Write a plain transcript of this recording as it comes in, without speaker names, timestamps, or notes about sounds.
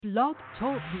Blog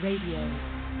Talk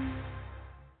Radio.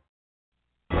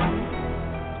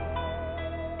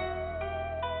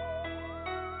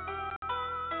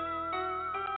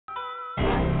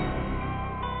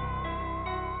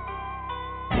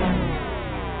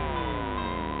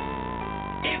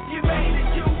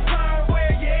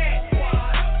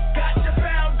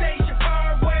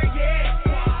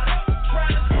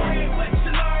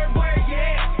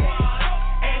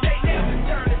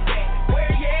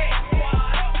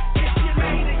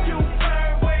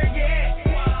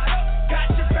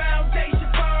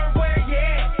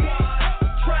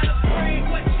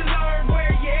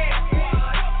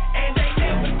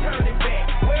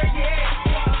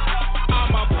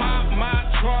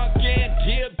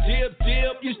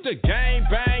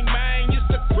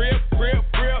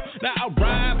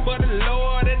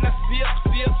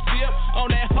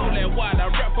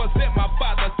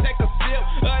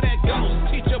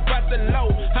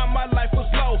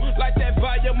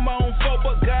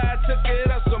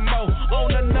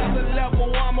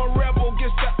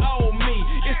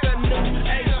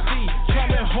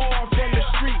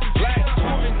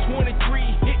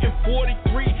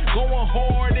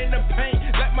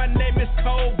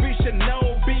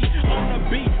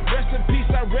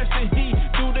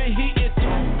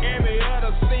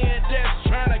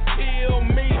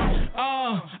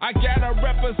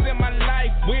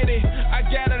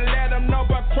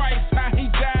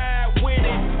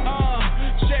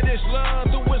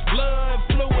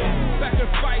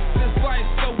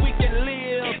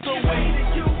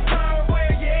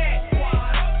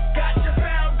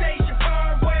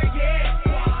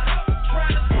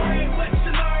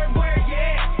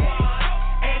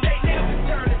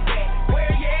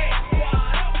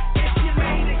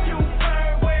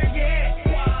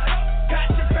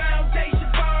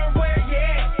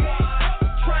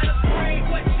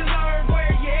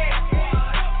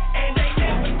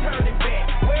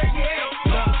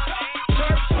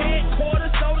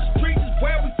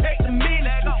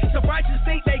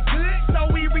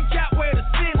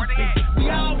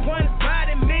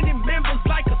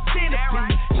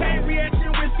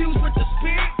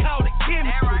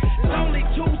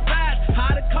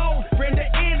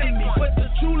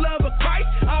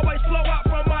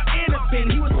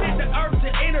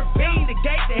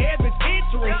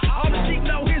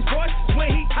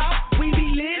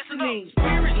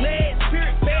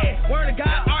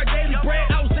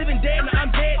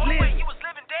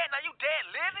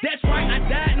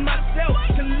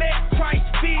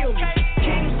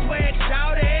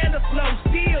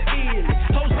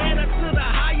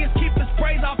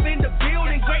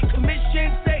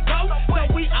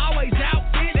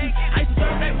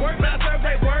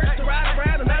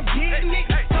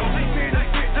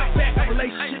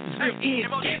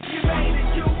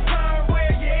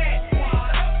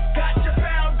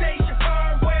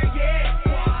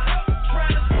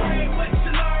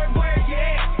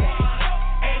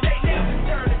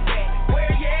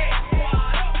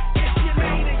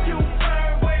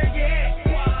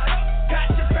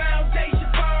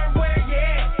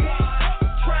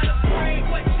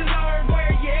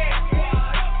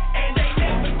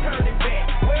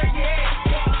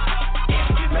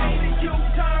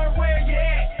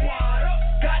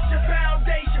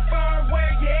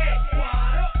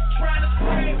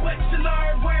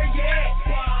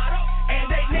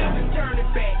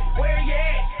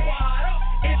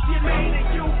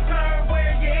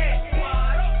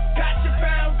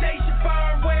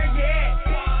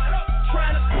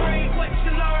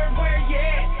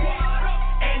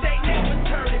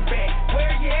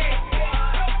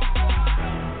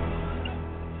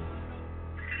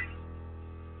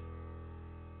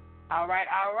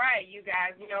 All right, you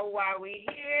guys know why we're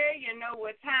here. You know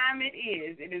what time it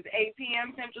is. It is 8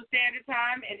 p.m. Central Standard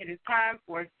Time, and it is time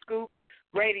for Scoop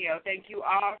Radio. Thank you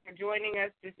all for joining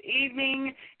us this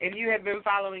evening. If you have been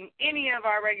following any of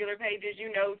our regular pages,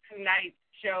 you know tonight's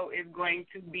show is going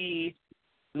to be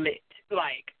lit.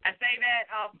 Like, I say that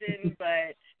often,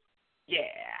 but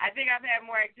yeah, I think I've had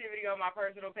more activity on my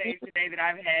personal page today than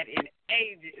I've had in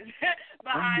ages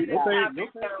behind this topic.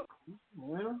 So,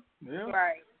 Yeah.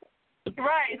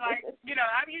 Right, like, you know,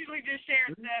 I'm usually just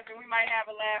sharing stuff, and we might have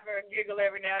a laugh or a giggle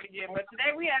every now and again, but today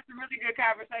we had some really good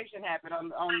conversation happen on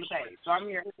the page, so I'm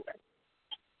here for it.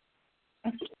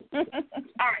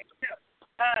 All right, so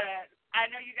I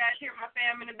know you guys hear my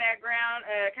fam in the background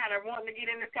kind of wanting to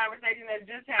get in this conversation. That's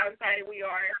just how excited we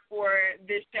are for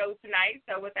this show tonight.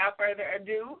 So without further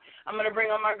ado, I'm going to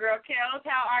bring on my girl, Kellz.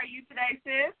 How are you today,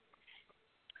 sis?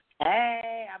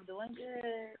 Hey, I'm doing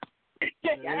good.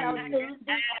 Y'all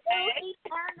Tuesday,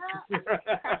 turn up.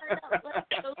 Let's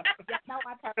do it. Y'all know I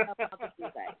turn up on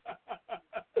Tuesday.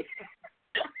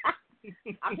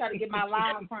 I'm trying to get my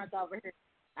live crunk over here.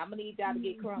 I'm going to need y'all to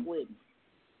get crunk with me.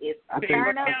 It's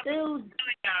turn up Tuesday.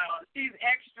 She's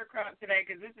extra crunk today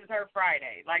because this is her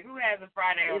Friday. Like, who has a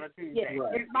Friday on a Tuesday?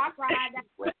 Yeah, it's my Friday.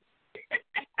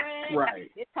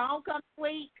 Right. It's homecoming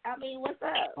week. I mean, what's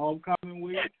up? Homecoming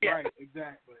week. Right.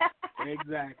 Exactly.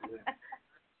 Exactly.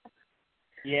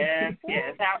 Yes.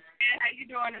 How you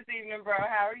doing this evening, bro?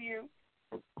 How are you?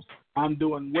 I'm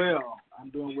doing well.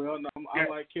 No, I'm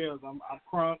like Kellz. I'm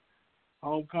crunk.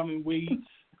 Homecoming week.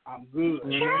 I'm good.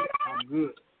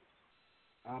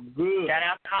 I'm good. Shout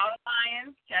out to all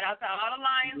the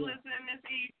Lions. Listening this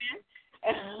evening.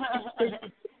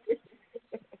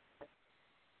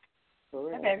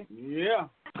 Okay. Yeah.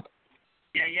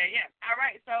 Yeah. All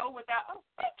right. So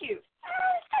thank you,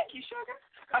 sugar.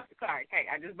 Oh, sorry.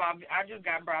 Hey, I just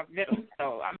got brought Vittles,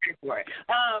 so I'm here for it.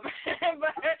 But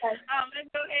let's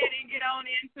go ahead and get on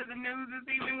into the news this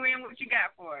evening. Win, what you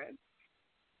got for us?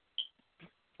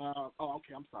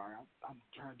 Okay. I'm sorry. I'm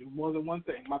trying to do more than one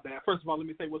thing. My bad. First of all, let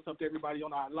me say what's up to everybody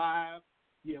on our live.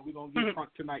 Yeah, we're gonna get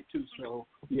crunk tonight too. So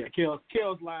yeah,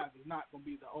 Kellz live is not gonna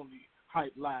be the only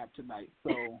hype live tonight.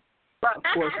 So. Of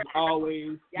course,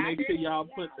 always make sure y'all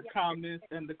put the comments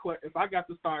and the question. If I got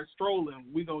to start strolling,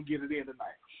 we're going to get it in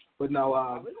tonight. But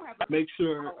no, make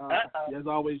sure, as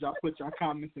always, y'all put your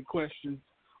comments and questions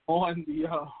on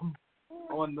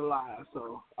the live.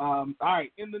 So, all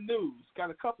right, in the news,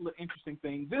 got a couple of interesting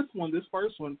things. This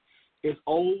first one is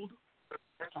old.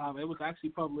 It was actually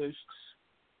published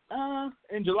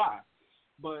in July,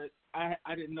 but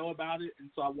I didn't know about it,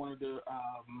 and so I wanted to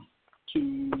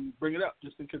bring it up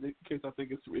just in case I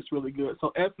think it's really good.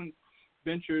 So Essence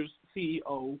Ventures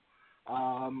CEO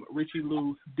Richie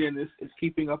Lou Dennis is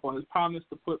keeping up on his promise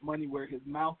to put money where his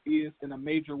mouth is in a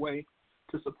major way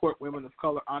to support women of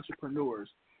color entrepreneurs.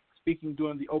 Speaking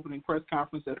during the opening press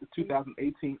conference at the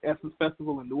 2018 Essence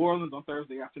Festival in New Orleans on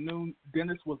Thursday afternoon,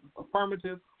 Dennis was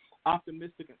affirmative,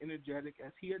 optimistic, and energetic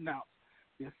as he announced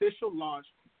the official launch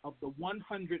of the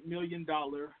 $100 million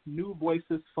New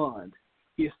Voices Fund.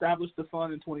 He established the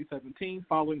fund in 2017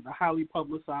 following the highly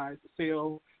publicized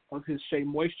sale of his Shea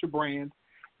Moisture brand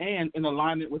and in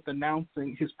alignment with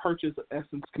announcing his purchase of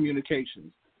Essence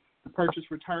Communications. The purchase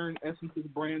returned Essence's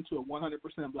brand to a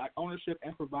 100% black ownership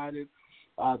and provided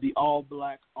the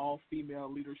all-black, all-female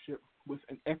leadership with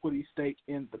an equity stake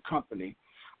in the company.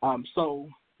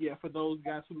 For those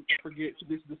guys who forget,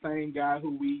 this is the same guy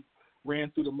who we ran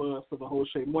through the mud for the whole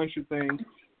Shea Moisture thing.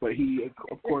 But he,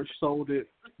 of course, sold it,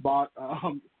 bought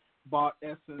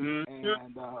Essence,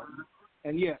 and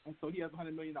so he has a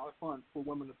 $100 million fund for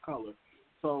women of color.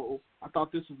 So I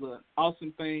thought this was an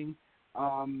awesome thing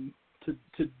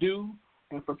to do,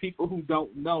 and for people who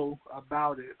don't know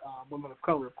about it, women of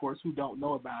color, of course, who don't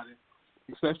know about it,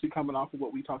 especially coming off of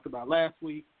what we talked about last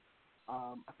week,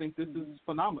 I think this is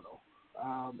phenomenal.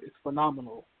 It's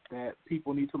phenomenal that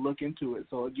people need to look into it.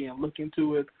 So again, look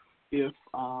into it if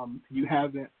you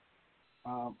haven't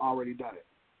already done it.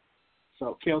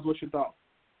 So, Kellz, what's your thought?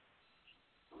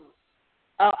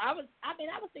 I was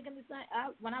thinking the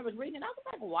same. When I was reading, I was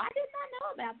like, why didn't I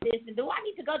know about this? And do I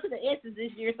need to go to the Essence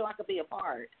this year so I could be a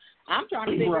part? I'm trying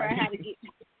to figure out how to get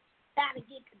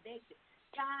connected.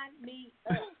 Sign me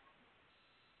up.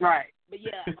 Right. But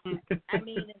yeah, I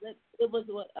mean, it was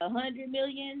what, $100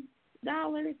 million,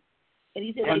 and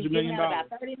he said he's giving out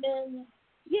about $30 million.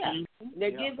 Yeah,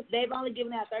 they've only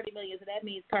given out $30 million, so that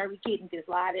means Kirby Kitten can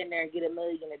slide in there and get $1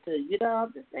 million or $2 million. You know what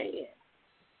I'm just saying?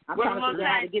 I'm trying to figure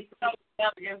out how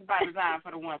to get by design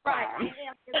for the one right.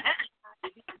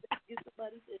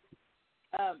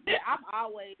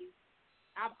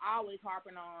 I'm always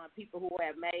harping on people who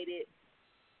have made it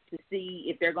to see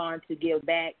if they're going to give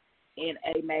back in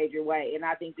a major way, and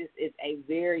I think this is a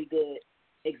very good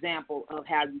example of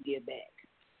how you give back.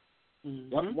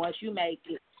 Mm-hmm. Once you make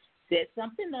it, set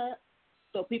something up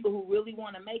so people who really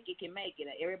want to make it can make it.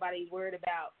 Everybody's worried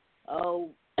about,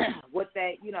 what's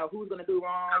that, who's going to do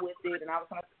wrong with it, and I was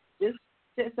going to just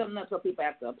set something up so people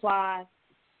have to apply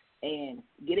and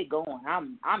get it going.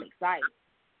 I'm excited.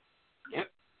 Yep.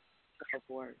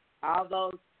 For all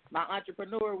those, my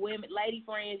entrepreneur women, lady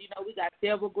friends, we got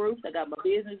several groups. I got my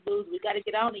business booths. We got to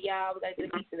get on to y'all. We got to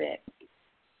get a piece of that.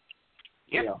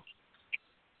 Yep. Yeah.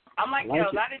 I'm like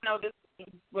Kellz, I didn't know this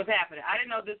was happening. I didn't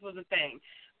know this was a thing.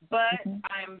 But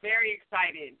I'm very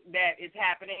excited that it's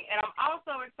happening. And I'm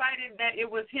also excited that it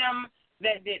was him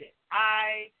that did it.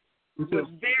 I was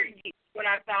very geeked when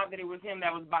I thought that it was him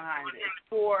that was behind it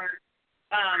for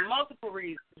multiple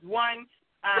reasons. One,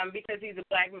 because he's a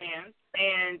black man,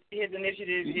 and his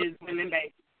initiative is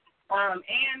women-based.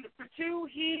 And for two,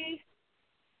 he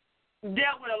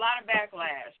dealt with a lot of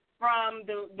backlash from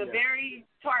the very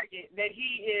target that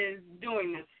he is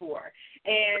doing this for.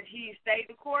 And he stayed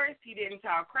the course. He didn't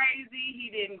talk crazy.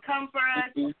 He didn't come for us.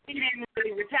 He didn't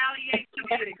really retaliate. He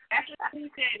did exactly what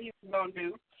he said he was going to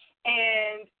do.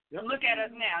 And look at us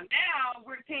now. Now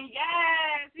we're saying,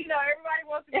 yes, everybody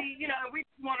wants to be, we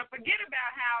want to forget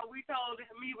about how we told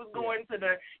him he was going to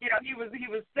the, he was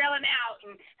selling out,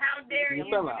 and how dare you.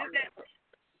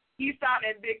 He saw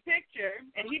that big picture,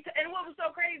 and what was so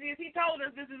crazy is he told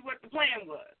us this is what the plan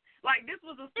was. Like, this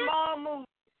was a small move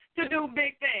to do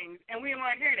big things, and we didn't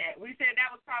want to hear that. We said that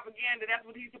was propaganda. That's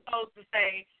what he's supposed to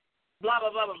say, blah,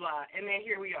 blah, blah, blah, blah, and then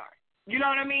here we are. You know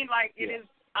what I mean? Like, it is,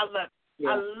 I love it.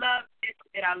 Yeah. I love it,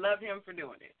 and I love him for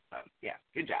doing it. So, yeah,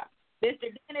 good job. Mr.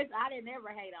 Dennis, I didn't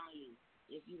ever hate on you.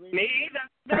 If you listen. Me either.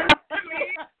 I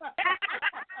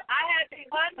had the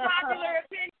unpopular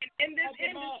opinion in this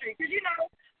industry. Because,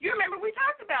 you remember we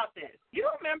talked about this. You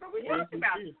remember we talked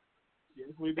about this.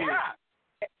 Yes, we did. Yeah.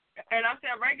 And I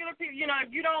said, regular people,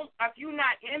 if you're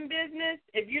not in business,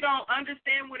 if you don't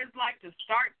understand what it's like to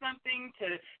start something,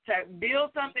 to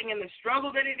build something, and the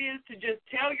struggle that it is to just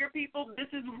tell your people this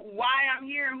is why I'm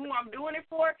here and who I'm doing it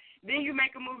for, then you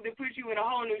make a move that puts you in a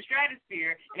whole new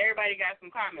stratosphere, and everybody got some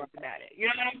comments about it. You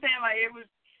know what I'm saying? Like,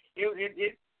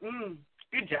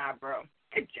 good job, bro.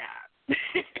 Good job.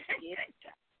 Yeah. Good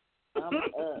job.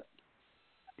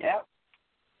 Yep.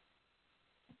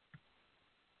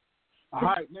 All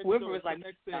right, next Winfred story, was like,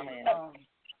 next thing.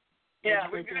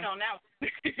 We're good on that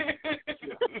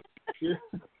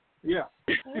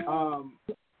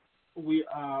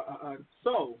one.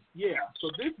 So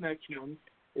this next one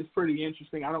is pretty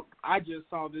interesting. I just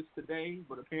saw this today,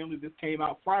 but apparently this came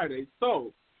out Friday.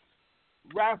 So,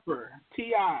 rapper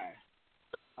T.I.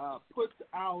 puts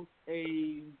out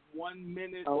a 1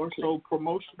 minute or so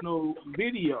promotional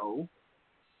video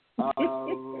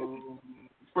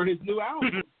for his new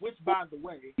album, which by the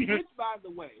way,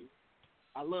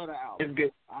 I love the album. It's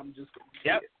good. I'm just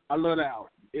I love the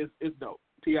album. It's dope.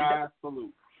 T.I.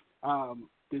 salute.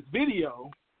 This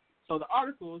video. So the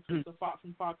article is from Fox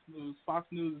News. Fox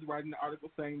News is writing the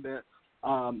article saying that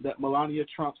that Melania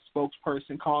Trump's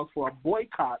spokesperson calls for a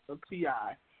boycott of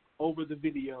T.I. over the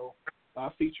video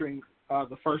featuring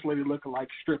the First Lady lookalike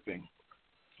stripping.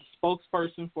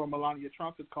 Spokesperson for Melania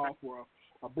Trump has called for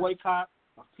a boycott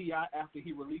of T.I. after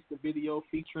he released a video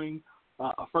featuring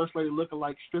a First Lady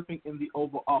lookalike stripping in the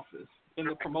Oval Office. In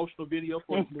the promotional video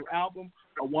for his new album,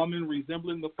 a woman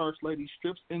resembling the First Lady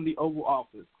strips in the Oval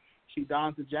Office. She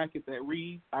dons a jacket that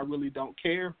reads, "I really don't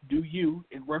care, do you?"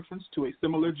 in reference to a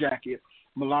similar jacket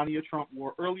Melania Trump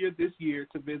wore earlier this year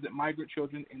to visit migrant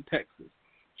children in Texas.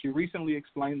 She recently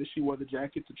explained that she wore the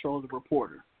jacket to troll the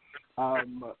reporter.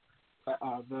 The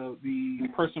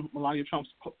person, Melania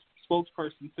Trump's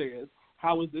spokesperson, says,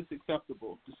 "How is this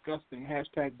acceptable? Disgusting.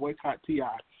 # boycott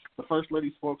T.I." The First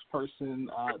Lady spokesperson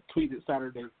tweeted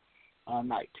Saturday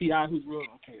night. T.I., who's real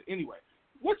okay. Anyway,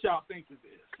 what y'all think of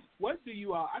this? What do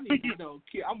you all? I need to know.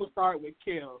 I'm gonna start with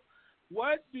Kellz.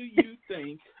 What do you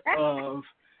think of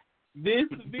this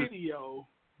video?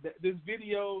 This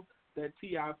video that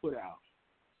T.I. put out.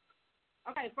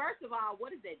 Okay, first of all,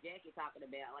 what is that jacket talking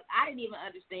about? Like, I didn't even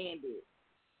understand it.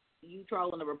 You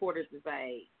trolling the reporters to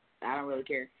say, I don't really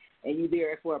care, and you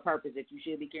there for a purpose that you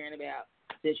should be caring about,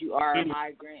 since you are a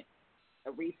migrant,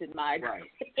 a recent migrant.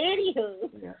 Right. Anywho,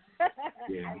 I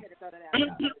better throw that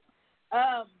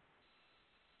out.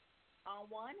 On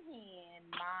one hand,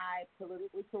 my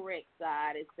politically correct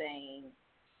side is saying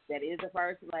that is the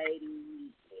First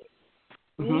Lady.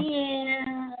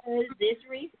 Yeah, it's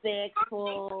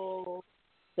disrespectful,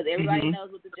 because everybody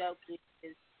knows what the joke is.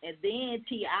 And then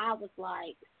T.I. was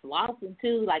like flossing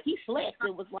too, like he flexed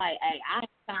and was like, "Hey, I'm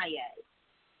Kanye."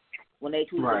 When they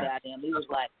tweeted about him, he was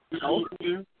like,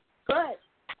 But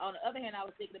on the other hand, I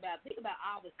was thinking about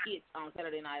all the skits on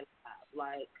Saturday Night Live.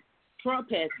 Like,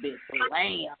 Trump has been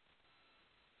slammed.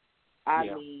 I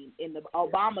mean, in the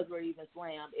Obamas were even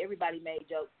slammed. Everybody made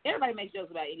jokes. Everybody makes jokes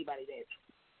about anybody that's,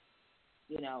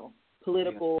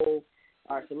 political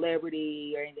or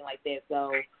celebrity or anything like that.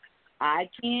 So I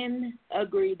can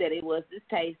agree that it was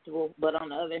distasteful, but on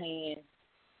the other hand,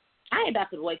 I ain't about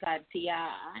to boycott T.I.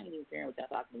 I ain't even caring what y'all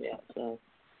talking about. So,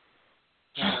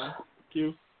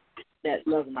 Q.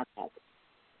 Those are my topics.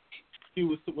 Q,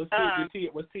 was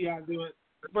T.I. doing?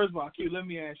 First of all, Q, let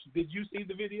me ask you, did you see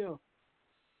the video?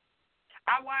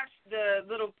 I watched the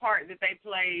little part that they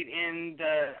played in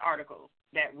the article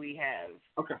that we have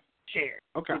shared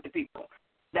with the people.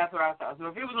 That's what I saw. So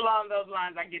if it was along those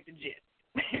lines, I get the gist.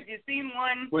 If you've seen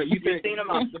one, Wait, you've seen them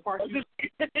all. the part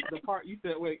you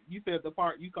said. Wait, you said the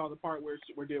part you called the part where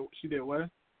she did what?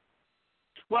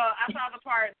 Well, I saw the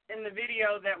part in the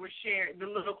video that was shared, the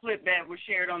little clip that was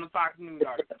shared on the Fox News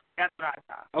article. That's what I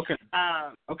saw. Okay.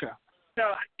 Okay.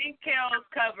 So I think Kellz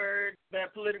covered the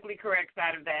politically correct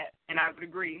side of that, and I would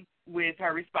agree with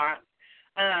her response.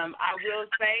 I will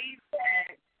say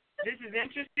that this is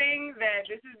interesting that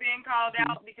this is being called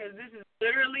out because this is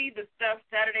literally the stuff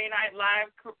Saturday Night Live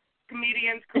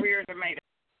comedians' careers are made of.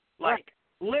 Like,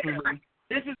 literally,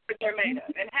 this is what they're made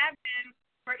of. And have been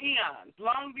for eons,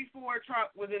 long before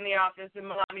Trump was in the office and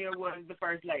Melania was the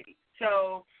first lady.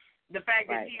 So the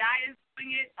fact that T.I. is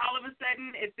doing it, all of a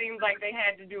sudden, it seems like they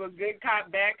had to do a good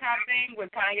cop, bad cop thing with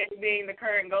Kanye being the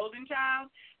current golden child.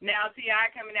 Now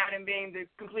T.I. coming out and being the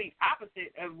complete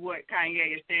opposite of what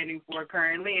Kanye is standing for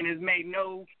currently and has made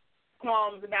no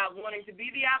qualms about wanting to be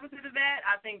the opposite of that.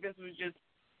 I think this was just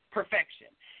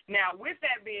perfection. Now, with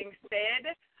that being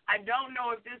said, I don't know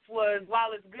if this was,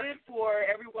 while it's good for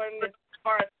everyone as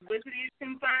far as publicity is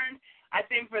concerned, I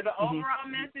think for the overall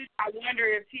message, I wonder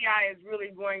if T.I. is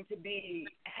really going to be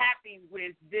happy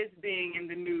with this being in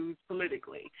the news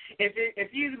politically. If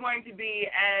he's going to be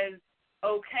as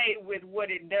okay with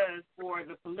what it does for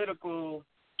the political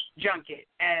junket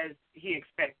as he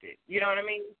expected. You know what I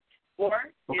mean?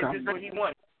 Or is this what he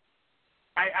wants?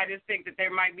 I just think that there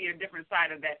might be a different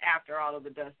side of that after all of the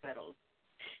dust settles.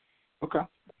 Okay.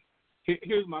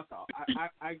 Here's my thought.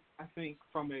 I think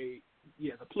from the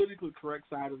politically correct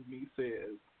side of me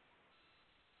says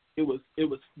it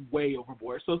was way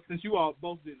overboard. So since you all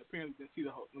both apparently didn't see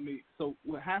the whole, so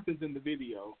what happens in the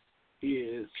video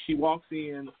is she walks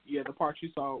in, the part you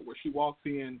saw where she walks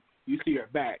in, you see her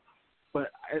back.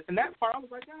 But in that part I was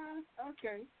like,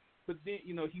 okay. But then,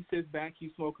 he sits back,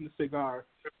 he's smoking a cigar.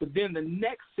 But then the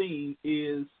next scene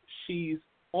is she's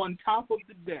on top of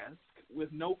the desk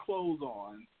with no clothes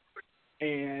on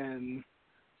and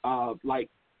like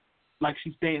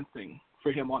she's dancing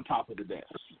for him on top of the desk.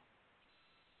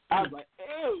 I was like,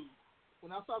 ew.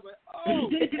 When I saw it, I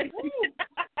was like, oh.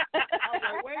 I was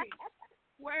like,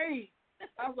 wait.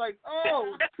 I was like,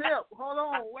 oh, Tip, hold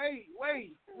on, wait.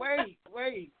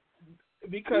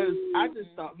 Because I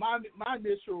just thought, my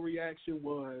initial reaction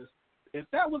was, if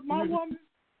that was my woman,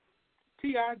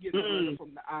 T.I. gets a letter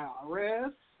from the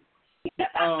IRS.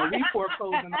 We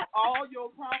foreclosing on all your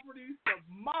properties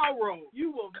tomorrow.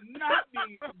 You will not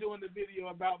be doing the video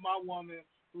about my woman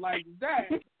like that.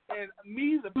 And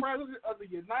me, the president of the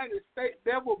United States,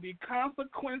 there will be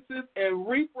consequences and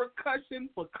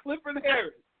repercussions for Clifford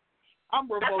Harris. I'm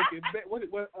revoking.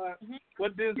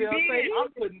 What Denzel say?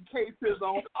 I'm putting cases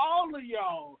on all of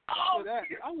y'all for that.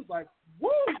 I was like, woo!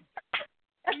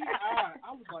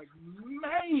 I was like,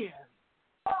 man.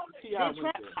 T.I.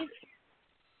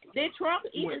 Did Trump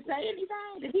even say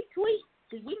anything? Did he tweet?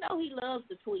 Because we know he loves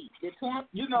to tweet. Did Trump?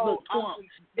 Did Trump I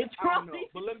don't know.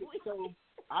 But let me. So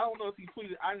I don't know if he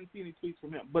tweeted. I didn't see any tweets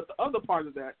from him. But the other part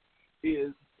of that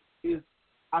is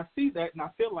I see that and I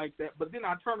feel like that. But then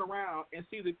I turn around and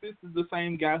see that this is the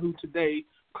same guy who today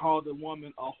called a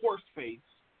woman a horse face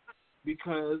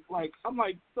because, I'm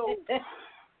like, so.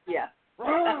 Yeah.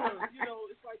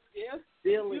 It's like, yes,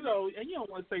 silly. And you don't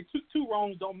want to say two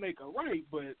wrongs don't make a right,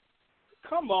 but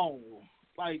come on,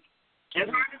 it's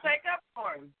hard to take up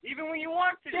for him, even when you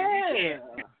want to. Yeah.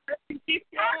 He's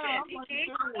talking. He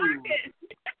can't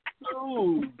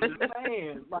Dude,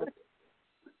 man,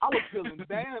 I was feeling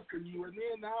bad for you, and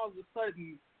then now all of a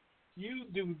sudden you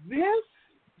do this.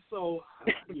 So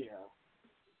I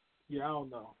don't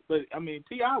know, but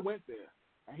T.I. went there.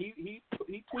 And he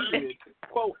tweeted,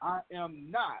 quote, "I am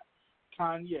not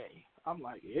Kanye." I'm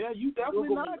like, yeah, you definitely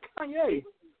not Kanye.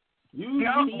 You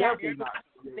definitely not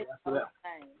Kanye after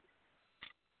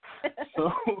that.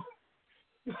 So,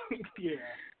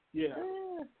 yeah.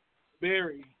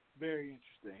 Very, very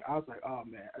interesting. I was like, oh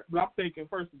man. But I'm thinking,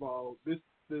 first of all, this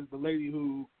is the lady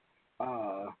who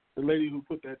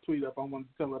put that tweet up. I wanted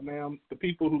to tell her, ma'am, the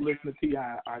people who listen to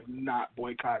T.I. are not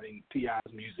boycotting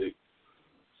T.I.'s music.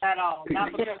 At all.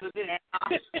 Not because of this.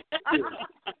 Not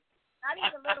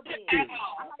even a little bit. I'm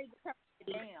not even turning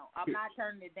it down. I'm not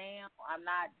turning it down. I'm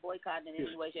not boycotting in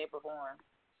any way, shape, or form.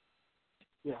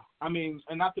 Yeah.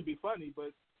 And not to be funny,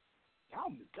 but the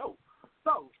album is dope.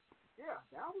 So, yeah,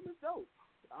 the album is dope.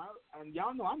 And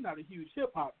y'all know I'm not a huge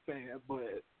hip-hop fan,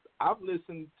 but I've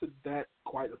listened to that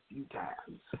quite a few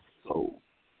times. So,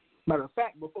 matter of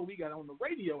fact, before we got on the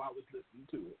radio, I was listening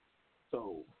to it.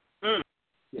 So,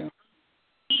 yeah.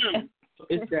 So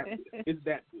it's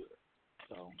that good.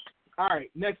 So, all right,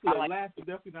 next up, last but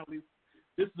definitely not least,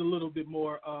 this is a little bit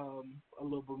more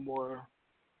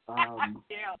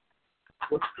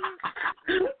We'll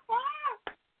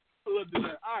do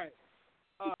that. All right.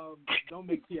 Don't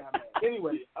make T.I. mad.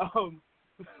 Anyway,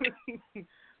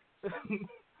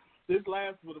 this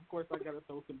last one, of course, I got to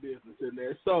throw some business in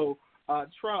there. So,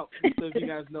 Trump, so if you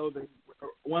guys know, that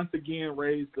once again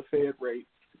raised the Fed rate,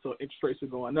 so interest rates are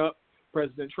going up.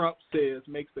 President Trump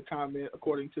makes the comment,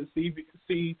 according to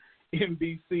CNBC,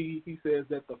 he says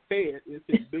that the Fed is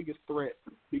his biggest threat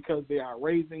because they are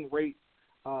raising rates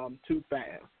too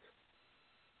fast.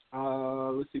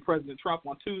 Let's see, President Trump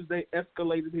on Tuesday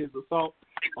escalated his assault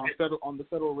on the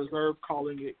Federal Reserve,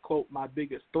 calling it, quote, my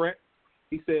biggest threat.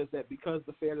 He says that because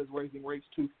the Fed is raising rates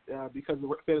too fast,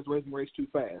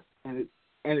 and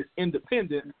it's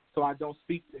independent, so I don't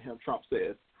speak to him, Trump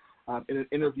says in an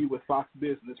interview with Fox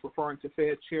Business, referring to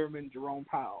Fed Chairman Jerome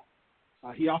Powell.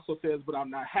 He also says, but I'm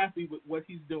not happy with what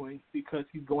he's doing because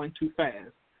he's going too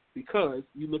fast. Because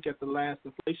you look at the last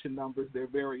inflation numbers, they're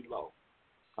very low.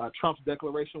 Trump's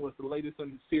declaration was the latest in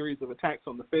a series of attacks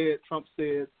on the Fed. Trump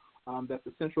said that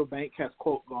the central bank has,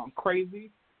 quote, gone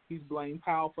crazy. He's blamed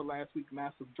Powell for last week's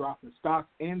massive drop in stocks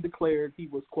and declared he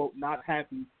was, quote, not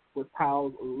happy with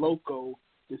Powell's loco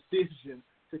decision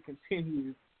to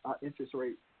continue interest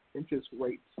rate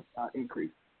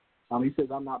increase. He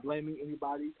says, I'm not blaming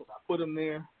anybody because I put him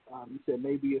there. He said,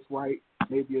 maybe it's right,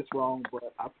 maybe it's wrong,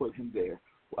 but I put him there.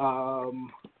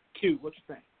 Q, what you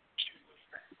think?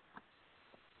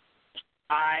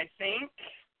 I think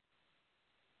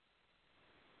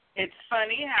it's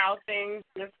funny how things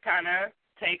just kind of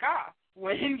take off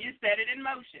when you set it in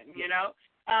motion, you know.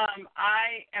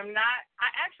 I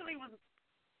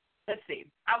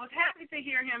was happy to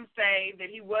hear him say that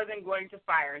he wasn't going to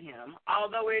fire him,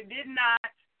 although it did not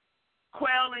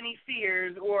quell any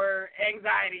fears or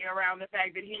anxiety around the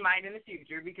fact that he might in the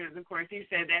future, because, of course, he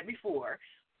said that before.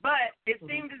 But it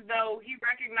seemed as though he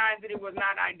recognized that it was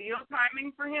not ideal timing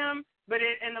for him, but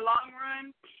in the long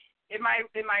run, it might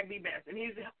be best. And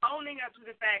he's owning up to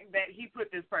the fact that he put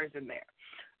this person there.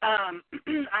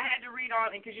 I had to read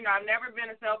on, because, you know, I've never been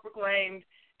a self-proclaimed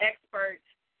expert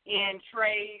in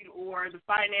trade or the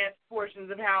finance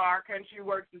portions of how our country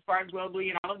works as far as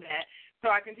globally and all of that. So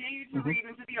I continued to read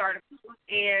into the articles,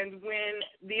 and when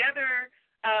the other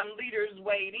leaders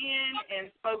weighed in and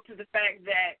spoke to the fact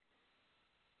that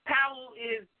Powell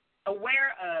is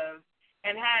aware of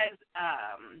and has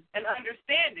an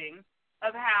understanding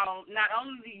of how not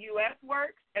only the U.S.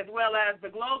 works as well as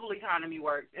the global economy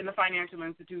works and the financial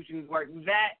institutions work,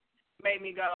 that made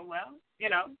me go, well, you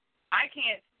know, I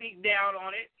can't speak down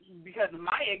on it because of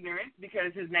my ignorance, because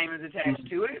his name is attached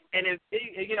to it. And if this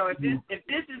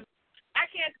is, I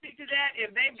can't speak to that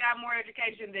if they've got more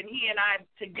education than he and I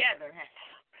together have.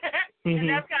 And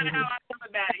that's kind of how I feel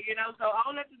about it, you know. So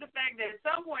own up to the fact that at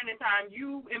some point in time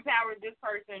you empowered this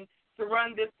person to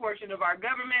run this portion of our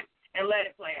government and let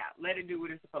it play out. Let it do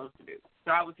what it's supposed to do.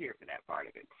 So I was here for that part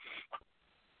of it.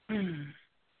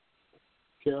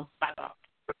 Yeah. My thought.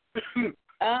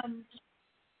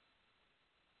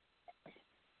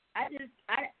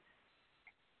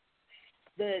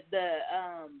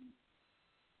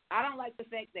 I don't like the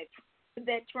fact that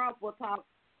Trump will talk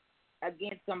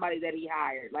against somebody that he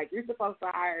hired. Like, you're supposed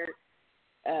to hire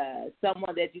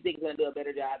someone that you think is going to do a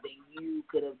better job than you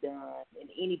could have done in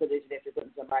any position that you're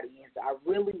putting somebody in. So I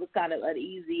really was kind of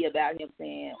uneasy about him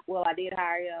saying, well, I did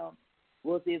hire him.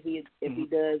 We'll see if he's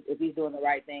doing the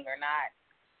right thing or not.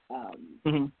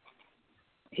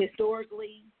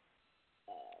 Historically,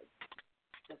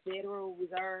 the Federal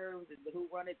Reserve, who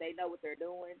run it, they know what they're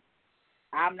doing.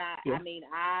 I'm not. Yeah. I mean,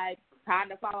 I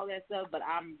kind of follow that stuff, but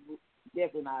I'm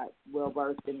definitely not well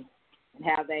versed in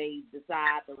how they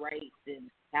decide the rates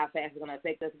and how fast it's going to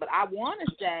affect us. But I want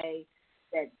to say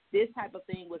that this type of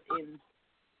thing was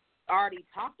already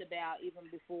talked about even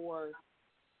before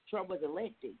Trump was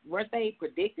elected. Weren't they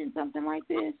predicting something like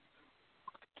this?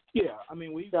 Yeah, I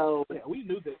mean, we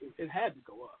knew that it had to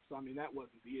go up. So, I mean, that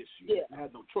wasn't the issue. Yeah. It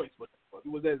had no choice, but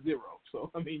it was at zero. So,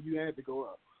 I mean, you had to go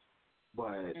up.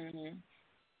 But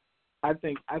I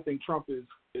think Trump is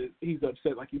he's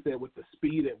upset, like you said, with the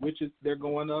speed at which they're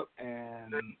going up.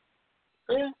 And,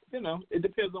 you know, it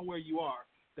depends on where you are.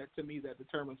 That, to me, that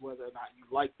determines whether or not you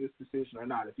like this decision or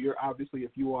not. If you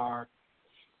are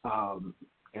an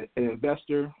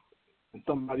investor and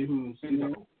somebody who's, you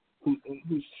know,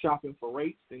 who's shopping for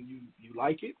rates, then you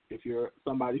like it. If you're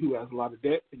somebody who has a lot of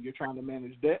debt and you're trying to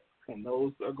manage debt and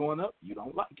those are going up, you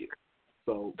don't like it.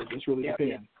 So it just really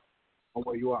depends on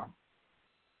where you are.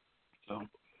 So,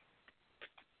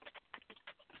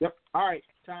 yep. All right,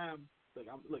 time.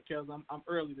 Look, Kellz, I'm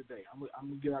early today. I'm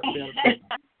gonna get out of bed.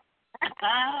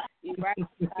 You're right.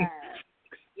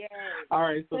 Yes. All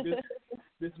right. So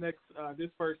this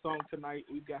first song tonight,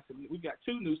 we've got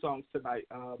two new songs tonight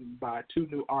by two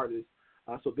new artists.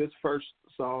 So this first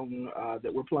song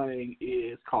that we're playing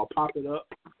is called "Pop It Up"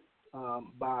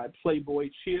 by Playboy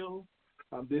Chill.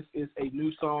 This is a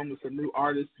new song. It's a new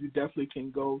artist. You definitely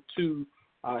can go to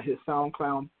his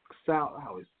SoundCloud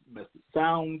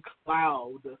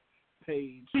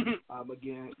page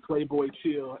again, Playboy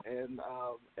Chill, and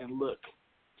look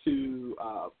through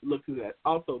that.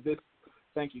 Also,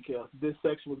 thank you, Kellz. This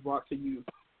section was brought to you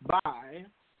by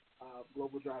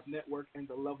Global Drive Network and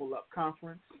the Level Up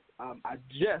Conference.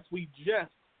 We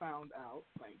just found out,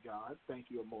 thank God, thank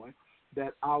you, Amoy,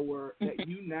 that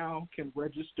you now can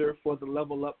register for the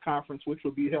Level Up Conference, which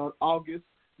will be held August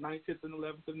 9th, 10th, and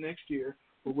 11th of next year,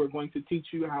 where we're going to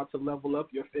teach you how to level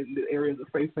up in the areas of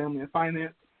faith, family, and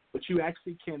finance. But you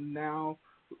actually can now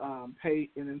pay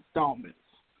in installments.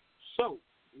 So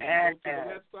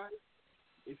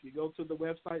if you go to the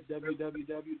website,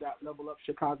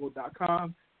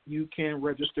 www.levelupchicago.com, you can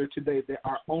register today. There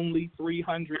are only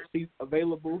 300 seats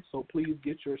available, so please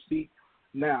get your seat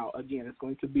now. Again, it's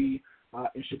going to be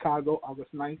in Chicago,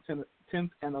 August 9th, 10th,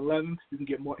 and 11th. You can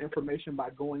get more information by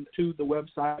going to the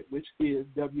website, which is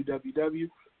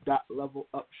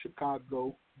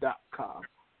www.levelupchicago.com.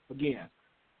 Again,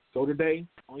 go today,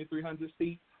 only 300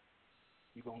 seats.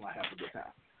 You're going to have a good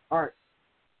time. All right.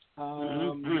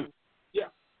 Yeah.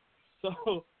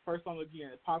 So, first song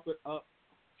again, Pop It Up,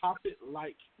 Pop It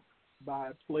Like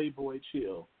by Playboy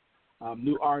Chill.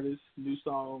 New artist, new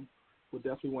song. We'll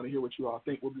definitely want to hear what you all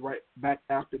think. We'll be right back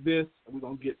after this. We're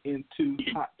going to get into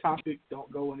Hot Topic.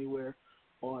 Don't go anywhere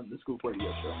on the Scoop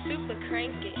Radio Show. Super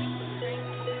cranky.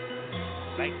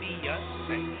 Like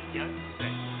Beyonce.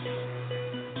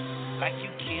 Like you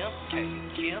Kim K.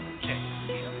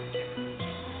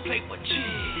 Playboy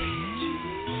Chill.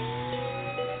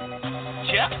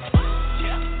 Yeah.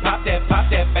 Pop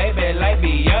that baby like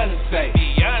Beyonce.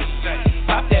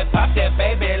 Pop that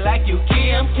baby like you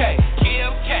Kim K.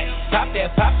 Pop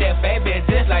that baby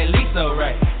just like Lisa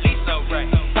Ray.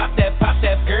 Pop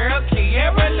that girl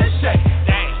Kiara Lachey.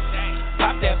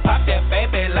 Pop that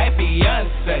baby like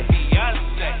Beyonce.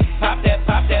 Pop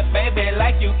that baby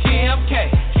like you Kim K.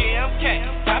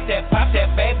 Pop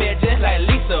that baby just like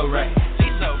Lisa Ray.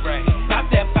 Pop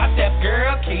that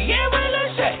girl Kiara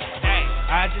Lachey.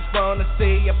 I just wanna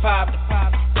see you pop it.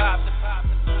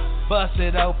 Bust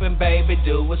it open, baby,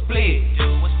 do a split.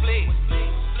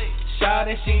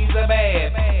 Shawty, she's a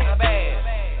bad.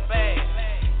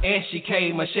 And she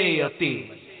came Michelle thick.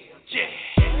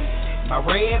 My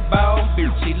red bone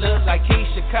bitch, she look like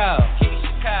Keisha Cole. She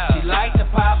like to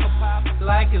pop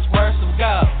like it's worth some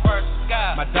gold.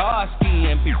 My dark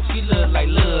skin bitch, she look like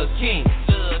Lil' King.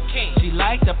 She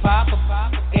like to pop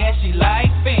and she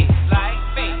like Fink.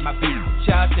 My bitch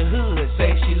out the hood,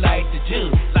 say she like the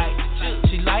juice.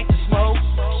 She like to smoke,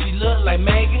 she look like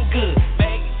Megan Good.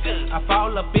 I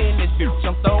fall up in this bitch,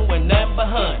 I'm throwing nothing but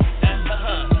honey.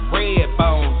 Red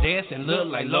bone dancing, look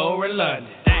like Laura London.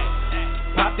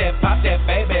 Pop that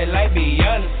baby like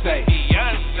Beyonce.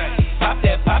 Pop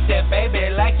that baby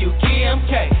like you Kim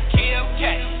K.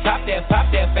 Pop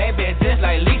that baby just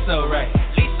like Lisa Ray.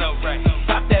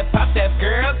 Pop that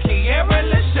girl Kiara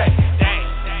Lachey.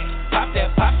 Pop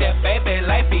that baby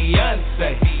like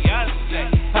Beyonce.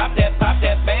 Pop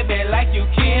that baby like you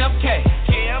Kim K.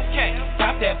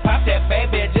 Pop that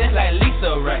baby just like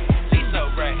Lisa Ray.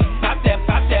 Pop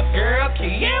that girl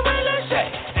Kiara Lachey.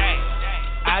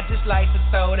 I just like to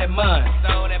throw that money.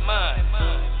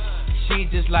 She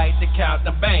just like to count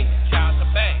the bank.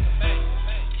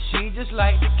 She just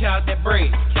like to count that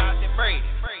bread.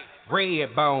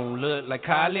 Red bone look like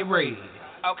Kylie Reid.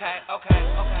 Okay.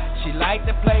 She like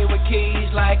to play with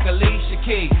keys like Alicia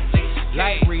Keys.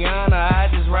 Like Rihanna, I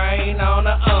just rain on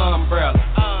the umbrella.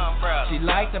 She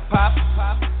like to pop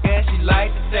and she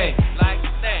like to dance.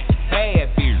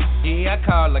 Bad bitch, yeah, I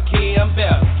call her Kim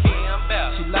Bell.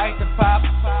 She like to pop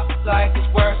like it's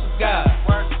worth of God.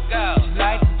 She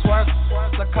like to twerk,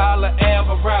 I call her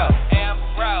Amber Rose.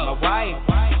 My wife,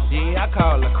 yeah, I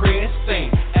call her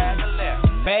Christine.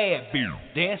 Bad bitch,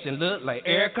 dancing look like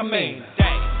Erica Mena.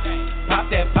 Pop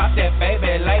that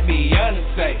baby like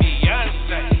Beyonce.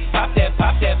 Pop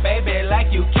that baby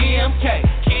like you Kim K.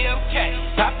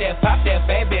 Pop that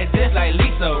baby just like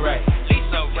Lisa Ray.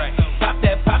 Pop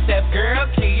that girl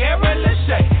Kiara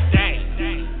Lachey.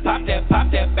 Pop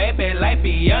that baby like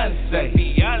Beyonce.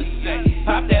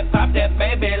 Pop that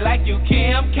baby like you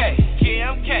Kim K.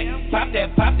 Pop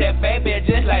that baby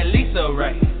just like Lisa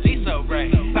Ray.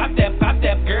 Pop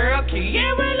that girl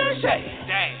Kiara Lachey.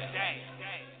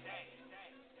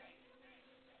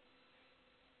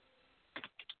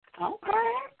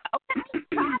 Okay.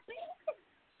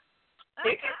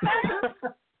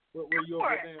 Were you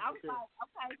over there? I was like,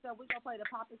 okay, so we're gonna play the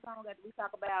Poppy song after we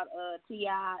talk about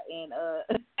T.I. and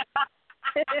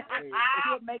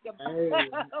he'll make a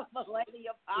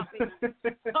Millennium Poppy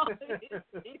on his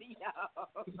video.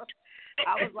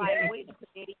 I was like, wait a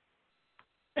minute.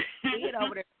 Get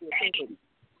over there to the city.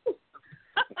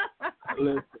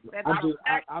 Listen, I'm just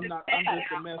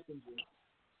a messenger.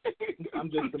 I'm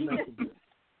just a messenger.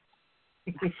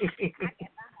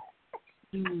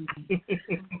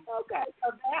 Okay,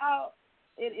 so now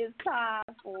it is time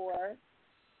for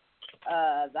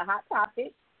the Hot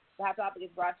Topic. The Hot Topic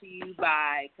is brought to you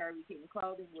by Curvy Kitten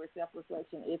Clothing, where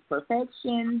self-reflection is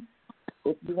perfection.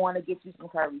 If you want to get you some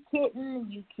Curvy Kitten,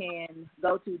 you can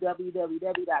go to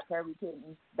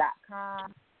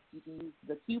www.curvykittens.com. You can use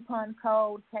the coupon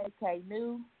code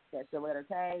KKNEW, that's the letter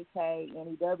K,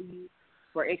 KNEW,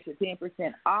 for extra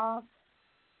 10% off.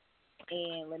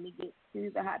 And let me get to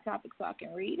the Hot Topic so I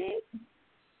can read it.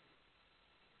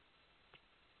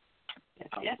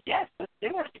 Yes. Let's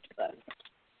do it.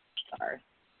 Sorry.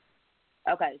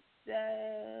 Okay,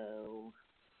 so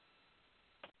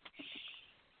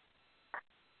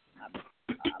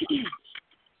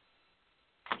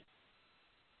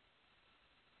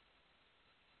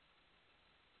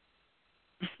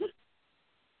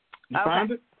you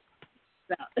find it?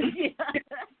 So, okay,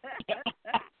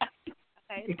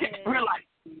 We're like,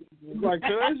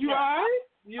 cuz, you all right?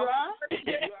 You all right?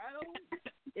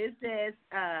 It says,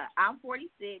 I'm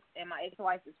 46 and my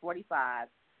ex-wife is 45.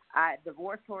 I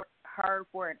divorced her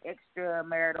for an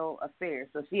extramarital affair.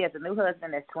 So she has a new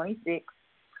husband that's 26,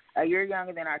 a year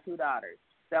younger than our two daughters.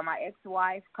 So my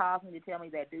ex-wife calls me to tell me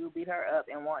that dude beat her up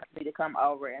and wants me to come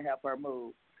over and help her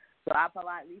move. So I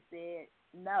politely said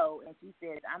no, and she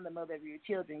said, I'm the mother of your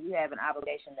children. You have an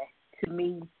obligation to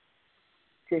me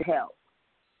to help.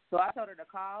 So I told her to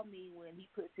call me when he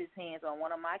puts his hands on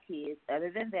one of my kids.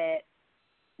 Other than that,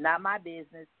 not my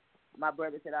business. My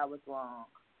brother said I was wrong.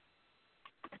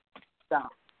 So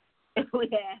we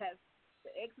have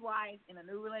the ex-wife in a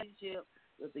new relationship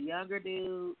with a younger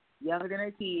dude, younger than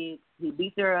her kids. He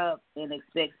beats her up and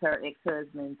expects her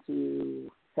ex-husband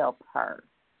to help her.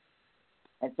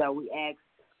 And so we asked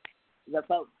the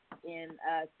folks in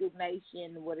Scoop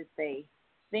Nation, what did they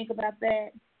think about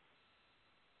that?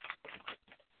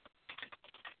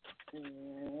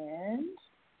 And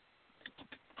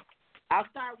I'll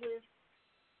start with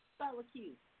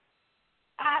Q.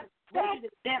 That's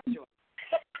Joy.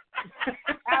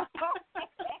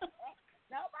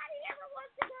 Nobody ever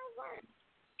wants to go first.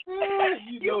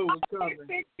 You know what's coming.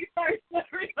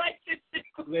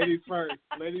 Ladies first.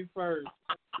 All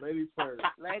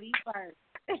right,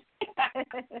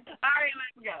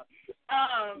 let's go.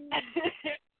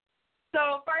 So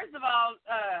first of all,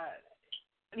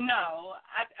 no,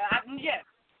 yes,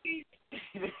 she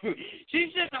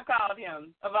shouldn't have called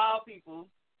him of all people,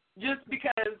 just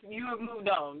because you have moved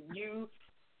on. You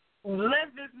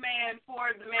left this man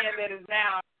for the man that is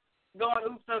now going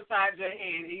oops upside your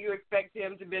head, and you expect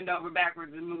him to bend over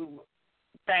backwards and move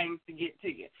things to get to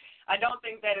you. I don't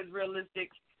think that is realistic,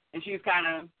 and she was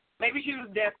maybe she was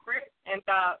desperate and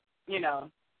thought,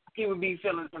 he would be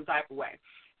feeling some type of way.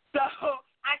 So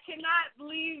I cannot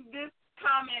leave this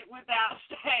comment without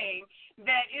saying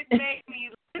that it made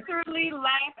me literally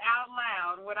laugh out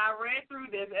loud when I read through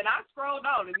this, and I scrolled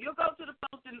on. If you'll go to the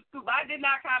post in the scoop, I did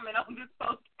not comment on this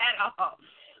post at all,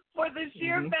 for the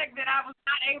sheer fact that I was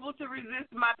not able to resist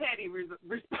my petty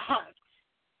response.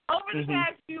 Over the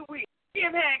past few weeks, we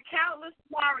have had countless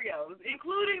scenarios,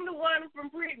 including the one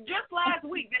from just last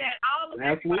week that had all of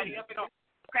everybody up in arms,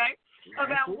 okay,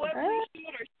 about what we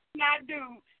should or should not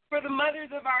do for the mothers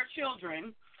of our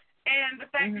children, and the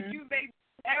fact that you may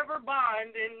ever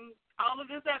bond and all of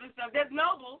this other stuff. That's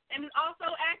noble and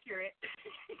also accurate.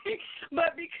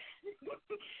 But because,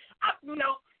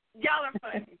 y'all are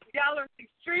funny. Y'all are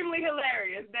extremely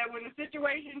hilarious that when the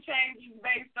situation changes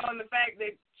based on the fact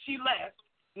that she left,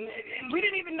 and we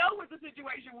didn't even know what the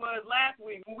situation was last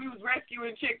week when we was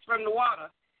rescuing chicks from the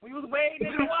water. We was wading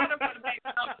in the water for the baby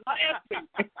last week.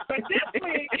 But this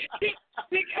week,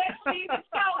 because she was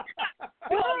so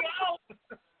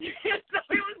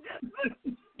it was just,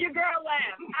 your girl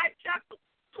laughed. I chuckled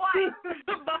twice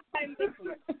behind this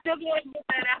one. Just want to put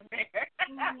that out there.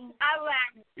 I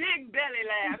laughed, big belly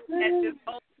laugh at this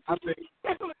whole.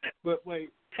 But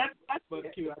wait,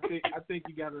 but Q, I think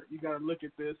you gotta look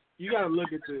at this. You gotta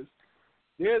look at this.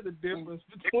 There's a difference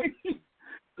between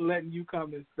letting you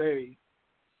come and stay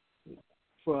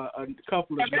for a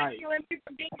couple of nights. You and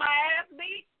people get my ass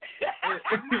beat.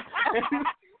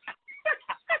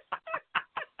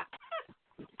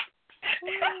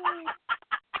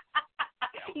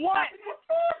 What?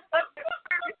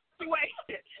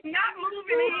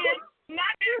 jumping in,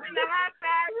 not using the high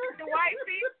five with the white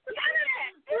feet. None of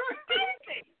that. It's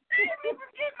crazy.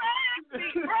 Get my ass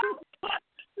beat, bro.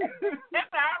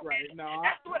 That's how I read it. No,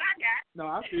 that's what I got. No,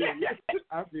 I feel you.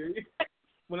 I feel you.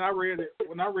 When I read,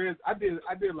 I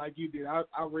did like you did. I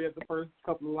read the first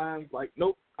couple of lines, like,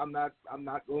 nope, I'm not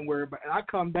gonna worry about it. And I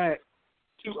come back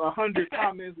to 100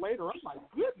 comments later. I'm like,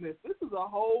 goodness, this is a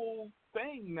whole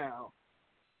thing now.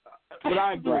 But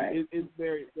I agree. Right. It's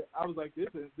very. I was like,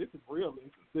 this is real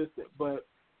inconsistent. But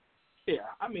yeah,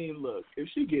 I mean, look, if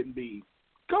she getting beat,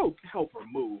 go help her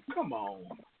move. Come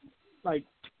on, like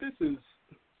this is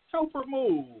help her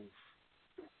move.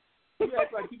 You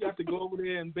act like you got to go over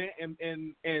there and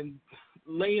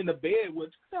lay in the bed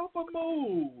with help her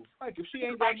move. Like if she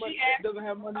ain't got money, doesn't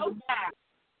have money,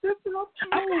 just help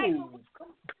her move.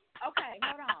 Okay,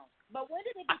 hold on. But when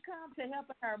did it become to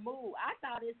helping her move? I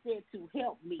thought it said to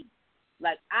help me.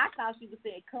 Like I thought she was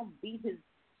saying, "Come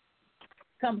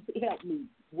help me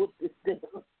whoop this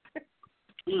stuff."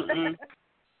 Mm-hmm.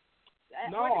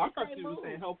 No, I thought she was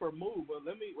saying help her move. But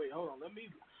hold on.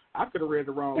 I could have read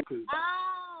it wrong because.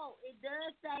 Oh, it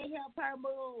does say help her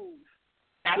move.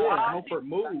 Yeah, help her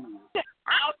move.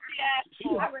 I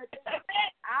read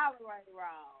that. I was right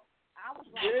wrong. I was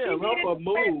like, yeah, help her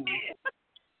move.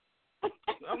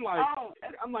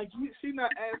 I'm like, she's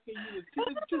not asking you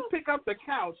to just pick up the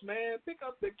couch, man. Pick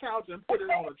up the couch and put it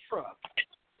on a truck.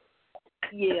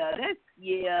 Yeah,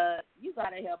 you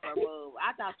gotta help her move.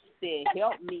 I thought she said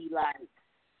help me, like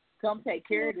come take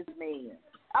care of this man.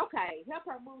 Okay, help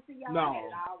her move. See, y'all had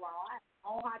it all wrong.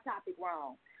 On Hot Topic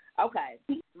wrong. Okay,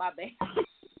 my bad.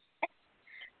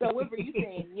 So, Winfred, you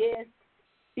saying yes,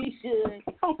 she should.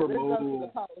 Help her Let's move. go to the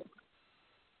post.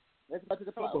 Let's go to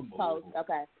the post.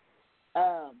 Okay.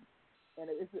 And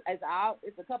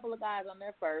it's a couple of guys on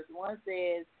there first. One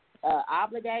says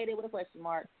obligated with a question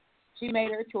mark. She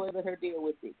made her choice. Let her deal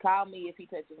with it. Call me if he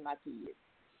touches my kids.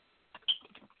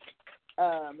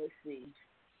 Let's see.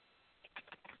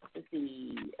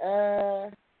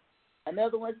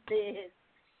 Another one says,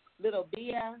 little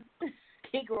Bia,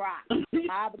 kick rock.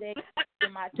 Obligated to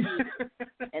my kids.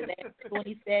 And they're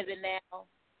 27 now.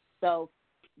 So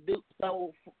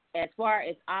as far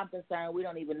as I'm concerned, we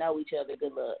don't even know each other.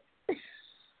 Good luck.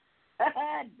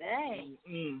 Dang.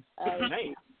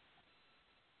 Dang.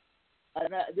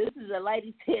 This is a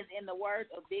lady says, in the words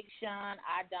of Big Sean,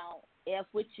 I don't F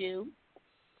with you.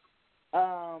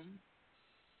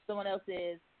 Someone else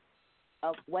says,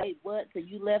 wait, what? So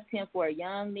you left him for a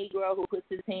young Negro who puts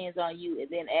his hands on you and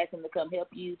then asked him to come help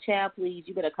you? Child, please,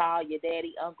 you better call your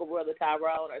daddy, uncle, brother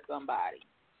Tyrone, or somebody.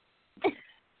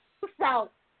 So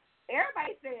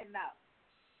everybody said no.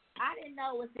 I didn't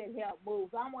know it said help move.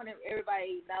 So I want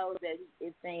everybody knows that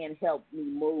it's saying help me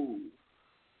move.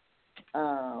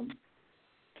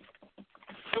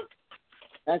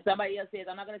 Somebody else says,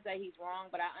 I'm not going to say he's wrong,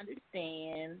 but I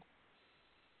understand.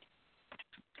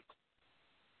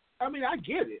 I mean, I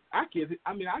get it.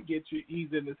 I mean, I get you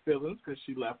easing his feelings because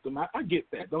she left him. I get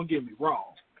that. Don't get me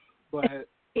wrong. But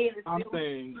I'm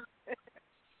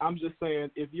just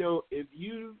saying, if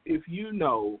you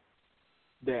know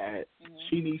that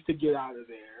she needs to get out of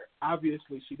there,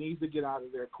 obviously she needs to get out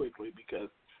of there quickly because,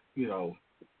 you know,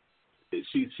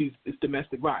 it's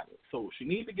domestic violence. So she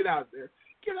needs to get out of there.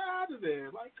 Get out of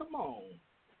there. Like, come on.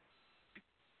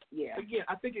 Yeah. Again,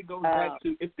 I think it goes back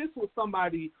to, if this was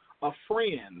somebody, a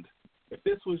friend, if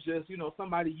this was just, you know,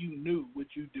 somebody you knew,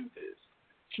 would you do this?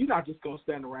 She's not just going to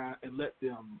stand around and let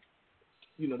them,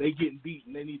 you know, they getting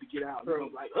beaten. They need to get out.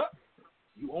 And like,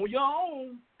 you on your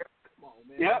own. Come on,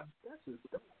 man. Yep. That's just,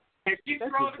 if she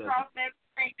rolled across that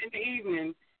street in the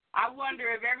evening, I wonder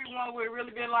if everyone would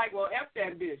really been like, well, F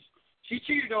that bitch. She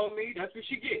cheated on me. That's what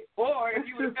she get. Or if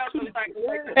you would have felt some type of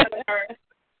way telling her,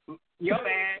 your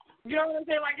bad. You know what I'm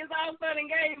saying? Like, it's all fun and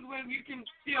games when you can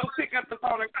still pick up the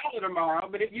phone and call her tomorrow.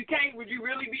 But if you can't, would you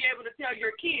really be able to tell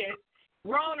your kid,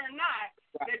 grown or not,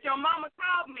 that your mama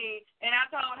called me and I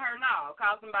told her, no,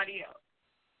 call somebody else?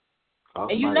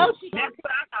 And you know she. That's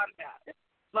what I thought about.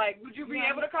 Like, would you be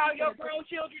able to call your grown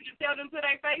children and tell them to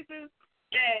their faces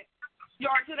that,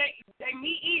 or to they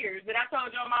meet ears that I told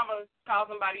your mama call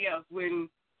somebody else when,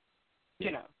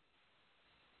 you know.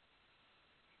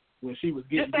 When she was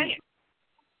getting beat.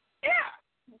 Yeah.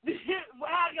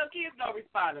 Well, how do your kids don't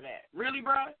respond to that? Really,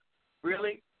 bro?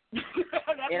 Really?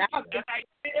 that's how you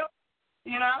feel?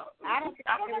 You know? I don't think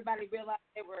everybody realized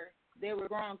they were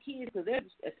grown kids because there's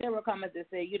several comments that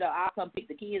say, you know, I'll come pick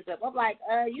the kids up. I'm like,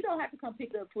 you don't have to come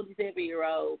pick up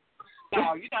 27-year-olds.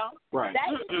 No, you don't. Right.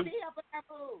 They can help her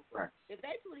move. Right. If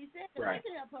they 27, right. they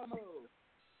can help her move.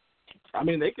 I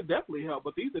mean, they could definitely help,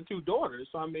 but these are two daughters.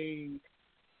 So, I mean,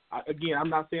 again, I'm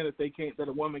not saying that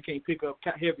a woman can't pick up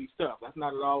heavy stuff. That's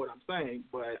not at all what I'm saying.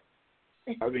 But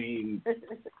I mean,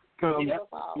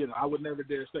 I would never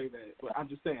dare say that. But I'm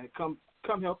just saying, come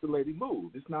help the lady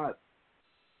move. It's not.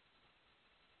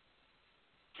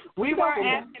 We were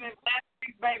asking if last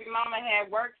week's baby mama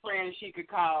had work friends she could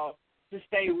call to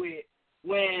stay with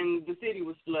when the city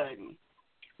was flooding.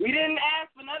 We didn't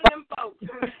ask for none of them folks.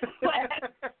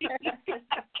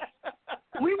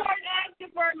 We weren't asking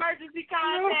for emergency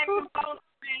contact from phone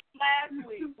friends last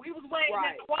week. We was waiting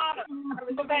at the water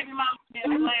for baby mama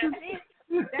last week.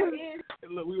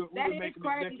 Look, we made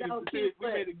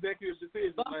executive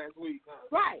decisions last week.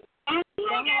 Right.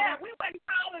 Yeah, we wasn't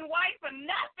calling white for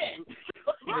nothing.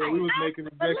 Yeah, we was making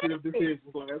executive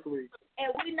decisions last week.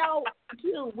 And we know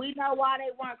why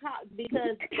they weren't called,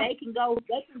 because they can go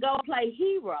play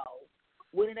hero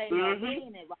when it ain't no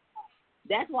winning it.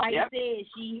 That's why he said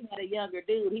she had a younger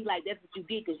dude. He like, that's what you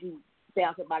get because you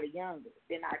found somebody younger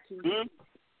than our two.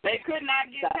 They could not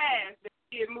get past.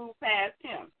 They had moved past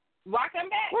him. Why come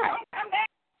back? Right. Come back.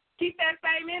 Keep that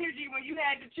same energy when you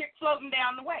had the chick floating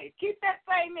down the way. Keep that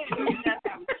same energy.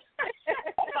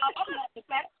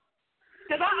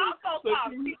 Because I also thought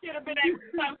we should have been able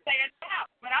to come stay at the house.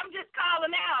 But I'm just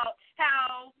calling out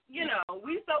how,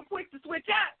 we so quick to switch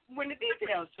up when the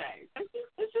details change.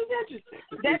 It's just interesting.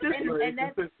 That's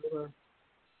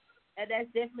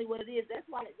definitely what it is. That's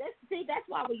why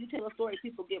when you tell a story,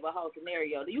 people give a whole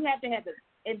scenario. You have to have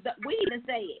we even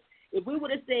say it. If we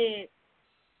would have said,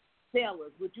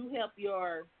 fellas, would you help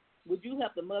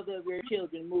the mother of your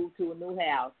children move to a new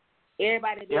house?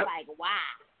 Everybody would be like, why?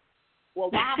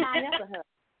 Well, why am I helping her?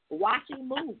 Watching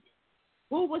movies.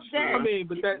 Who was there? I mean,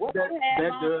 but that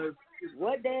does.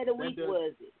 What day of the week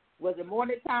was it? Was it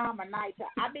morning time or night time?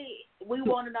 I mean, we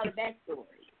want to know the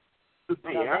backstory. So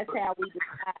that's how we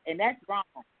decide, and that's wrong.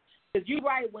 Because you're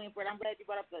right, Winfred. I'm glad you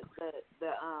brought up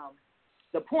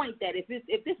the point that if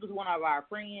this was one of our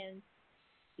friends,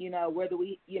 whether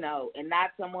we, and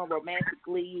not someone we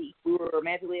were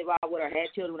romantically involved with or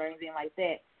had children or anything like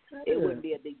that, it wouldn't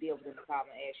be a big deal for them to call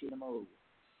and ask you to move.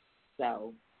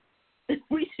 So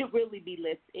we should really be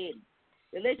less petty.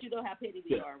 It lets you know how petty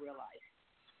we are in real life.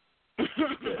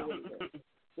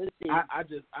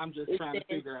 I'm just trying to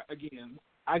figure out again.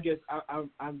 I guess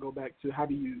I go back to how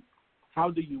do you how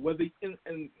do you as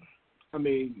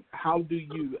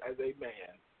a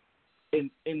man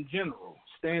in general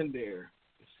stand there,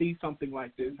 see something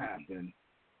like this happen,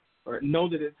 or know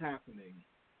that it's happening,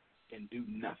 and do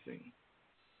nothing.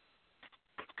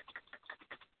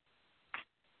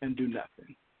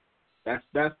 That's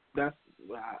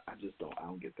I just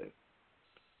don't get that.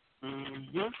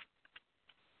 Mm-hmm.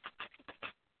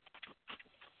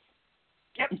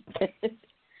 Yep.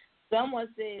 Someone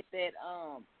said that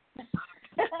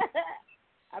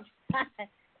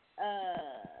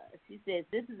she says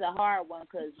this is a hard one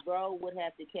because bro would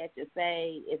have to catch a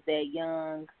fade if that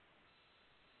young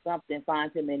something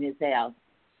finds him in his house.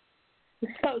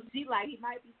 So she he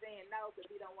might be saying no because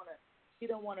he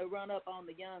don't want to run up on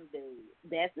the young dude.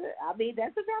 That's a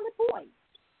valid point.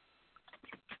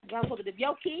 But if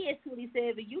your kid's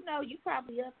 27, you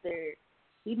probably up there.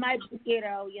 He might be scared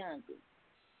of old young dude.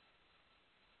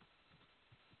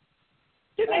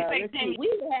 We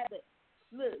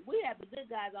have the good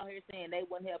guys on here saying they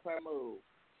wouldn't help her move.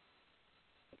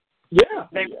 Yeah.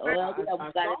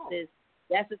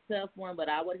 That's a tough one, but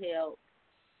I would help.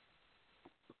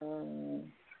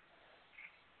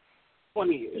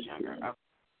 20 years younger.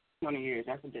 20 years,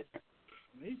 that's a difference.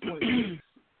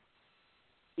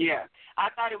 Yeah. I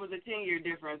thought it was a 10-year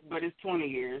difference, but it's 20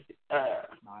 years.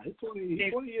 It's 20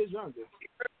 years younger.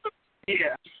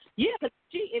 Yeah. Yeah, but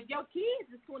if your kids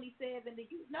is 27, then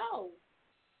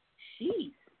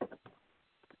jeez.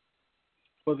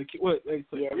 Well, he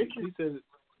said.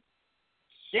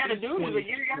 Yeah, the dude was a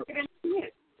year younger than the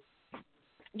kid.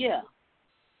 Yeah.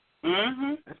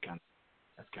 Mhm. That's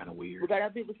kind of weird. We got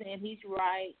other people saying he's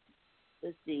right.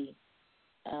 Let's see.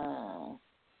 One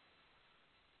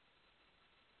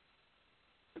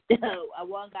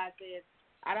guy says,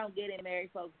 I don't get in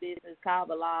married folks' business. Call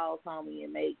the laws, homie,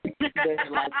 and make better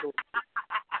life.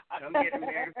 I don't get in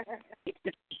married.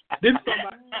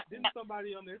 Didn't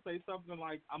somebody on there say something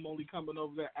like, I'm only coming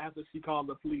over there after she called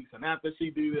the police and after she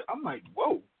do it? I'm like,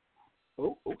 whoa.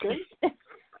 Oh, okay. I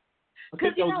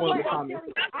think that was one of the comments.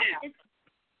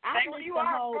 I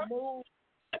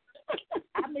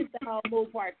missed the whole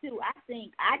move part too. I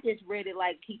think I just read it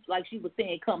like she was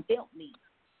saying, "Come help me."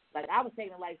 Like I was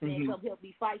taking it like saying, "Come help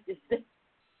me fight this thing."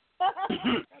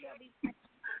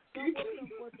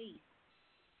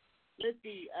 Let's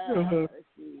see.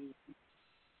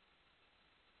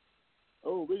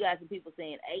 Oh, we got some people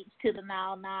saying H to the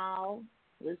now.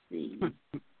 Let's see.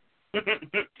 Let's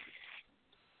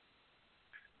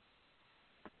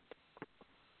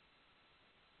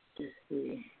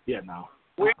see. Yeah, no.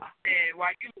 Will said,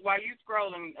 while you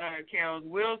scrolling, Kellz,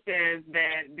 Will says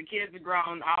that the kids are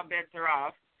grown, all bets are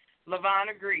off. LaVon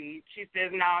agreed. She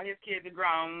says, no, his kids are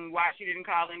grown. Why she didn't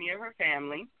call any of her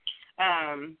family.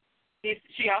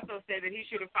 She also said that he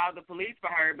should have called the police for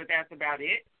her, but that's about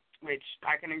it, which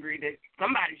I can agree that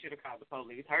somebody should have called the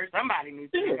police. Somebody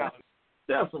needs to call them.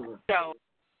 Definitely. So,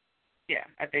 yeah,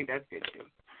 I think that's good, too.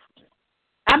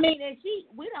 I mean, and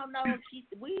we don't know if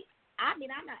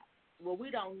we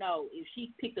don't know if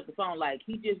she picked up the phone like,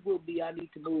 he just will be, I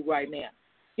need to move right now.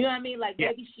 You know what I mean? Like,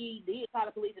 maybe she did call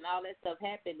the police and all that stuff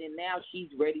happened, and now she's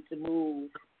ready to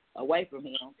move away from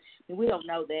him. And we don't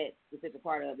know that specific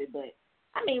part of it, but,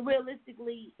 I mean,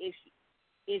 realistically, if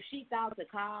she thought to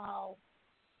call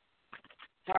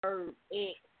her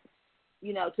ex,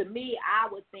 you know, to me, I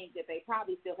would think that they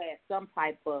probably still had some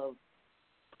type of,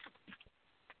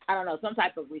 I don't know, some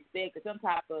type of respect or some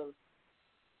type of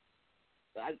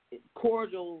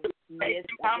cordialness. I guess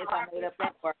I made up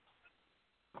that word.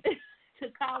 To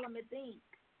call him and think,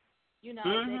 you know,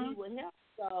 that he would help.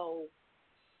 So,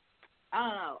 I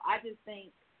don't know. I just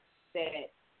think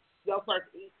that your first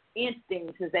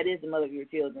instinct, since that is the mother of your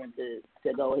children, to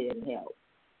go ahead and help.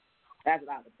 That's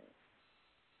what I would think.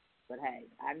 But hey,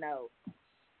 I know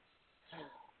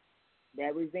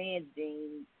that revenge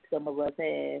gene some of us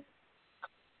have.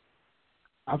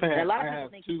 A lot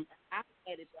of people think I'm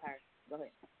headed to her. Go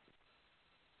ahead.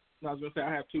 No, I was going to say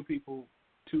I have two people,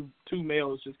 two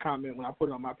males just comment when I put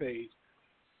it on my page,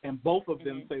 and both of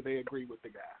them say they agree with the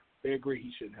guy. They agree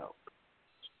he shouldn't help.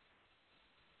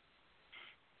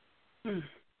 I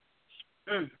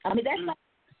mean, that's not,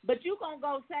 but you gonna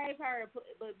go save her.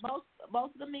 But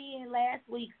most of the men last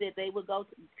week said they would go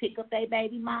pick up their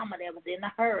baby mama that was in the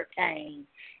hurricane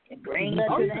and bring her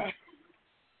to that.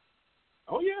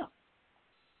 Oh yeah.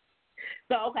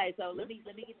 So okay, so let me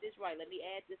get this right. Let me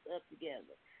add this up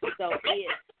together. So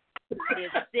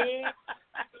if said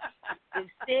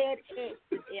X is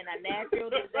in a natural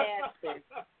disaster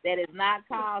that is not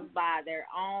caused by their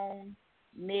own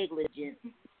negligence,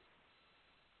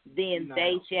 then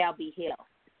they shall be helped.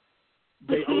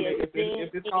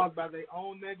 If it's caused by their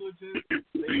own negligence,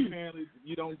 then apparently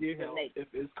you don't get help. If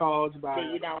it's caused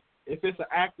by, if it's an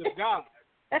act of God,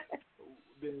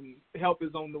 then help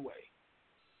is on the way.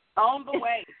 On the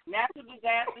way. Natural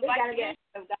disasters like this.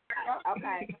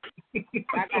 Okay.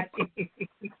 I got you.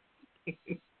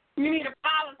 You need a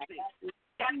policy. You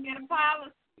got to get a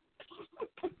policy.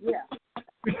 Yeah.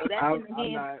 So that's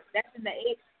in the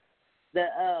X. The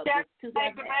 2018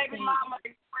 Baby Mama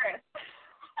Express.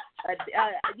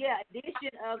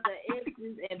 Edition of the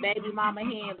X's and Baby Mama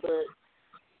Handbook.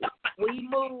 We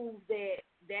move that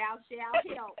thou shalt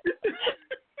help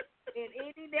in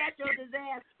any natural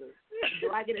disaster.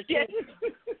 Do I get a check?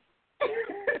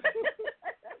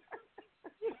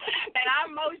 And I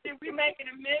motion we make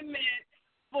an amendment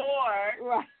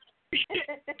for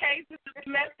cases of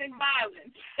domestic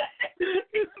violence.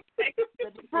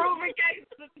 Proven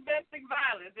cases of domestic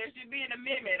violence. There should be an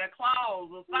amendment, a clause,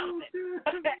 or something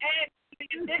to add to the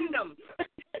addendum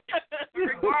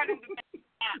regarding domestic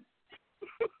violence.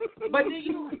 But do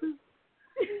you?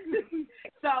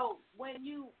 So when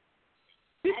you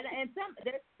and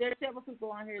there's several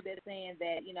people on here that are saying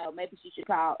that, you know, maybe she should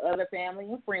call other family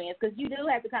and friends, because you do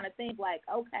have to kind of think like,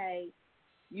 okay,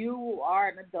 you are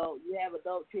an adult, you have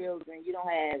adult children, you don't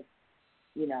have,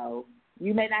 you know,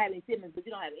 you may not have any siblings, but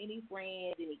you don't have any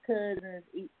friends, any cousins,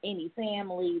 any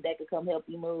family that could come help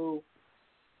you move.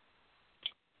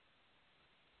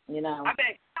 You know, I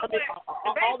bet all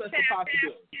that's a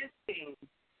possibility.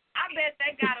 I bet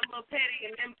they got a little petty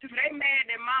in them too. They mad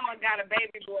that mama got a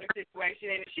baby boy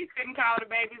situation and she couldn't call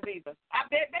the babies either. I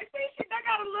bet they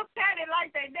got a little petty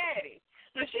like their daddy.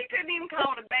 So she couldn't even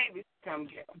call the babies to come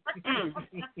get them.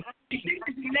 She's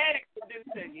genetic to do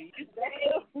to you.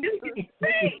 You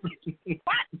see.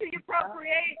 Watch till you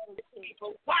procreate.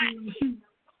 Watch.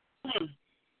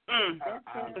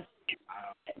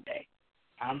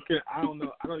 I don't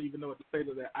know. I don't even know what to say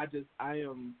to that.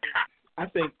 I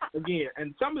think again,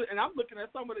 and I'm looking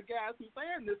at some of the guys who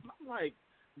saying this, and I'm like,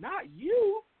 not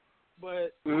you,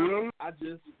 but I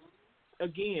just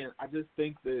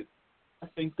think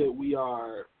that we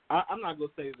are. I'm not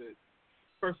gonna say that.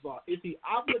 First of all, is he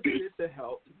obligated to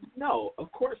help? No,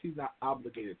 of course he's not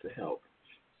obligated to help.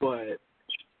 But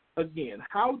again,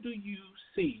 how do you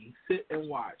sit and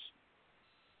watch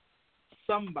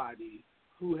somebody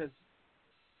who has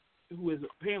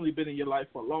apparently been in your life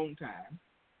for a long time,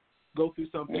 go through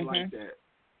something like that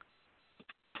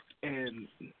and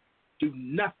do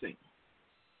nothing.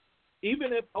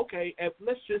 Even if,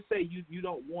 let's just say you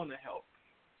don't want to help.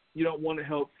 You don't want to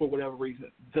help for whatever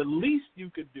reason. The least you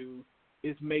could do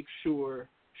is make sure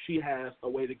she has a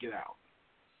way to get out.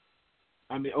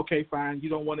 I mean, okay, fine. You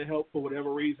don't want to help for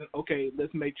whatever reason. Okay,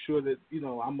 let's make sure that,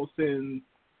 I'm going to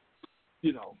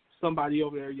send, somebody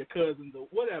over there, your cousins or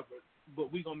whatever,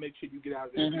 but we're going to make sure you get out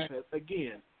of there because,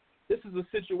 again, this is a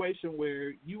situation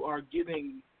where you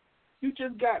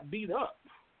just got beat up.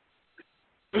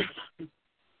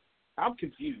 I'm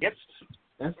confused. Yep.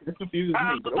 That confuses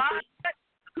me. But okay.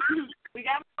 We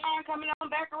got LaVon coming on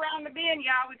back around the bend,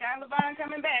 y'all. We got LaVon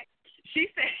coming back. She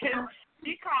said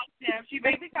she called him. She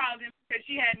basically called him because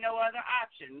she had no other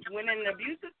options. When in an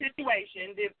abusive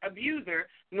situation, the abuser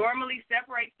normally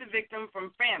separates the victim from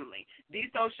family,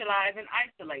 desocialize and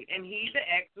isolate. And he, the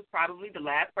ex, was probably the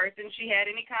last person she had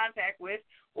any contact with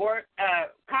or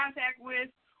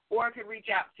could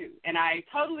reach out to. And I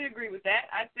totally agree with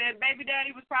that. I said baby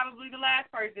daddy was probably the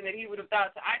last person that he would have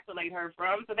thought to isolate her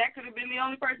from, so that could have been the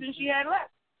only person she had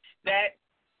left. That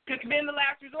could have been the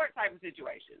last resort type of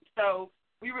situation. So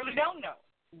we really don't know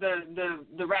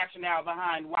the rationale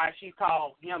behind why she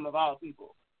called him of all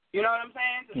people. You know what I'm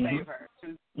saying? To save her.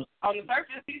 'Cause on the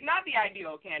surface, he's not the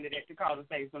ideal candidate to call to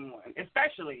save someone,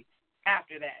 especially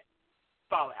after that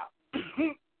fallout.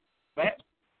 But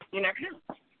you never know.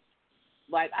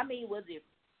 Like, was it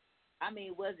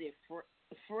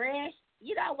fresh?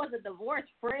 Was a divorce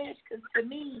fresh? Because to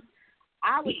me,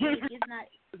 I would think it's not,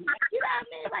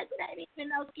 like, it ain't even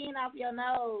no skin off your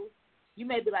nose. You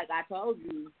may be like, I told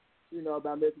you,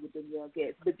 about messing with them young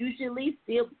cats. But you should at least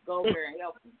still go over there and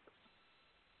help them.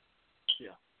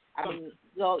 Yeah. I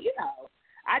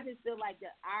just feel like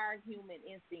that our human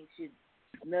instinct should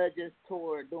nudge us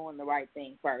toward doing the right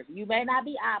thing first. You may not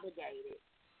be obligated.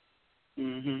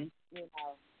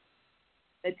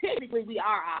 And technically we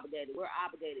are obligated. We're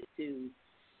obligated to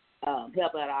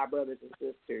help out our brothers and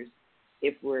sisters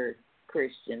if we're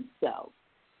Christians. So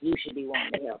you should be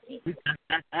wanting to help me.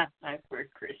 We're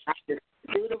Christians. Just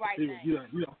do the right thing. You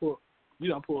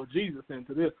don't pull Jesus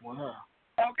into this one, huh?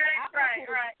 Okay, right.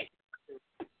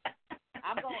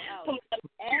 I'm going to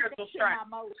add that to my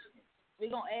motion.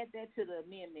 We're going to add that to the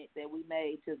amendment that we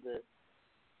made to the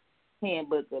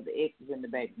handbook of the exes and the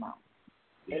baby mama.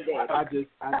 Yeah,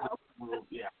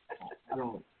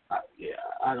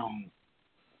 I don't.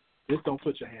 Just don't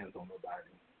put your hands on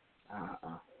nobody.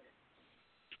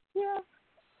 Yeah.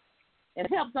 And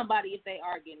help somebody if they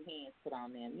are getting hands put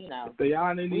on them. If they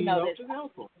are, they need help, just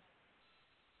help them.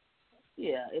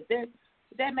 Yeah, if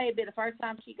that may be the first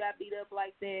time she got beat up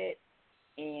like that,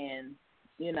 and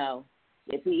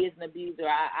if he is an abuser,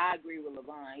 I agree with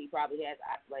LaVon. He probably has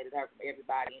isolated her from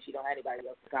everybody, and she don't have anybody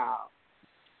else to call.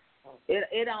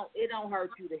 It don't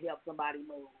hurt you to help somebody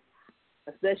move,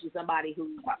 especially somebody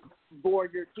who bore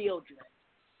your children.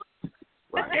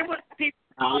 Right. There were people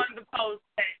on the post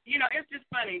that, it's just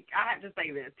funny. I have to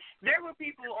say this. There were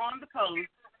people on the post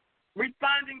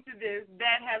responding to this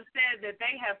that have said that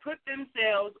they have put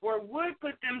themselves or would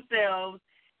put themselves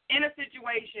in a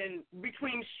situation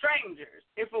between strangers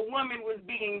if a woman was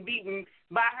being beaten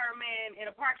by her man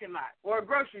in a parking lot or a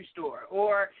grocery store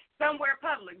or somewhere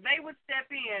public. They would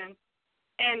step in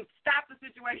and stop the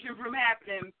situation from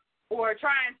happening or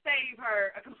try and save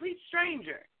her, a complete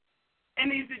stranger, in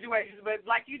these situations. But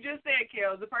like you just said,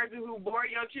 Kellz, the person who bore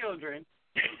your children,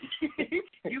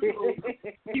 you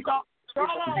go throw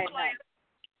on place.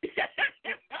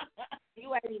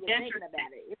 You ain't even thinking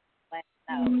about it.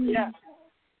 Yeah.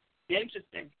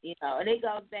 Interesting. And it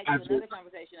goes back to another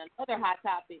conversation, another hot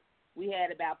topic we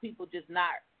had about people just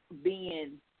not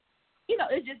being,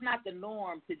 it's just not the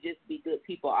norm to just be good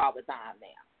people all the time now.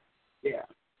 Yeah.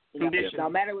 No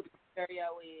matter what the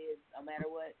scenario is, no matter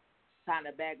what kind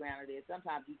of background it is,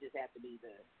 sometimes you just have to be a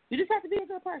good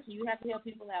person. You have to help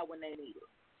people out when they need it,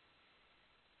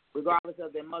 regardless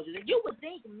of their emotions. And you would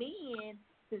think men,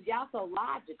 because y'all so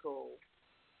logical,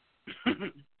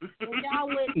 y'all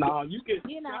would, no, you can.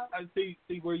 I see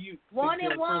where you 1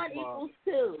 and 1 equals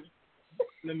 2.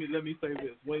 Let me say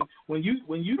this: when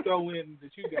you throw in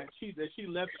that that she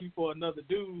left you for another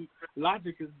dude,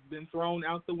 logic has been thrown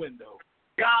out the window.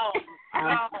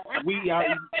 We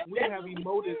have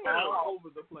emoted all over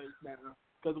the place now.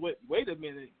 Because wait a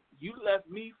minute, you left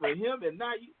me for him, and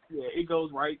now it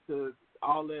goes right to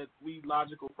all that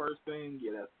logical first thing.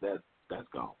 Yeah, that's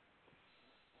gone.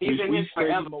 We're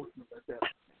straight emotional at that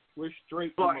point. We're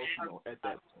straight emotional at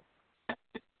that point.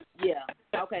 Yeah.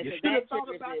 Okay. You so should that have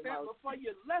thought about that before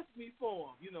you left me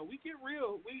for him. We get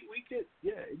real. We get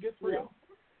it gets real.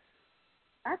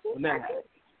 I think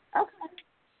Okay.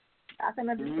 I can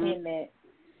understand that.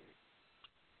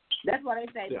 That's why they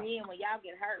say, men, when y'all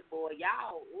get hurt, boy,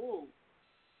 y'all, ooh,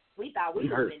 we thought we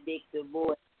was vindictive,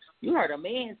 boy. You hurt a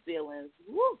man's feelings,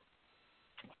 woo.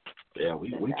 Yeah,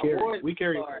 we carry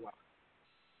it for a while.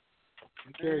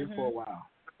 We carry it for a while.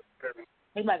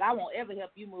 He's like, I won't ever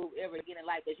help you move ever again in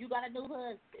life because you got a new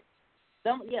husband.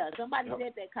 Somebody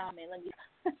said that comment.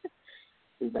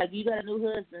 He's like, you got a new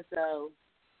husband, so.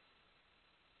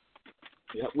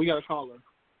 Yeah, we got a caller.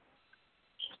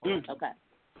 Okay.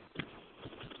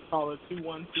 Caller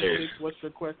 2126. What's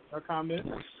your question or comment?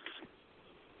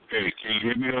 Hey, can you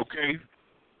hear me okay?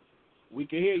 We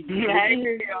can hear you. Yeah, I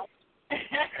hear you.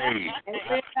 Hey,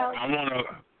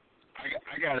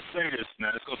 I gotta say this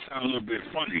now. It's gonna sound a little bit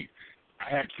funny. I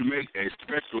had to make a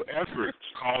special effort to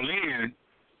call in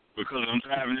because I'm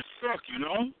driving this truck, you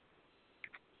know?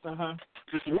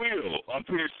 This Will up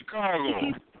here in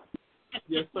Chicago.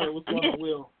 Yes, sir. What's going on,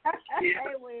 Will?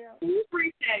 Hey, Will. We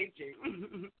appreciate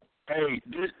you. Hey,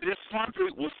 this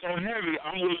topic was so heavy,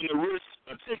 I'm willing to risk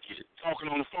a ticket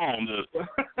talking on the phone to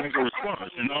make a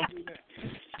response, you know?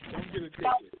 Don't get a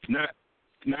ticket.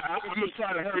 Now I'm going to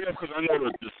try to hurry up because I know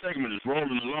the segment is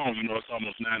rolling along. You know, it's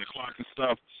almost 9 o'clock and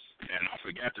stuff. And I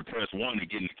forgot to press 1 to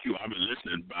get in the queue. I've been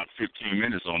listening about 15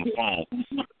 minutes on the phone.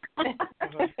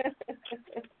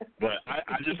 But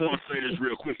I just want to say this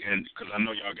real quick, and because I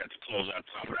know y'all got to close out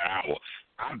top of the hour.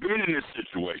 I've been in this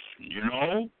situation, you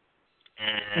know,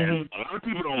 and a lot of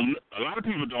people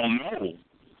don't know,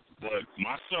 but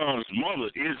my son's mother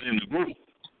is in the group.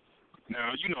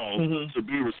 Now, you know, to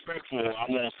be respectful, I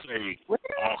won't say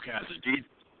all kinds of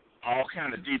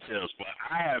details, but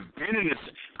I have been in this.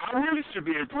 I really should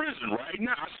be in prison right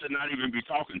now. I should not even be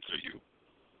talking to you.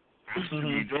 I should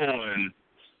be doing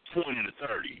 20 to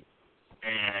 30,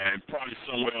 and probably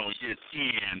somewhere on year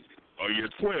 10 or year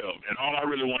 12. And all I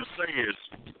really want to say is,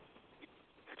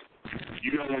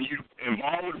 you know, when you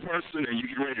involve with a person and you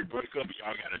get ready to break up,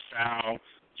 y'all got a child,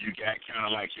 you got kind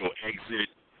of like your exit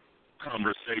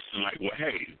conversation, like, well,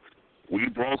 hey, we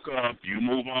broke up, you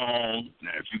move on.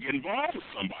 Now, if you get involved with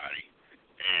somebody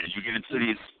and you get into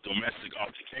these domestic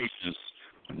altercations,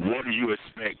 what do you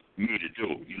expect me to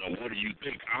do? You know, what do you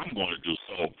think I'm going to do?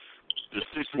 So the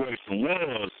situation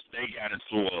was they got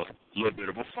into a little bit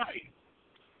of a fight.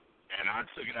 And I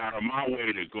took it out of my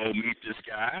way to go meet this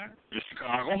guy in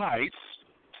Chicago Heights.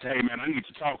 Say, hey, man, I need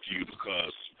to talk to you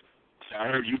because I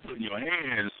heard you putting your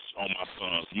hands on my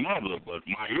son's mother, but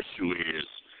my issue is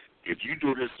if you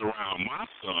do this around my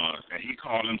son and he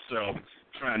called himself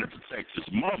trying to protect his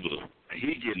mother and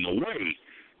he getting away,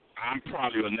 I'm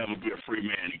probably will never be a free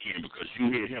man again because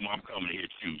you hit him, I'm coming to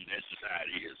hit you. That's just how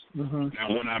it is.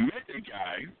 Now, when I met the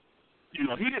guy, you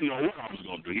know, he didn't know what I was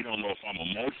going to do. He don't know if I'm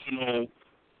emotional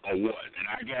or what. And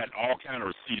I got all kind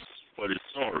of receipts for this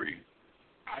story.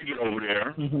 I get over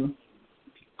there,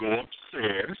 go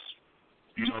upstairs.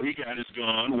 You know, he got his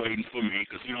gun waiting for me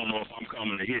because he don't know if I'm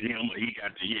coming to hit him or he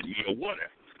got to hit me or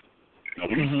whatever. Now,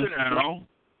 we sit down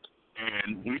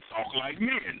and we talk like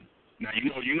men. Now,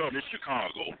 you know this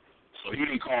Chicago, so he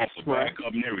didn't call for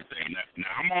backup and everything.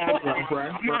 Now I'm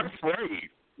not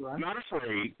afraid. Not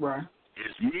afraid.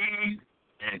 It's me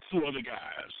and 2 other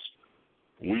guys.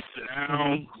 We sit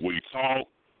down, we talk,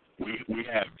 we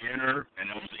have dinner, and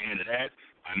that was the end of that.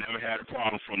 I never had a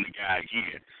problem from the guy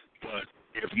again. But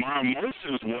if my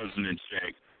emotions wasn't in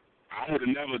check, I would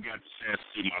have never got the chance to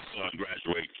see my son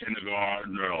graduate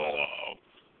kindergarten or,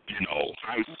 you know,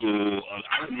 high school.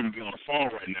 I wouldn't even be on the phone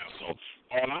right now. So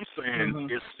all I'm saying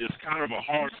is it's kind of a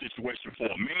hard situation for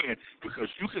a man because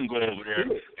you can go over there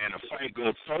and a fight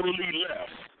goes totally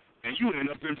left, and you end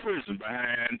up in prison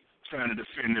behind trying to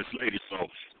defend this lady. So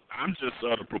I'm just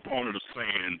the proponent of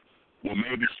saying, well,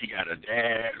 maybe she got a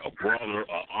dad, a brother,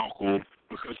 or uncle,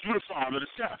 because you're the father of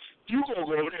the child. You go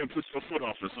over there and put your foot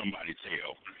off in somebody's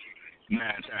tail 9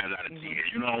 times out of 10,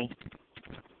 you know?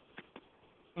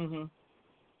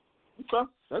 Okay,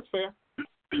 that's fair.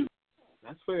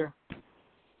 That's fair.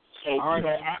 So, all right, you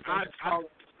know,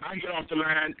 I get off the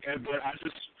line, but I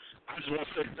just want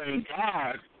to say thank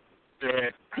God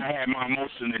that I had my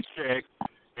emotion in check.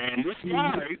 And this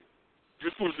guy,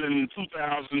 this was in 2008.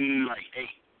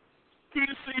 He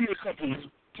just seen me a couple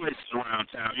places around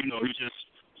town. You know, he just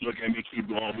looked at me, keep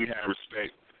going. We had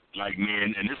respect like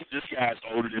men. And this guy's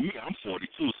older than me. I'm 42,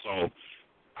 so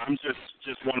I'm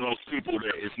just one of those people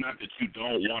that it's not that you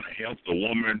don't want to help the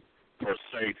woman per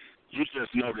se. You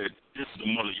just know that this is the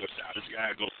mother of your child. This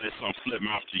guy go say something, flip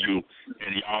mouth to you,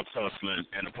 and y'all tussling,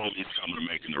 and the police coming to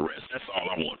making the arrest. That's all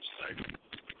I want to say.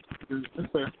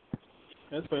 That's fair.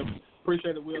 That's fair.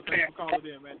 Appreciate it, Will. Thanks for calling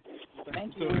in, man.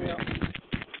 Thank you, Will.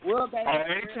 Will, baby,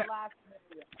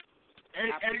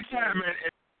 anytime, man.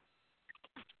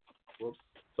 Whoops.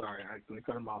 Sorry, I accidentally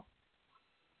cut him off.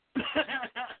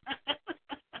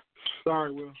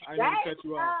 Sorry, Will. I didn't cut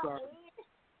you off. Sorry.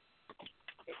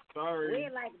 Sorry.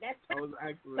 Like that.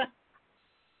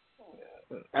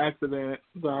 was accident.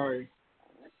 Sorry.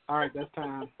 All right, that's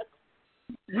time.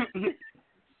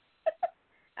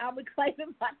 I'll be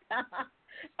claiming my time.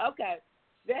 Okay.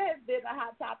 That has been a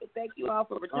hot topic. Thank you all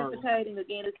for participating.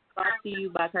 Again, it's brought to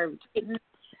you by Curvy Kitten.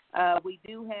 We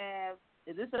do have,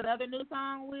 is this another new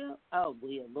song, Will? Oh,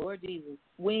 Will, Lord Jesus.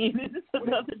 When is this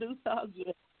another new song?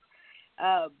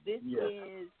 This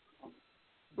is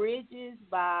Bridges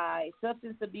by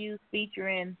Substance Abuse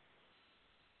featuring,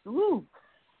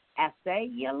 I say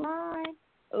your line.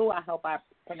 I hope I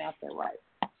pronounced that right.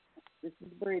 This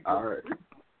is Bridges. All right.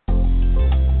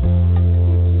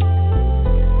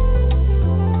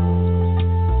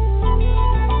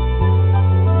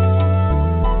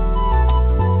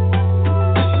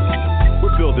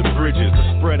 Building bridges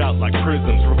are spread out like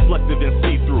prisms, reflective and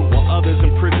see-through, while others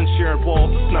in prison share walls.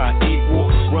 It's not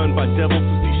equal. Run by devils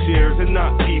who see shares and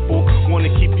not people. Want to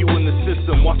keep you in the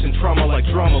system, watching trauma like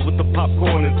drama with the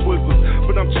popcorn and Twizzlers.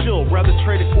 But I'm chill, rather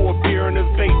trade it for a beer and a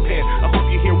vape pen. I hope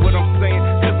you hear what I'm saying,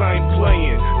 cause I ain't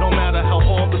playing. No matter how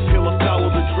hard the pill or sour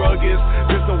the drug is,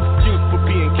 there's no excuse for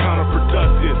being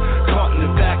counterproductive. Caught in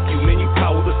a vacuum, and you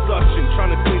power the suction,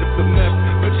 trying to clean up the mess,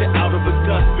 but you're out of a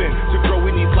dustbin. To grow we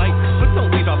need light, but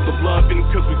don't leave out the blood,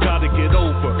 cause we gotta get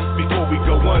over before we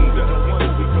go under.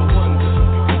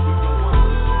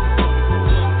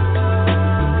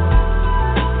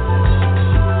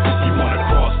 You wanna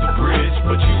cross the bridge,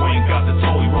 but you ain't got the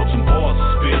toe. You wrote some bars to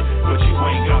spit, but you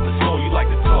ain't got the soul. You like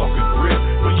to talk a grip,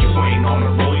 but you ain't on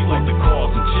a roll. You like to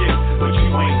call some chicks, but you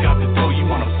ain't got the dough. You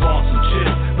wanna floss some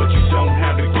chips, but you don't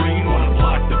have the green. Wanna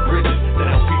block the bridges that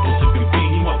help people to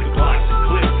compete. You want the Glocks and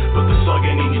clips, but the slug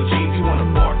ain't in your jeans. You wanna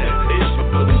bark that fish for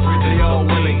building bridges. They all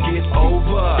wanna get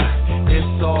over,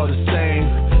 it's all the same.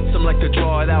 Some like to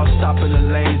draw it out, stopping the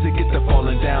lanes. They get to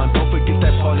falling down, don't forget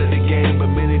that part of the game. But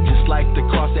many just like to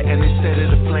cross it and instead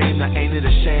of the flame. Now ain't it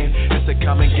a shame? It's a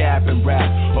common gap in rap.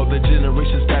 All the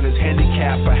generations got his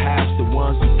handicap. Perhaps the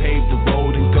ones who paved the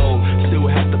road and go still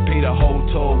have to pay the whole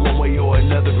toll. One way or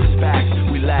another is facts.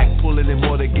 We lack pulling it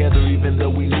more together even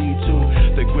though we need to.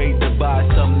 The great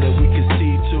divide, something that we can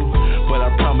see too. But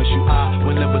I promise you I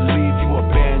will never leave you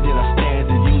abandoned. I stand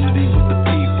in unity with the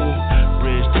people.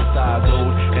 Bridge the sides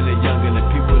old and the young and the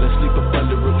people that sleep up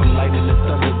under it from light and the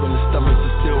thunder. When the stomachs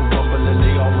are still rumbling,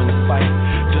 they all wanna fight.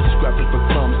 Just scrapping for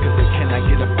crumbs cause they cannot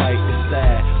get a bite. It's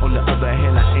sad. On the other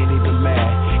hand, I ain't even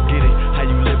mad. Get it? How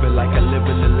you living like I live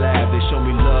in the lab. They show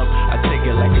me love, I take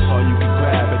it like it's all you can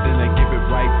grab. And then I give it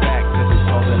right back cause it's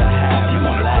all that I have. You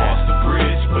wanna cross the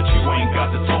bridge, but you ain't got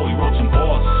the toe. You wrote some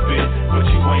bars to spit, but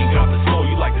you ain't got the soul.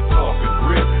 You like to talk a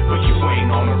grip, but you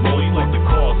ain't on a roll. You like to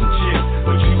call some chicks,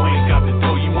 but you ain't got the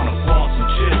dough. You wanna floss some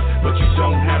chips, but you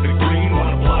don't have the green.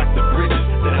 Wanna block the bridges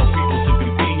that help people to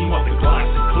compete. You want the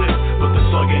Glocks and clips, but the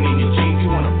slug ain't in your jeans. You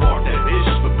wanna bark that fish,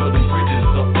 but building bridges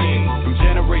is a thing. From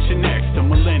Generation X to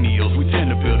millennials, we tend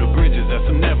to build the bridges that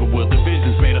some never will.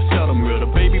 Divisions made us seldom real. The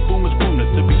baby boomers boom us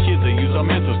to be kids that use our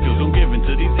mental skills. Don't give in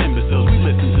to these imbeciles. We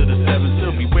listen to the seven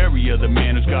still. Be wary of the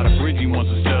man who's got a bridge he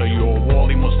wants to sell you, or a wall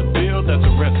he wants to build. That's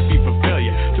a recipe for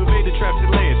failure. To evade the traps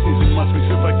that lay, it seems we must be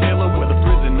swift like Taylor, whether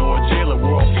prison or a jailer,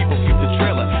 where all people keep the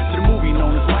trailer to the movie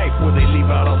known as Life, where they leave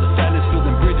out all the sadness.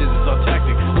 Building bridges is our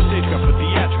tactic. No stagecraft for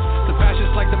theatrics. The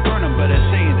fascists like to burn them, but that's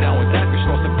saying down with that. We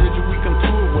cross the bridge and we come to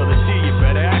it. Well, it's here, you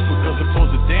better act because it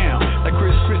pulls it down. Like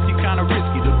Chris Christie, kinda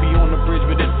risky to be on the bridge,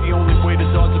 but it's the only way to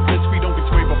dodge the blitz. We don't get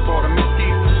swayed by fraud or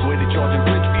misdeeds. Where they charging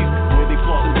bridge fees, where they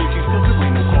flossing bridge fees, cause there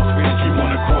ain't no cost for entry. You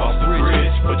wanna cross the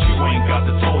bridge, but you ain't got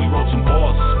the toe. You wrote some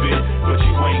bars to spit, but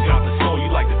you ain't got the soul.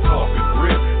 You like to talk a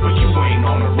grip, but you ain't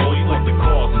on a roll. You like to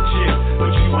call some chicks,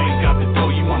 but you ain't got the dough.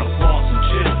 You wanna floss some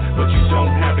chips, but you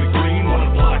don't have the green.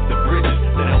 Wanna block the bridges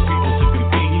that help people to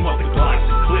compete. You want the Glocks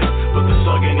and clips, but the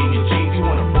slug ain't in your jeans. You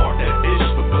wanna bark that fish,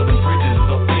 but building bridges is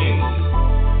a thing.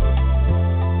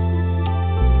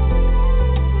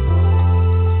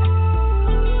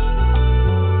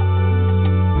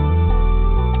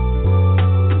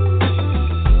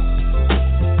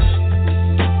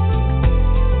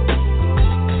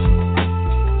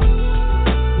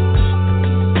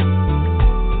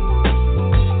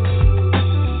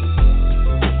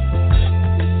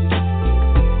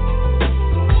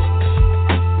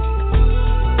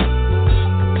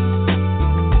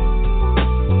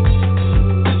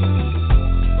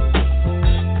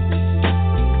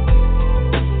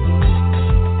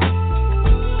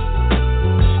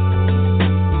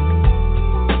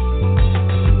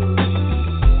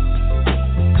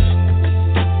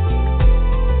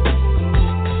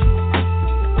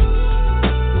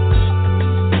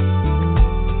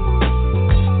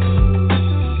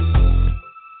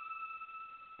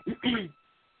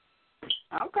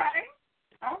 Okay.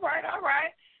 All right.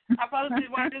 I posted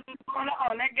while this was going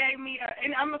on. That gave me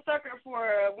and I'm a sucker for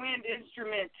a wind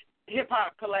instrument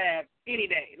hip-hop collab any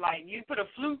day. Like, you put a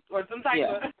flute or some type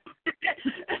of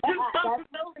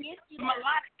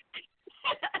melodic.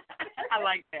 I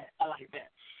like that.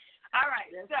 All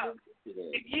right. So,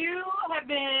 if you have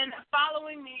been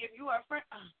following me, if you are a friend,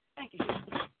 thank you.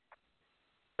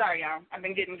 Sorry, y'all. I've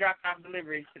been getting dropped off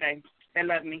deliveries today. They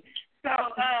love me. So,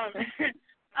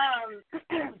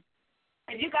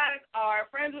 if you guys are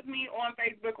friends with me on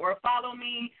Facebook or follow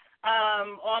me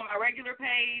on my regular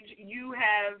page, you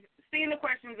have seen the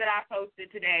questions that I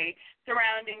posted today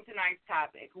surrounding tonight's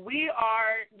topic. We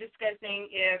are discussing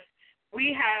if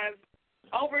we have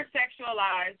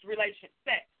over-sexualized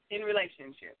sex in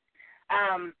relationships.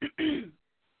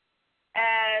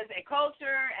 As a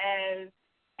culture, as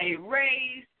a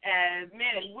race, as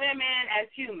men and women,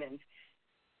 as humans,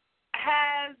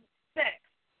 has sex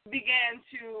began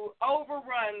to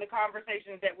overrun the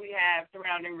conversations that we have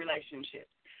surrounding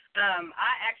relationships?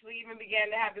 I actually even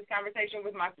began to have this conversation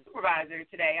with my supervisor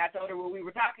today. I told her what we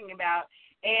were talking about,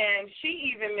 and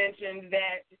she even mentioned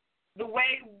that the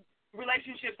way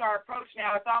relationships are approached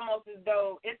now, it's almost as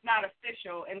though it's not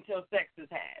official until sex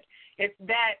is had. It's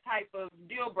that type of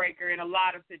deal breaker in a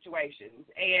lot of situations.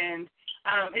 And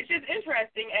it's just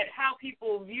interesting at how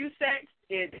people view sex,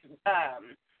 its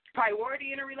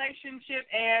priority in a relationship,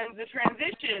 and the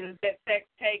transitions that sex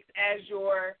takes as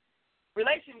your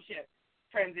relationship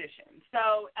transition.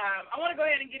 So I want to go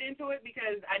ahead and get into it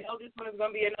because I know this one is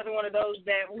going to be another one of those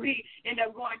that we end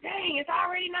up going, dang, it's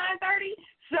already 9:30.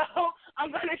 So I'm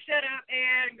going to shut up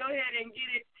and go ahead and get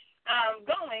it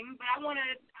going. But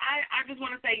I just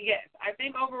want to say yes. I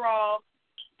think overall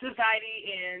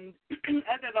society and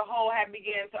us as a whole have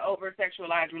begun to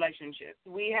over-sexualize relationships.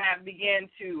 We have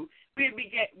become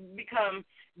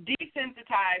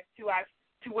desensitized to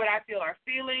what I feel our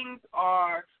feelings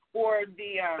are, or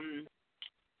the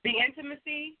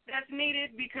intimacy that's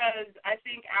needed, because I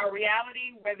think our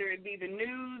reality, whether it be the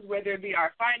news, whether it be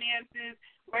our finances,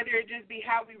 whether it just be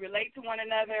how we relate to one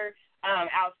another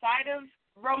outside of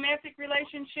romantic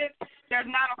relationships, there's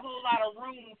not a whole lot of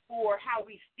room for how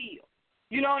we feel.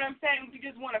 You know what I'm saying? We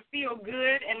just want to feel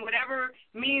good, and whatever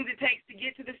means it takes to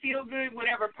get to the feel good,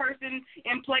 whatever person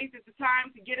in place at the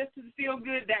time to get us to the feel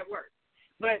good, that works.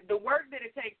 But the work that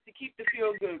it takes to keep the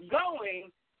feel good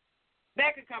going,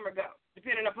 that could come or go,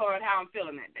 depending upon how I'm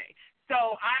feeling that day.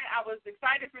 So I was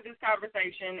excited for this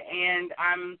conversation, and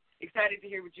I'm excited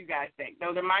to hear what you guys think.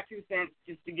 Those are my 2 cents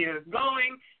just to get us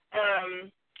going.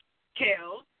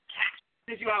 Kellz,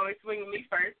 since you always swing me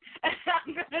first,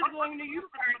 I'm going to swing to you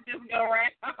first, just go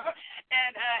around,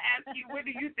 and ask you, what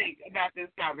do you think about this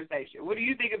conversation? What do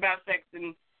you think about sex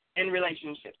in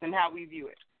relationships and how we view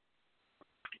it?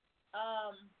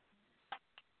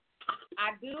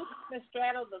 I do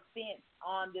straddle the fence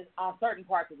on certain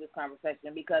parts of this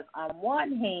conversation, because on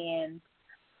one hand,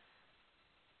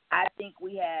 I think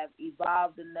we have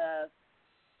evolved enough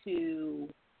to,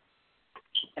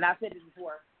 and I said this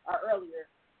before or earlier,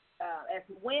 as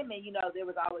women, there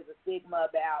was always a stigma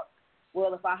about,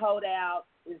 well, if I hold out,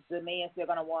 is the man still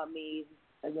going to want me?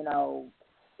 Is he going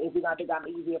to think I'm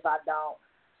easy if I don't?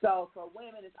 So for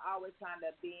women, it's always kind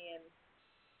of been,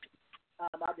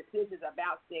 our decisions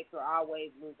about sex are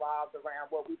always revolved around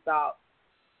what we thought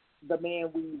the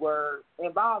man we were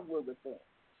involved with was saying.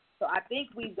 So I think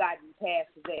we've gotten past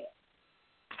that.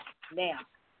 Now,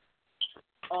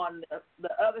 on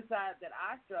the other side that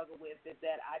I struggle with is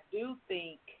that I do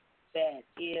think that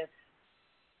if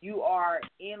you are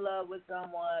in love with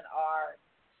someone or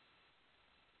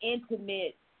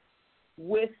intimate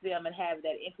with them and have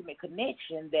that intimate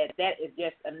connection, that is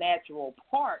just a natural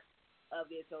part of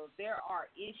it. So if there are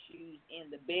issues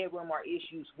in the bedroom or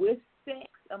issues with sex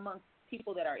amongst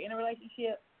people that are in a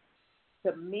relationship,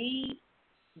 to me,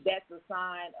 that's a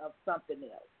sign of something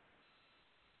else.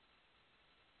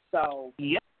 So,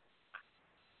 yep.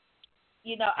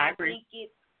 I think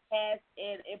it has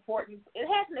an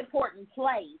important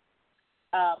place,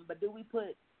 but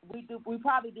we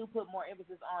probably do put more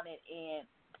emphasis on it, and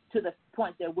to the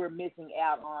point that we're missing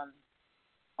out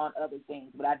on other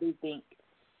things. But I do think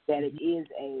that it is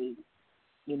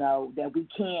that we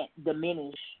can't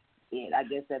diminish it. I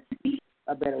guess that's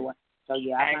a better way. So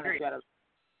yeah, I agree.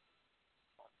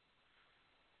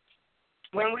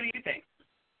 What do you think?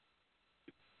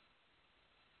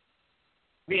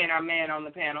 Being our man on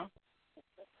the panel.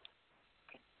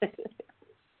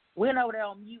 We're over there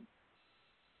on mute.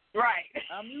 Right.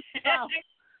 On mute. Giving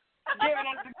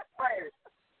us the prayers.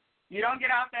 You don't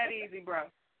get off that easy, bro.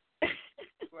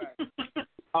 Right.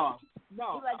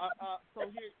 No.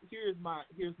 Here's my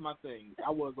thing.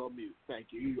 I was on mute. Thank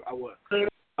you. I was.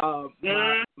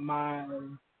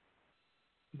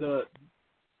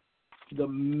 The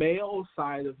male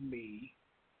side of me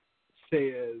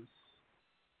says,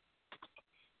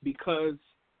 because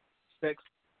sex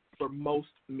for most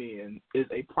men is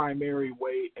a primary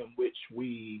way in which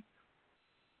we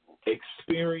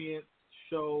experience,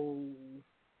 show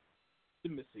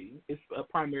intimacy. It's a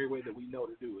primary way that we know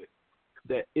to do it,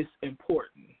 that it's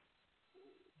important.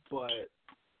 But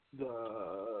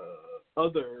the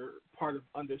other part of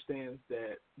understands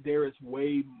that there is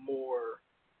way more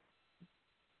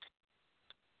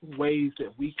ways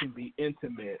that we can be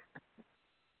intimate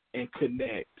and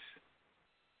connect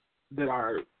that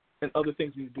are, and other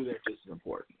things we do that are just as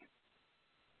important.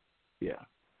 Yeah.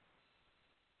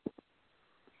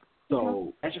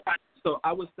 So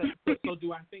I would say, so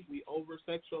do I think we over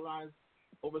sexualize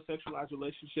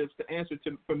relationships? The answer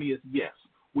for me is yes,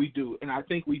 we do. And I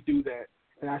think we do that.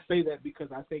 And I say that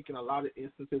because I think in a lot of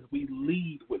instances we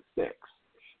lead with sex.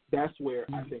 That's where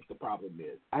I think the problem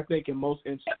is. I think in most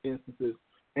instances,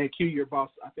 and Q, your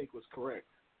boss, I think was correct,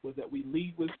 was that we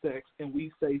lead with sex and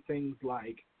we say things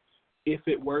like, if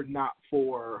it were not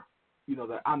for,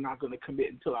 that I'm not going to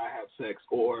commit until I have sex,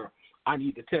 or I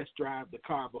need to test drive the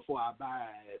car before I buy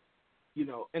it,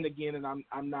 and again, and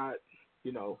I'm not,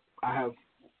 I have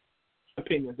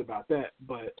opinions about that,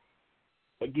 but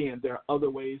again, there are other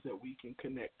ways that we can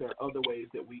connect. There are other ways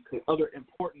that we could, other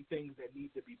important things that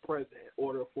need to be present in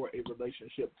order for a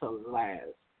relationship to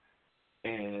last.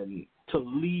 And to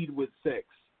lead with sex,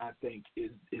 I think,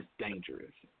 is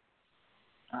dangerous.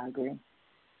 I agree.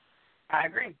 I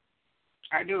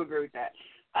do agree with that.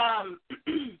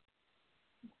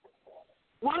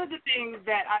 One of the things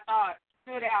that I thought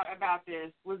stood out about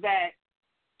this was that,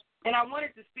 and I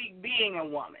wanted to speak being a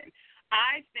woman,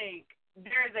 I think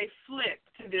there is a flip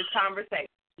to this conversation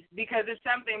because it's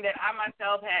something that I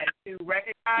myself had to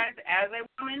recognize as a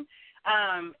woman,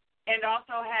 and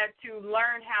also had to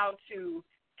learn how to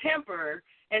temper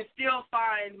and still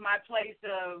find my place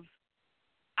of,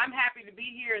 I'm happy to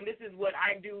be here and this is what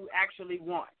I do actually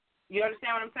want. You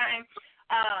understand what I'm saying?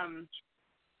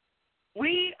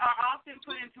 We are often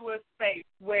put into a space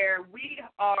where we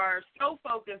are so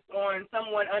focused on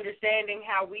someone understanding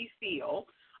how we feel,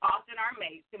 often our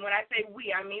mates, and when I say we,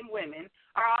 I mean women,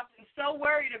 are often so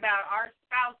worried about our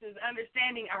spouses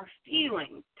understanding our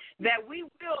feelings that we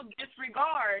will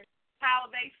disregard how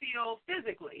they feel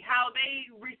physically, how they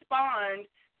respond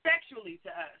sexually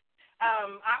to us.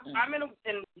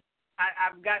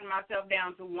 I've gotten myself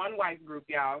down to one wife group,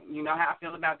 y'all. You know how I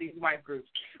feel about these wife groups.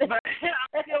 But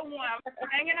I'm still one. I'm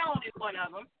hanging on in one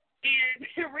of them. And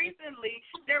recently,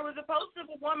 there was a post of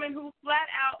a woman who flat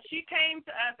out, she came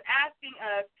to us asking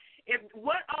us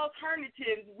what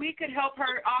alternatives we could help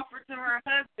her offer to her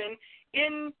husband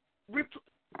to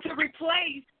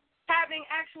replace having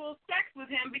actual sex with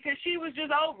him because she was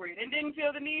just over it and didn't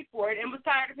feel the need for it and was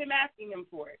tired of him asking him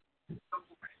for it.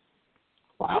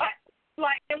 Wow. What?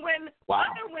 And when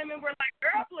other women were like,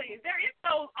 girl, please, there is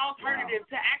no alternative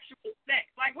to actual sex.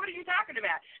 Like, what are you talking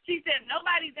about? She said,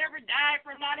 nobody's ever died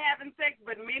from not having sex,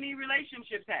 but many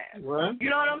relationships have. What?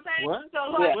 You know what I'm saying? What?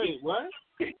 So, Wait, what?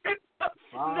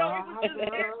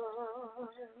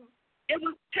 It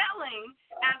was telling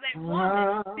as a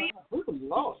woman, see,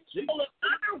 full of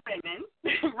other women,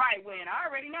 right, Win, I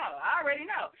already know.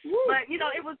 Woo. But,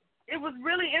 it was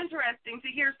really interesting to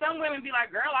hear some women be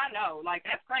like, girl, I know, like,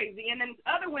 that's crazy. And then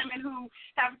other women who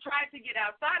have tried to get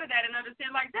outside of that and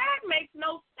understand, like, that makes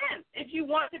no sense. If you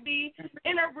want to be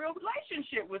in a real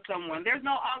relationship with someone, there's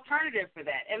no alternative for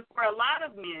that. And for a lot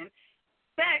of men,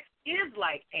 sex is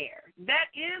like air. That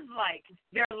is like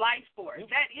their life force.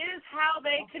 That is how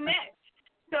they connect.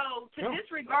 So to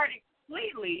disregard it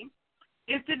completely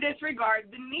is to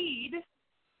disregard the need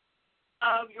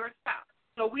of your spouse.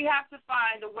 So we have to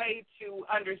find a way to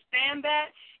understand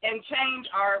that and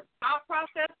change our thought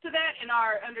process to that and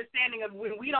our understanding of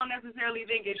when we don't necessarily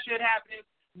think it should happen,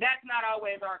 that's not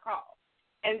always our call.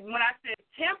 And when I said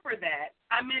temper that,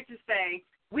 I meant to say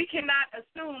we cannot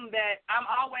assume that I'm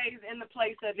always in the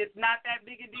place of it's not that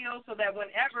big a deal so that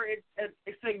whenever it's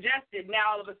suggested,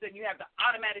 now all of a sudden you have to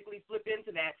automatically flip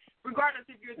into that,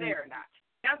 regardless if you're there or not.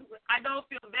 I don't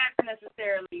feel that's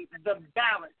necessarily the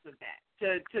balance of that,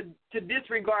 to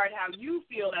disregard how you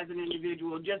feel as an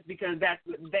individual just because that's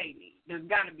what they need. There's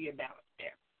got to be a balance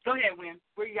there. Go ahead, Win.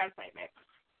 What do you got to say, man?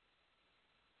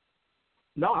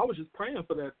 No, I was just praying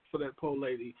for that poor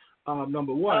lady.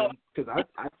 Number one, because I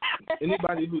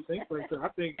anybody who thinks like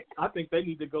that, I think they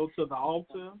need to go to the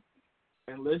altar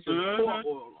and let's just pour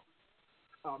oil.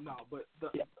 Oh no, but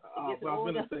what I'm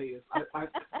gonna say is,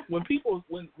 when people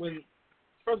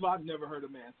first of all, I've never heard a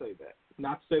man say that.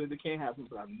 Not to say that it can't happen,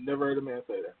 but I've never heard a man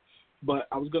say that. But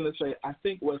I was gonna say, I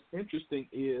think what's interesting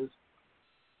is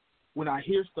when I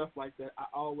hear stuff like that, I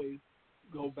always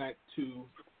go back to,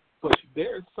 but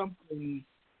there's something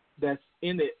that's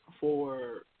in it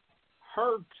for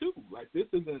her too. Like this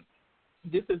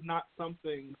is not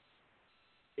something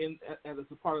as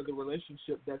a part of the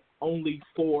relationship that's only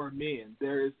for men.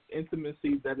 There is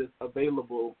intimacy that is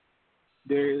available.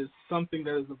 There is something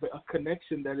that is a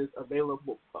connection that is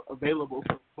available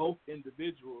for both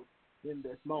individuals in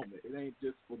this moment. It ain't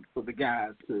just for the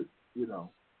guys to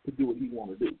do what he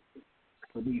want to do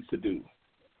or needs to do.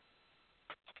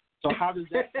 So how does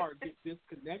that part get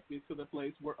disconnected to the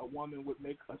place where a woman would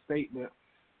make a statement?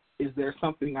 Is there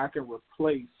something I can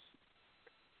replace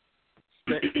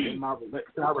sex in my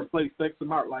relationship? I replace sex in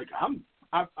my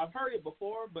I've heard it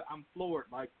before, but I'm floored.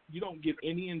 Like, you don't get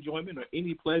any enjoyment or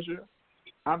any pleasure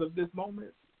out of this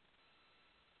moment.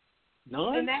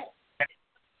 None.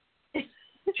 And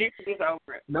she's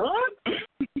over it. None.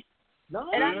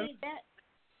 None. And I mean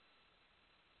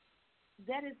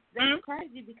that's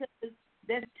crazy, because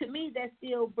that, to me, that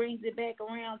still brings it back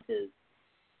around to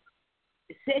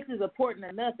sex is important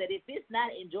enough that if it's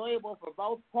not enjoyable for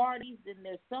both parties, then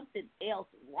there's something else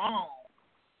wrong.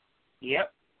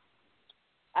 Yep.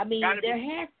 I mean, there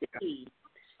has to be,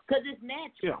 because it's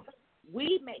natural.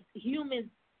 Yeah. Humans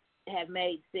have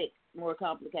made sex more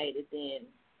complicated than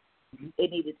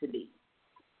it needed to be.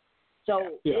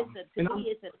 So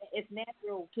it's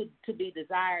natural to be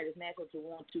desired. It's natural to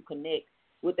want to connect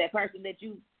with that person that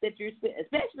you're,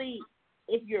 especially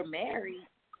if you're married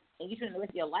and you're trying to live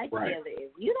your life together.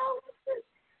 If you don't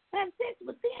have sex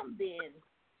with them, then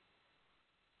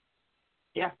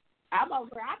I'm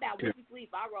over. I about went to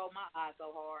sleep. I rolled my eyes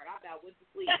so hard. I about went to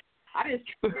sleep. I just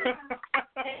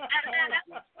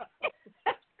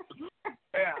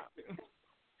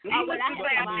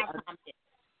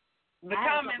The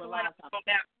comments went up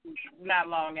not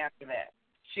long after that.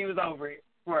 She was over it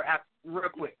real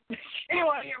quick. She didn't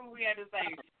want to hear what we had to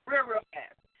say real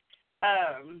fast.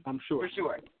 I'm sure. For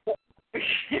sure.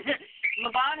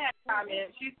 LaVon had a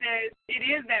comment. She says, it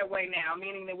is that way now,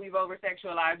 meaning that we've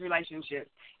over-sexualized relationships.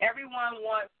 Everyone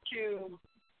wants to,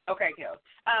 Kellz.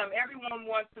 Everyone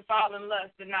wants to fall in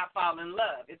lust and not fall in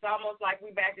love. It's almost like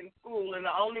we back in school, and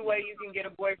the only way you can get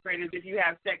a boyfriend is if you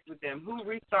have sex with them. Who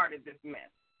restarted this mess?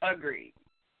 Agreed.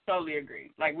 Totally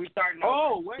agreed. Like, we starting over.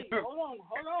 Oh, wait, hold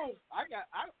on.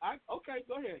 I okay,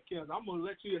 go ahead, Kellz. I'm gonna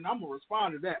let you, and I'm gonna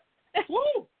respond to that.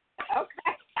 Woo!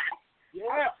 Okay.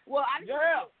 Yeah. Well, I just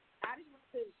want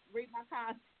to read my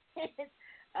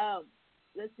comments.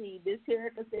 Let's see. This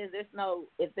Erica says there's no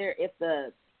if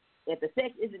the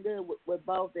sex isn't good with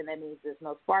both, then that means there's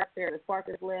no spark there. The spark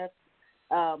is left.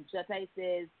 Shantae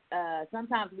says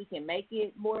sometimes we can make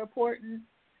it more important,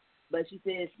 but she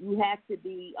says you have to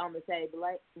be on the same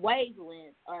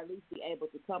wavelength, or at least be able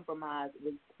to compromise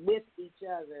with each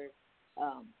other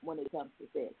when it comes to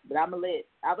sex. But I'm gonna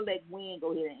let Wynn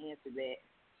go ahead and answer that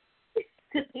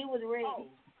because he was ready. Oh,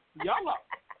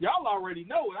 y'all already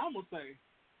know what I'm gonna say.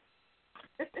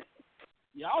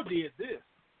 Y'all did this.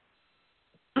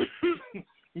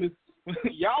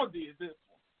 Y'all did this.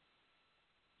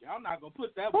 Y'all not gonna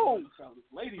put that one on the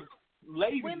fellas.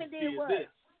 Ladies women did what? this.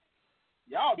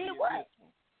 Y'all did what?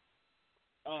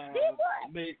 This. Did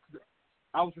what?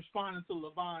 I was responding to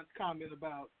LaVon's comment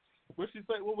about what she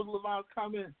said. What was LaVon's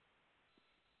comment?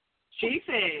 She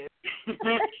says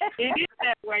it is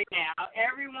that way now.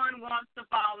 Everyone wants to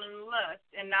fall in lust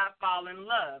and not fall in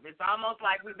love. It's almost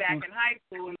like we're back in high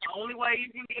school, and the only way you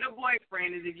can get a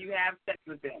boyfriend is if you have sex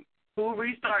with them. Who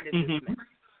restarted this mess?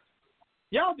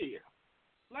 Y'all did.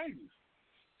 Ladies,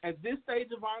 at this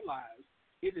stage of our lives,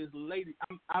 it is ladies.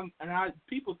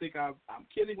 People think I'm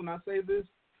kidding when I say this,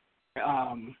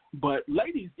 but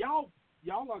ladies, y'all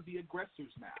are the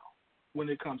aggressors now when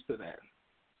it comes to that.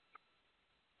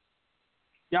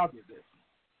 Y'all did this.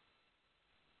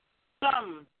 I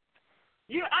don't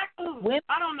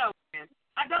know, man.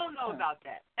 I don't know about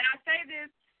that. And I say this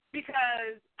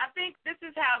because I think this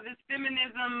is how this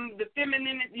feminism, the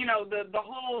feminine, the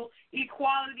whole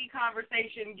equality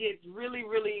conversation gets really,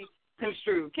 really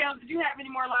construed. Kellz, did you have any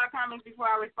more live comments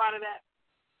before I respond to that?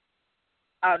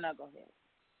 Oh, no, go ahead.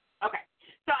 Okay.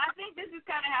 So I think this is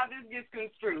kind of how this gets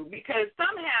construed, because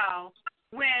somehow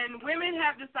when women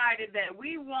have decided that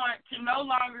we want to no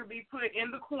longer be put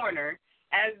in the corner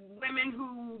as women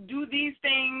who do these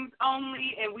things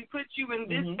only, and we put you in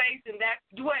this space and that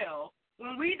dwell,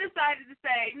 when we decided to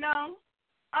say, no,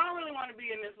 I don't really want to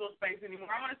be in this little space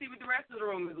anymore. I want to see what the rest of the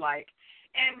room is like.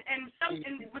 and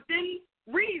within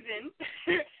reason,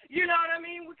 you know what I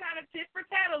mean? We kind of tit for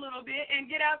tat a little bit and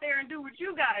get out there and do what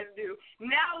you guys do.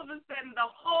 Now all of a sudden the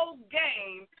whole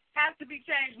game has to be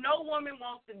changed. No woman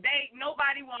wants to date.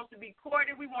 Nobody wants to be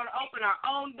courted. We want to open our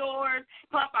own doors,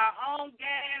 pump our own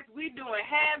gas. We doing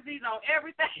halvesies on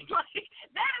everything. Like,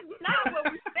 that is not what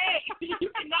we say.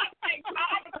 You cannot take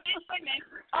competition and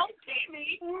okay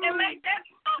me and make that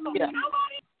so. Yeah.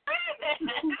 Nobody says that.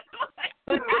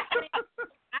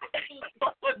 I think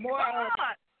more of,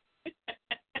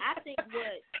 I think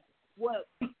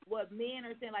what men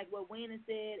are saying, like what Wynn has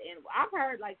said, and I've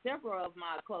heard like several of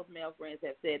my close male friends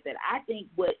have said that I think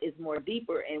what is more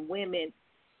deeper in women,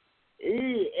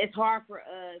 it's hard for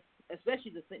us,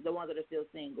 especially the ones that are still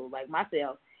single, like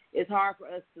myself, it's hard for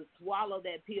us to swallow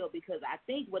that pill because I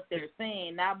think what they're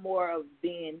saying, not more of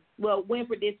being, well,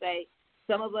 Winfred did say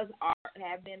some of us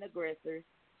have been aggressors,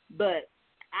 but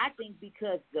I think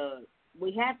because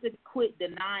we have to quit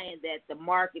denying that the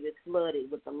market is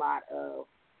flooded with a lot of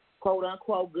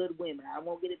quote-unquote good women. I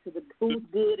won't get into the who's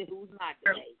good and who's not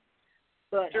today.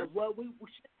 But what we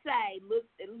should say, looks,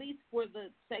 at least for the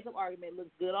sake of argument,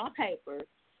 looks good on paper.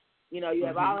 You know, you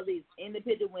have all of these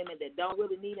independent women that don't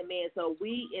really need a man, so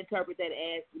we interpret that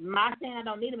as not saying I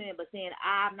don't need a man, but saying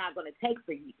I'm not going to take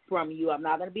from you. I'm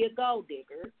not going to be a gold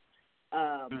digger.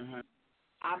 I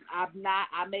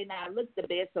may not look the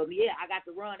best, so yeah, I got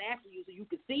to run after you so you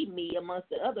could see me amongst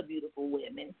the other beautiful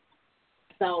women.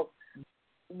 So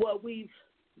what we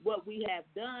have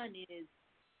done is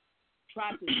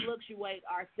try to fluctuate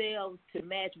ourselves to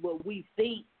match what we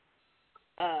think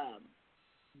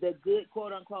the good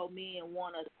quote unquote men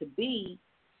want us to be.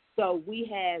 So we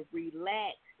have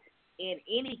relaxed in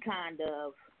any kind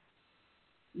of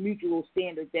mutual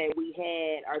standard that we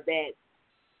had or that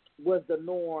was the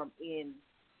norm in,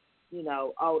 you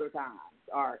know, older times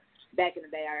or back in the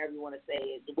day, however you want to say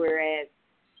it. Whereas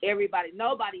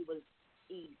nobody was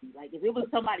easy. Like if it was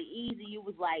somebody easy, it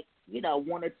was like, you know,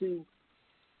 one or two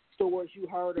stories you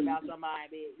heard about somebody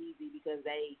being easy because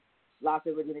they lost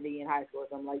their virginity in high school or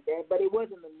something like that. But it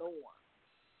wasn't the norm.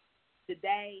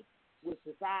 Today, with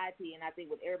society and I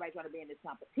think with everybody trying to be in this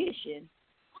competition,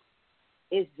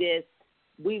 it's just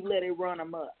we've let it run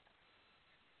amok.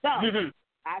 So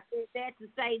I said that to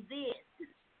say this.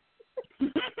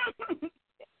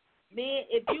 Men,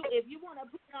 if you want to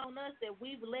put on us that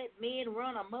we've let men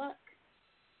run amok,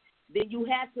 then you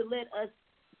have to let us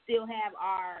still have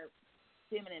our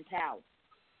feminine power.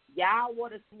 Y'all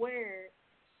want to swear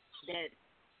that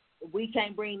we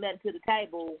can't bring nothing to the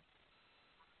table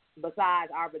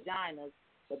besides our vaginas,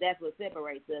 but that's what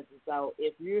separates us. And so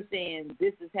if you're saying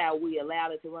this is how we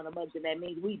allowed it to run amok, then that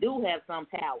means we do have some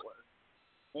power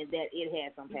and that it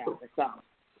has some power.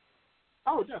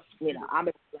 So, definitely. You know, I'm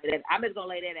just gonna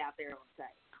lay that out there on the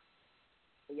table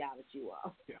for y'all to chew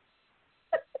off. Yeah.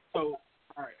 So,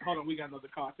 all right, hold on. We got another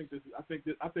call. I think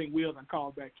Will done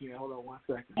called back in. Hold on 1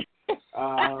 second.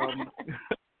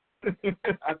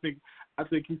 I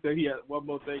think he said he had one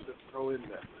more thing to throw in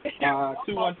there.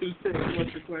 2126.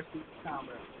 What's your question,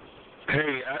 comment?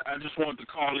 Hey, I just wanted to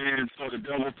call in for the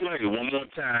double play one more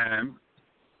time.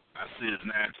 I see it's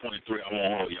 9:23. I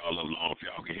won't hold y'all up long if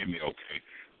y'all can hear me okay.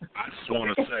 I just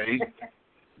want to say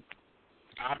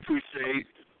I appreciate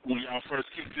when y'all first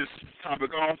kicked this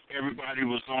topic off, everybody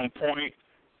was on point,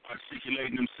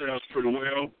 articulating themselves pretty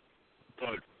well.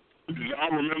 But do y'all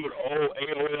remember the old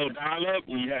AOL dial-up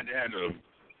when you had to have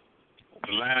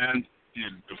the line,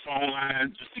 the phone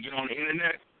line just to get on the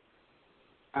internet?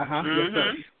 Yes,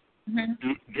 sir.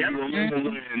 Do you remember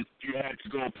when you had to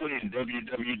go put in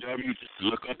www just to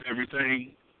look up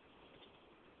everything?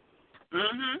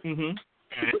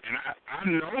 And I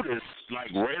noticed,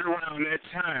 like, right around that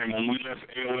time when we left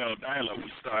AOL dial-up,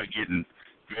 we started getting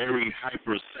very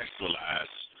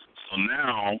hyper-sexualized. So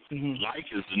now, like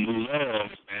is the new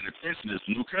love, and attention is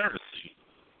the new currency.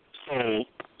 So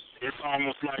it's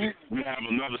almost like we have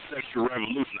another sexual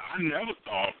revolution. I never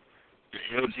thought the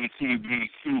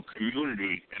LGBTQ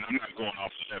community, and I'm not going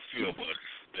off the left field,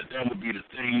 but that would be the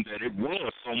thing that it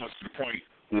was, so much to the point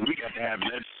where we got to have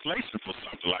legislation for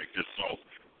something like this. So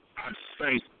I just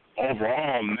think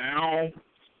overall now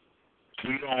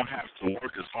we don't have to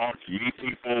work as hard to meet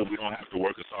people. We don't have to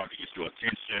work as hard to get your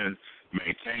attention,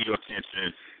 maintain your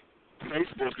attention.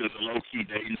 Facebook is a low-key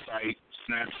dating site.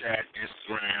 Snapchat,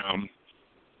 Instagram,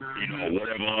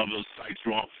 whatever other sites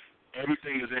you're on.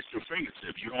 Everything is at your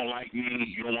fingertips. You don't like me,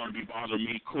 you don't want to be bothering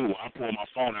me, cool. I pull my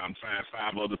phone out and find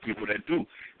 5 other people that do.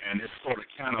 And it's sort of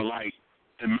kind of like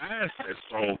the mindset.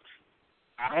 So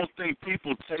I don't think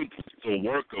people take the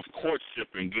work of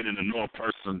courtship and getting to know a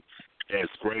person as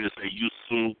great as they used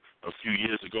to a few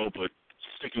years ago, but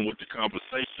sticking with the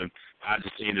conversation, I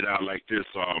just ended out like this.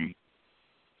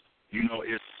 You know,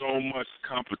 it's so much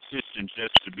competition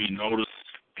just to be noticed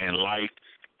and liked.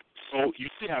 So you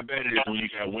see how bad it is when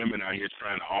you got women out here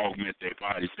trying to augment their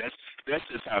bodies. That's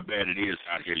just how bad it is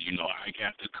out here. You know, I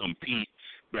got to compete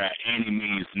by any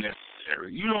means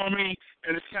necessary. You know what I mean?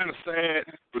 And it's kind of sad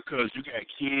because you got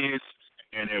kids,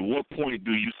 and at what point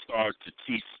do you start to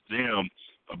teach them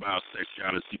about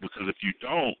sexuality? Because if you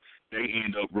don't, they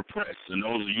end up repressed, and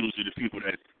those are usually the people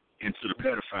that into the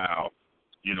pedophile.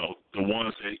 You know, the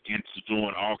ones that into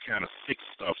doing all kind of sick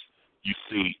stuff you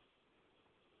see.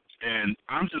 And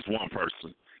I'm just one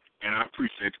person, and I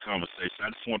appreciate the conversation. I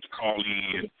just want to call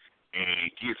in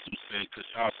and get some sense because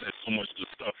y'all said so much good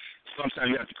stuff. Sometimes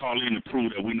you have to call in to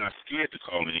prove that we're not scared to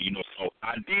call in, you know. So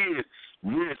I did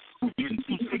risk getting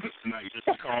 2 tickets tonight just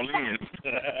to call in.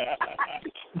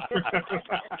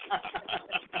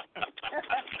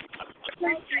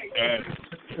 And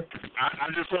I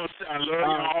just want to say I love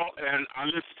y'all, and I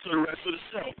listen to the rest of the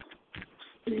show.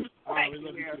 Hey,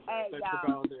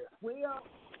 y'all.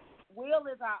 Will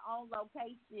is our own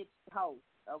location host,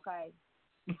 okay?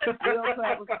 Will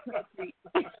travels the country.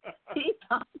 He's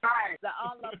the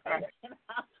own location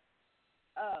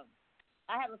host.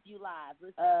 I have a few lives.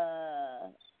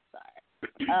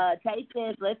 Tay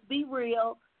says, let's be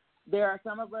real. There are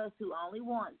some of us who only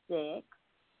want sex.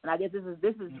 And I guess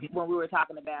this is when we were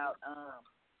talking about,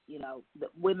 you know, the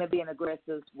women being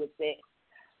aggressive with sex.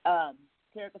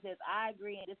 Terica says, I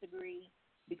agree and disagree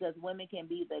because women can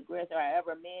be the aggressor.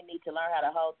 However, men need to learn how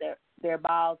to hold their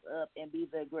balls up and be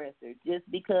the aggressor. Just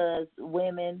because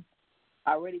women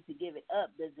are ready to give it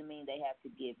up doesn't mean they have to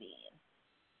give in.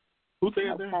 Who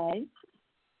said that? Okay.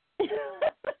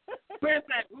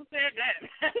 Who said that?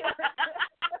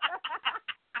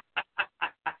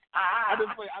 I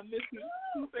didn't play. I missed it.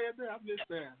 Who said that? I missed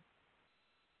that.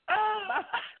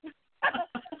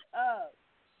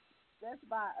 That's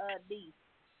my niece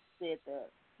said that.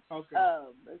 Okay.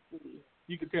 Let's see.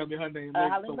 You can tell me her name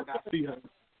later so when I see her.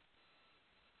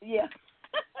 Yeah.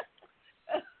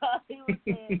 He was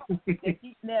saying that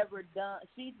she's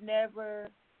never.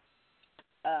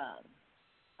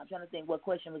 I'm trying to think what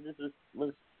question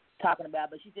was talking about,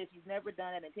 but she said she's never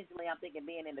done it intentionally. I'm thinking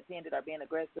being independent or being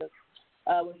aggressive.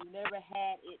 When you never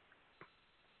had it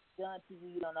done to you,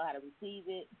 you don't know how to receive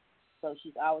it. So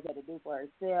she's always had to do for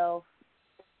herself.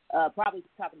 Probably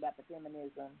talking about the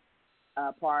feminism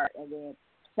part. And then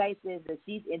Tay says that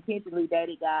she's intentionally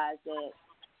dated guys that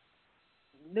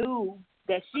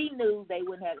she knew they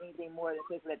wouldn't have anything more than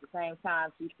sex, but at the same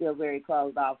time, she's still very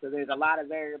closed off. So there's a lot of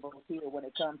variables here when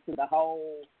it comes to the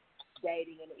whole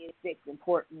dating and is sex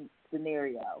important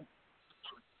scenario.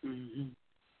 Mm-hmm.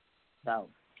 So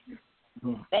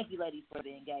thank you, ladies, for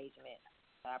the engagement.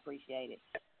 I appreciate it.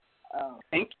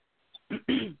 Thank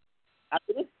you.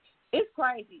 It's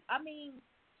crazy. I mean,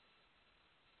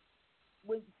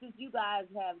 since you guys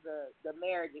have the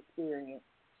marriage experience,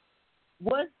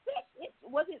 was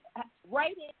it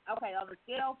rated? Okay, on a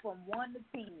scale from 1 to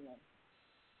 10,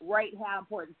 rate how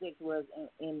important sex was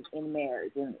in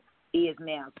marriage and is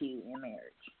now to you in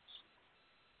marriage.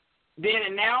 Then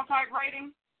and now type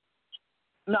rating?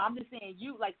 No, I'm just saying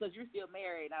you because you're still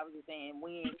married. I was just saying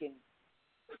when can,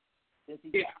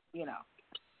 you know,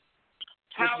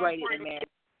 how rated in marriage.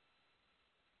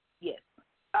 Yes.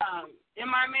 In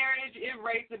my marriage, it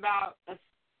rates about a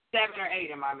 7 or 8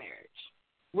 in my marriage.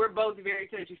 We're both very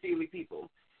touchy-feely people,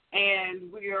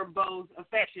 and we are both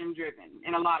affection-driven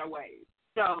in a lot of ways.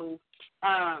 So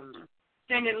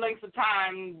extended lengths of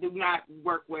time do not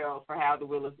work well for how the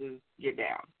Willises get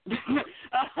down. So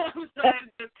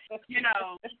it's just,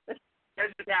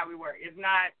 that's just how we work. It's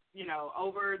not,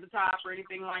 over the top or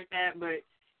anything like that, but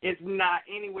it's not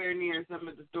anywhere near some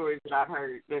of the stories that I've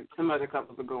heard that some other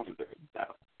couples are going through.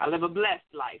 So I live a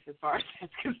blessed life as far as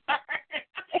that's concerned.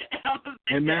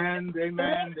 Amen.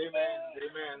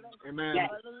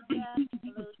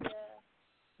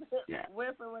 Yeah.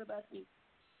 Winfred, what about you?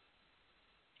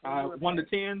 1 to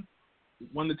 10.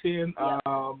 1 to 10. Yeah.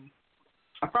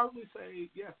 I probably say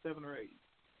 7 or 8.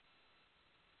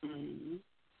 Mm-hmm.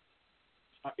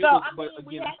 I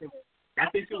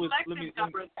think it was. Let me.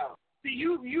 So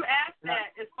you asked that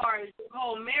as far as the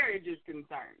whole marriage is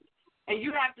concerned. And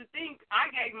you have to think, I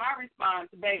gave my response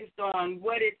based on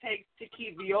what it takes to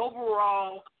keep the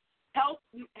overall health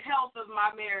of my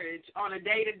marriage on a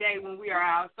day-to-day when we are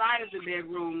outside of the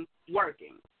bedroom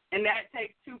working. And that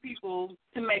takes 2 people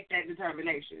to make that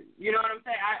determination. You know what I'm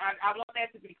saying? I want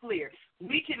that to be clear.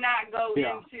 We cannot go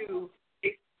into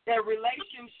a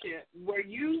relationship where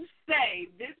you say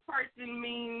this person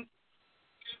means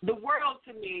the world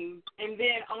to me, and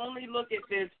then only look at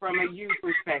this from a you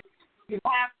perspective. You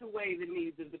have to weigh the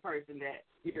needs of the person that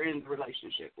you're in the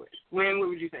relationship with. When what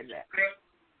would you say to that?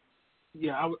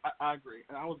 Yeah, I agree.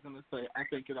 And I was going to say, I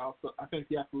think you have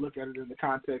to look at it in the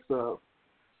context of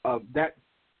that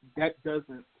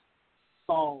doesn't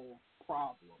solve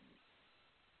problems.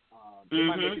 It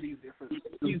might make it easier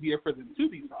for them to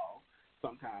be solved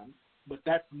sometimes, but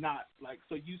that's not like,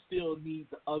 so you still need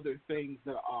the other things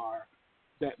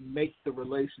that make the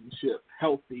relationship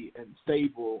healthy and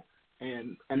stable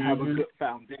and have a good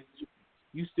foundation.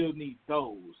 You still need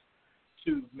those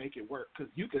to make it work,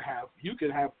 because you could have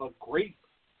a great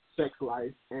sex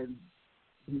life and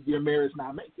your marriage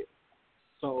not make it.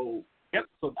 So,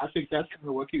 so I think that's kind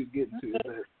of what he was getting to.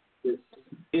 That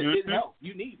it helps.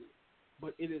 You need it,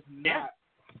 but it is not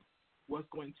what's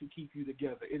going to keep you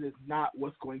together. It is not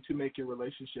what's going to make your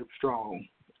relationship strong.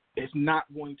 It's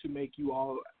not going to make you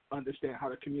all understand how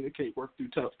to communicate, work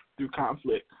through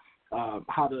conflict,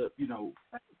 how to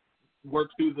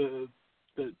work through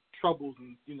the troubles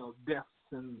and deaths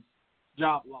and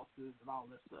job losses and all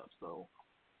that stuff. So,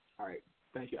 all right,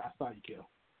 thank you. I saw you, Kel.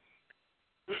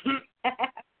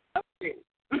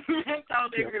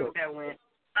 Totally agree with that one.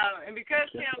 And because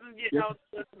Kellz is getting old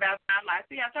about time, like,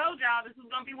 see, I told y'all this was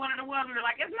gonna be one of the ones we were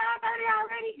like, it's 9:30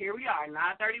 already. Here we are,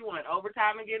 9:31,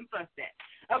 overtime and getting fussed at.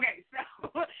 Okay, so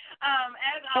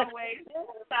as always,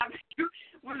 this topic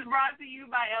was brought to you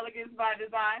by Elegance by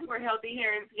Design, where healthy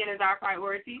hair and skin is our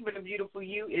priority, but a beautiful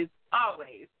you is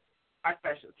always our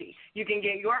specialty. You can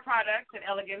get your products at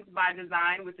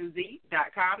elegancebydesign with a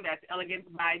Z.com. That's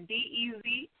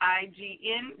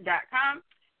elegancebydesign.com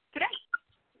today.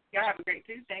 Y'all have a great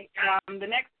Tuesday. The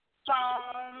next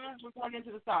song, we're going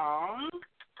into the song,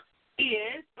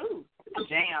 is,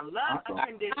 Jam, Love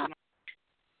Unconditional.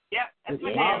 Yep, that's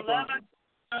my jam, Love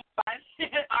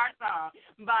Unconditional, our song,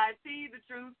 by T. The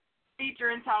Truth,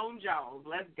 featuring Tone Jones.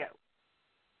 Let's go.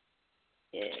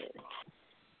 Yeah.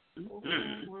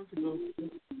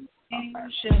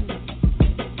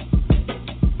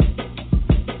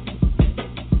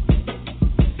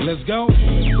 Let's go.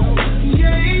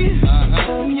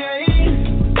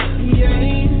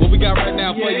 What we got right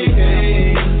now for you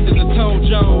is a Tone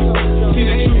Jones, See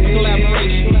the Truth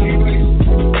collaboration.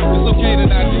 It's okay to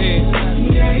nod your head.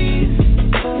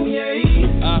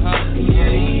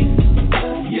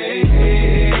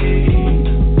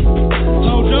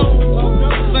 Tone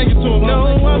Jones, sing it to him. No,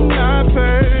 I'm not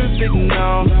perfect,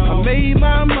 no. I made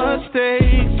my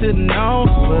mistakes, and no,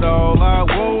 but all I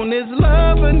want is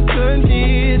love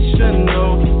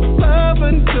unconditional. Love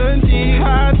unconditional.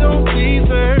 I don't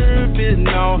deserve it,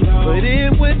 no, but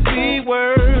it would be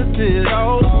worth it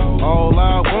all. All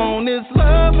I want is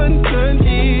love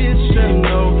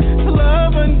unconditional.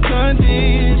 Love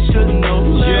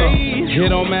unconditional. It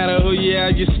don't matter who you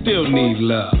are, you still need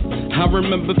love. I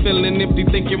remember feeling empty,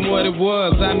 thinking what it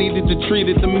was. I needed to treat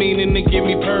it, the meaning, and give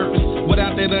me purpose.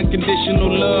 Without that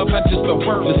unconditional love, I just felt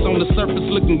worthless. On the surface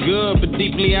looking good, but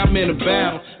deeply I'm in a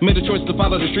battle. Made a choice to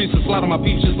follow the streets and slaughter my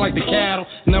peeps just like the cattle.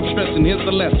 And I'm stressing, here's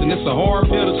the lesson, it's a hard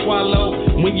pill to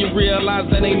swallow when you realize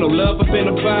that ain't no love up in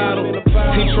a bottle.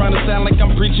 Ain't trying to sound like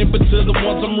I'm preaching, but to the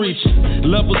ones I'm reaching.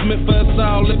 Love was meant for us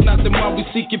all, if not then why we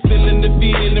seek it. Feeling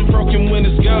defeated and broken when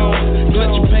it's gone.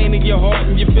 Let your pain in your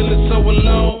heart and you feel it so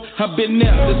alone. I've been there,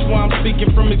 that's why I'm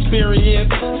speaking from experience.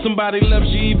 Somebody loves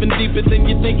you even deeper than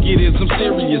you think it is. I'm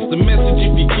serious, the message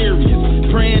if you're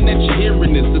curious. Praying that you're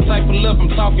hearing this. The type of love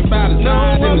I'm talking about is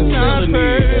not in the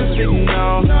cylinder.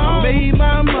 No, I made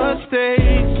my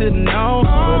mistakes, and no,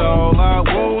 but all I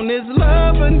want is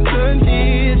love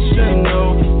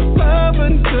unconditional. Love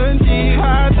unconditional.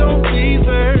 I don't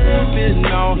deserve it,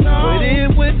 no, but it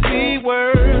would be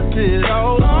worth it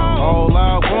all. All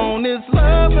I want is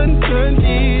love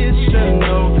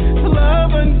unconditional.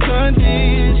 Love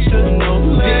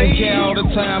unconditional. Didn't care all the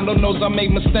time, Lord knows I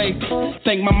make mistakes.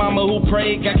 Thank my mama who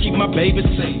prayed, God keep my baby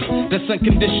safe. That's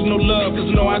unconditional love, cause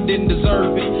no, I didn't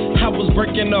deserve it. I was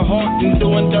breaking her heart and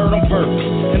doing dirt on purpose.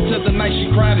 Until the night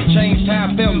she cried, it changed how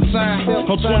I felt inside.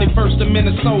 On 21st in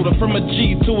Minnesota, from a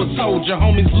G to a soldier,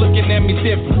 homies looking at me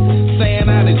different. Saying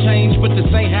I done changed, but this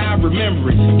ain't how I remember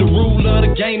it. The rule of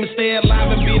the game is stay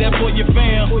alive and be there for your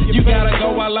fam. You gotta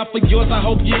go all out for yours, I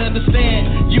hope you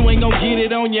understand. You ain't gon' get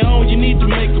it on your own, you need to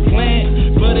make a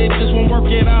plan. But it just won't work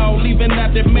at all, leaving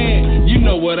out that man. You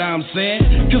know what I'm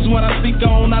saying? Cause when I speak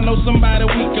on, I know somebody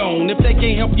weak on. If they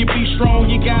can't help you be strong,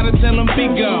 you gotta tell them be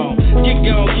gone. Get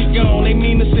gone, get gone. They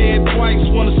mean to say it twice.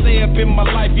 Wanna say up in my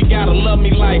life, you gotta love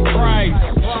me like Christ.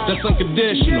 That's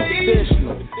unconditional.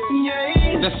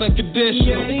 That's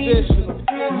unconditional.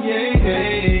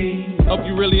 Hope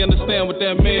you really understand what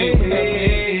that means.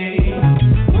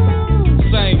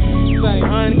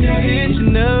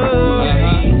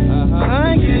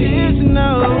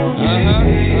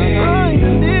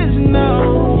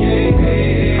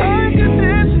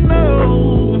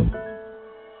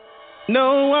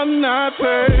 No, I'm not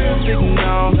perfect,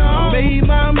 no. I made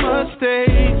my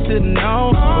mistakes, and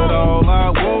no, but all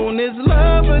I want is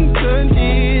love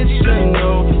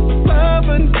unconditional. Love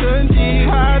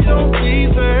unconditional. I don't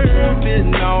deserve it,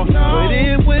 no, but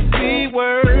it would be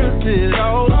worth it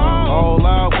all. All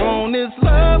I want is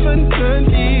love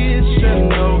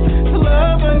unconditional.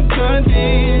 Love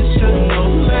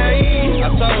unconditional. Hey. I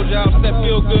told y'all that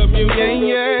feel good music.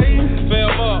 Yeah.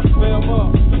 Fell up.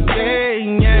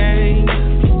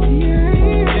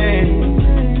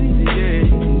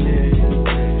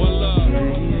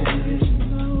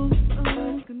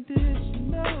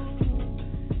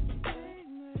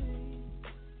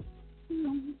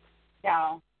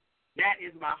 Y'all, that is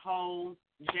my whole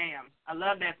jam. I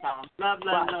love that song. Love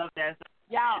that song.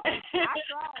 Y'all,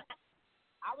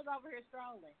 I was over here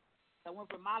strolling. So I went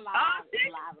from my live to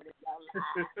live with your live.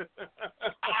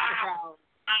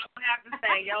 I would have to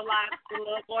say, your live was a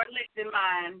little more lit than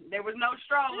mine. There was no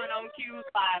strolling on Q's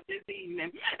live this evening.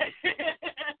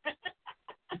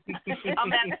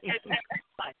 I'm going to catch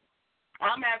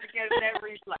that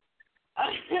replay.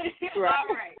 All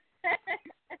right.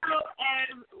 So,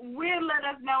 and Will let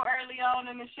us know early on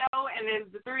in the show, and then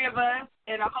the three of us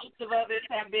and a host of others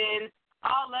have been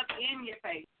all up in your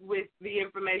face with the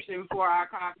information for our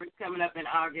conference coming up in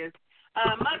August.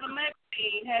 Mother Mabel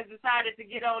Lean has decided to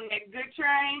get on that good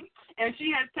train, and she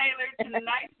has tailored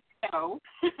tonight's show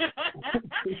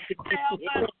to help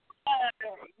us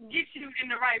get you in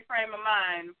the right frame of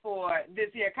mind for this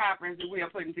here conference that we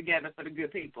are putting together for the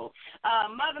good people.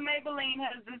 Mother Mabel Lean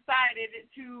has decided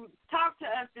to talk to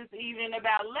us this evening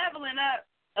about leveling up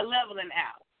or leveling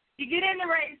out. You get in the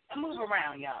race and move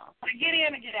around, y'all. Get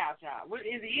in and get out, y'all.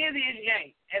 Is you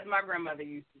ain't, as my grandmother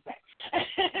used to say.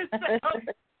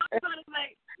 So I'm going to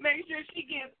make sure she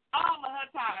gets all of her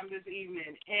time this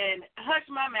evening and hush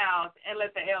my mouth and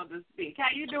let the elders speak. How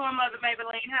you doing, Mother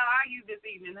Mabel Lean? How are you this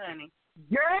evening, honey?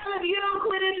 Girl, if you don't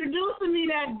quit introducing me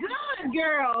that good,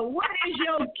 girl, what is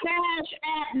your Cash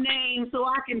App name so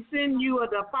I can send you a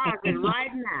deposit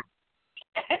right now?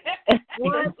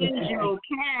 What is your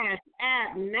Cash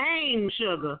App name,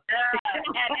 sugar?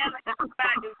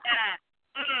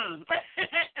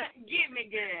 Get me,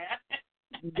 girl.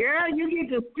 Girl, you get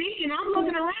to speak, and I'm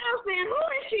looking around saying, who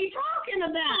is she talking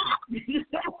about?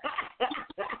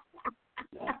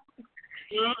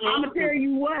 I'm going to tell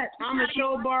you what. I'm going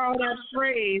to borrow that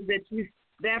phrase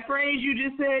that phrase you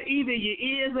just said, either you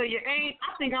is or you ain't.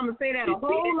 I think I'm going to say that a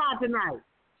whole lot tonight.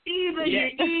 Either you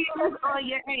is or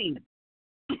you ain't.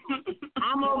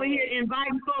 I'm over here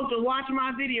inviting folks to watch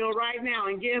my video right now,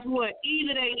 and guess what?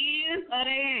 Either they is or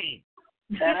they ain't.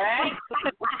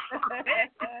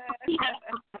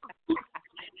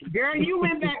 Girl, you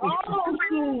went back old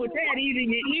school with that. Either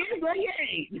you is or you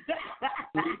ain't.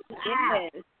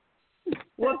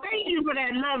 Well, thank you for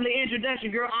that lovely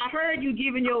introduction, girl. I heard you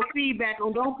giving your feedback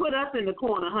on don't put us in the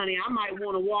corner, honey. I might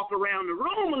want to walk around the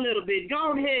room a little bit.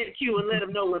 Go ahead, Q, and let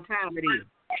them know what time it is.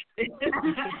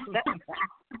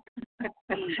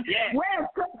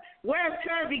 Where's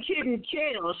Curvy Kitten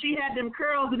Kellz? She had them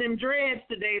curls and them dreads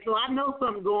today, so I know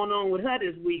something going on with her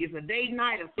this week. It's a date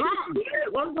night or something.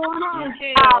 What's going on,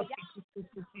 Kellz? You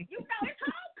know, it's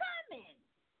homecoming.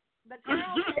 The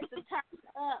girls had to turn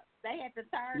up. They had to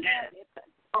turn up.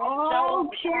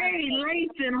 Okay,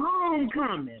 late and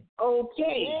homecoming.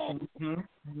 Okay.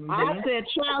 I said,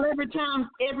 child, every time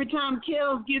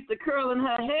Kellz gets the curl in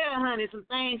her hair, honey, some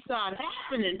things start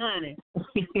happening, honey.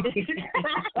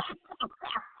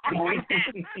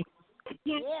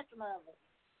 Yes, mother.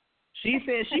 She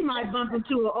said she might bump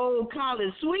into an old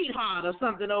college sweetheart or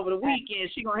something over the weekend.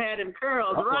 She gonna have them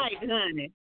curls right,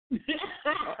 honey. I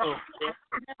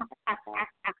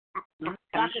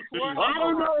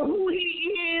don't know who he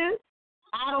is.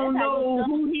 I don't know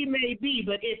who he may be,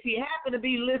 but if he happened to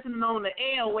be listening on the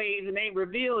airwaves and ain't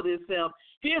revealed himself,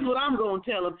 here's what I'm going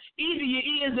to tell him. Either you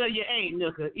is or you ain't,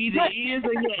 Nooka. Either you is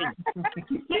or you ain't.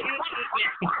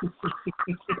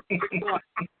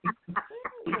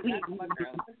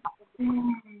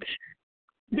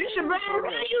 Bishop Brown,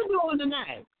 how you doing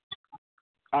tonight?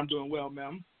 I'm doing well,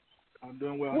 ma'am. I'm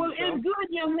doing well. Well, it's good,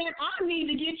 young man. I need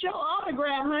to get your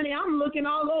autograph, honey. I'm looking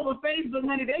all over Facebook,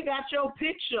 honey. They got your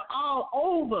picture all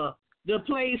over the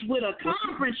place with a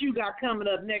conference you got coming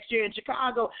up next year in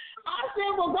Chicago. I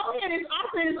said, well, go ahead. I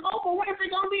said, is Oprah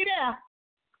Winfred going to be there?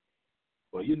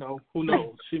 Well, you know, who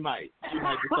knows? She might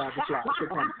decide to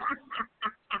fly.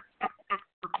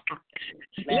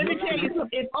 Let me tell you,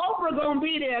 if Oprah going to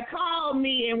be there, call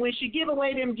me, and when she give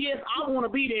away them gifts, I want to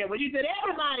be there. But you said,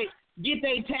 everybody get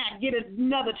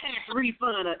another tax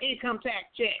refund or income tax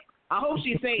check. I hope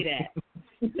she say that.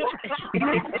 I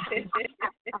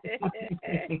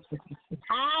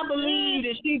believe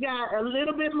that she got a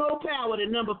little bit more power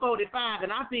than number 45,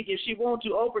 and I think if she wants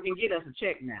to, Oprah can get us a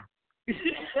check now.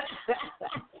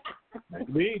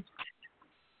 Maybe.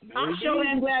 I'm sure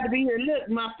I'm glad to be here. Look,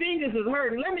 my fingers is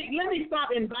hurting. Let me stop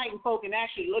inviting folk and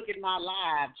actually look at my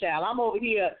live, child. I'm over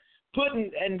here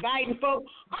inviting folk.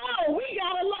 Oh, we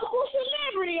got a local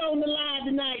celebrity on the line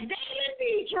tonight, Damon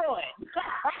Detroit.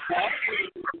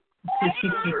 I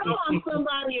know I'm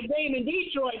somebody if Damon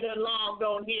Detroit done logged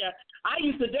on here. I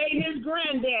used to date his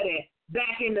granddaddy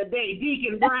back in the day,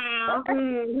 Deacon Brown.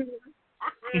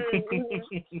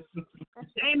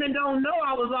 Damon don't know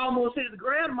I was almost his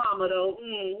grandmama though.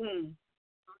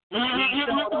 I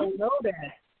don't know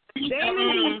that.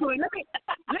 Damon Detroit.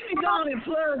 Let me go on and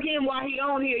plug him while he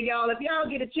on here, y'all. If y'all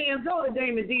get a chance, go to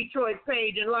Damon Detroit's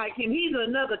page and like him. He's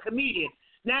another comedian.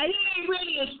 Now he ain't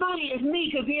really as funny as me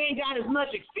because he ain't got as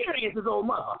much experience as old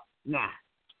mother. Nah.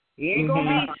 He ain't gonna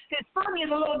be. His funny is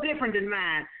a little different than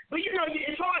mine. But you know,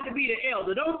 it's hard to be the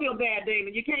elder. Don't feel bad,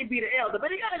 Damon. You can't be the elder.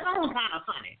 But he got his own kind of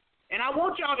funny. And I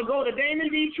want y'all to go to Damon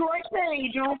Detroit's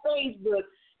page on Facebook,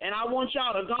 and I want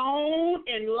y'all to go on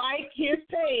and like his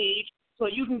page so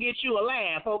you can get you a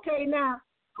laugh. Okay, now?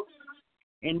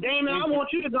 And Damon, I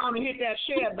want you to go on and hit that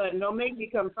share button. Don't make me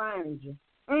come find you.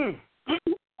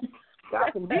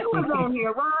 Got some viewers on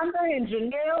here, Rhonda and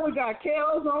Janelle. We got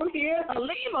Kellz on here.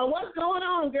 Alima, what's going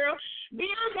on, girl?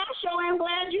 Bianca, I sure am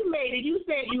glad you made it. You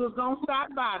said you was going to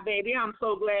stop by, baby. I'm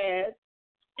so glad.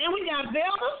 And we got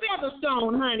Velma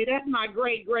Featherstone, honey. That's my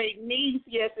great niece.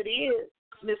 Yes, it is.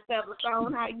 Miss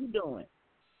Featherstone, how you doing?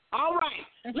 All right,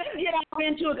 let's get off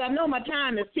into it. I know my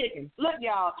time is ticking. Look,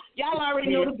 y'all already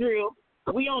know the drill.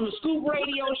 We on the Scoop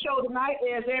Radio Show tonight,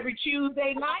 as every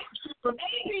Tuesday night from 8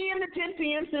 p.m. to 10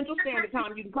 p.m. Central Standard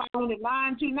Time. You can call in at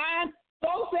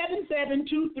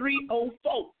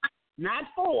 929-477-2304. Not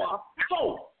 4.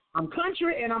 I'm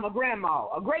country and I'm a grandma,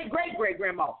 a great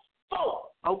grandma. 4.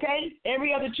 Okay?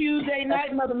 Every other Tuesday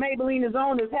night, Mother Mabel Lean is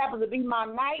on. This happens to be my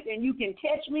night, and you can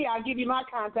catch me. I'll give you my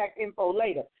contact info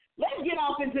later. Let's get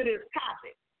off into this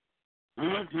topic.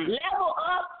 Level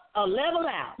up or level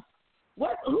out?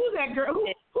 Who's that girl?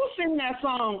 Who sing that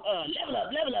song? Level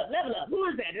up. Who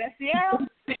is that? That's Sierra?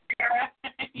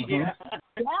 Yeah.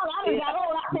 Well, I done got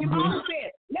old. I think Mama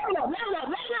said, level up.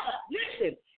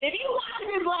 Listen, if you watch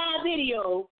this live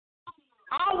video,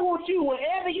 I want you,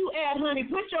 wherever you at, honey,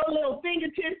 put your little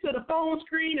fingertips to the phone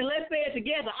screen and let's say it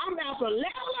together. I'm about to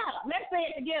level up. Let's say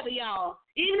it together, y'all.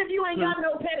 Even if you ain't got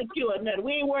no pedicure or nothing,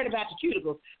 we ain't worried about your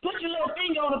cuticles. Put your little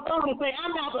finger on the phone and say,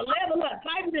 I'm about to level up.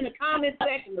 Type it in the comment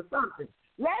section or something.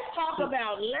 Let's talk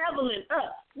about leveling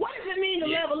up. What does it mean to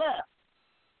level up?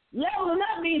 Leveling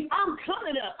up means I'm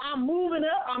coming up. I'm moving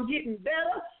up. I'm getting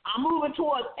better. I'm moving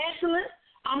towards excellence.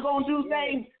 I'm going to do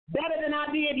things better than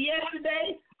I did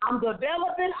yesterday. I'm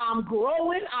developing, I'm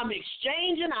growing, I'm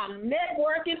exchanging, I'm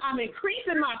networking, I'm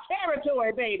increasing my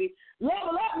territory, baby.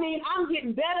 Level up means I'm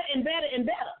getting better and better and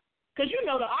better. Because you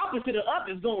know the opposite of up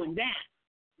is going down.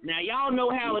 Now, y'all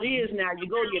know how it is now. You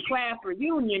go to your class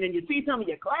reunion and you see some of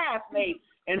your classmates,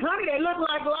 and honey, they look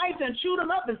like lights and shoot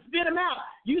them up and spit them out.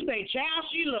 You say, child,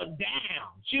 she look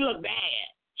down. She look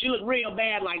bad. She look real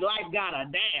bad, like life got her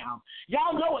down.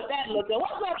 Y'all know what that looks like.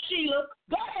 What's up, Sheila?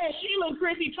 Go ahead, Sheila and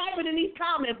Chrissy. Type it in these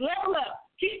comments. Level up.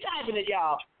 Keep typing it,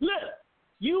 y'all. Look,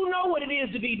 you know what it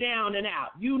is to be down and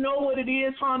out. You know what it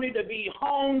is, honey, to be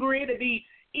hungry, to be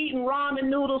eating ramen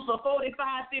noodles for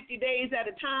 45, 50 days at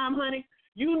a time, honey.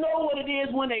 You know what it is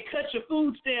when they cut your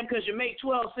food stamp because you make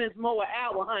 12 cents more an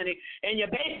hour, honey, and you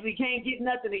basically can't get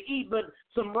nothing to eat but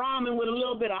some ramen with a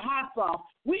little bit of hot sauce.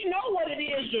 We know what it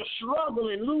is to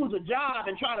struggle and lose a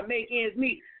job and try to make ends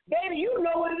meet. Baby, you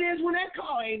know what it is when that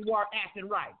car ain't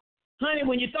acting right. Honey,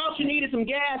 when you thought you needed some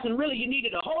gas and really you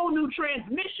needed a whole new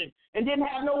transmission and didn't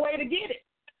have no way to get it.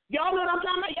 Y'all know what I'm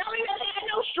talking about? Y'all ain't never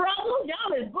had no struggle.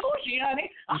 Y'all is bullshit,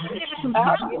 honey. I had some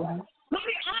struggle.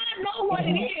 Honey, I know what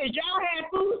it is. Y'all had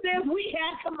food stamps. We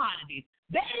had commodities.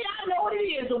 Baby, I know what it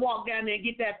is to walk down there and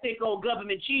get that thick old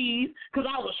government cheese because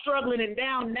I was struggling and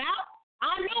down and out.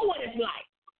 I know what it's like.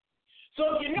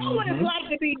 So if you know what it's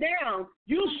like to be down,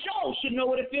 you sure should know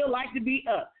what it feels like to be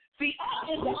up. See, up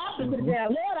is the opposite of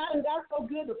down. Lord, I done got so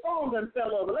good the phone done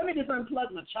fell over. Let me just unplug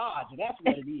my charger. That's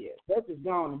what it is. Let's just go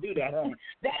on and do that, honey.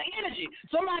 That energy.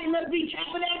 Somebody must be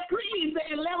tapping that screen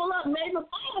saying level up, made my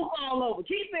phone fall over.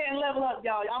 Keep saying level up,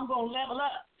 y'all. I'm going to level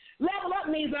up. Level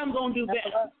up means I'm going to do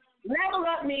better. Level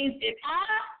up means if I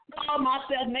call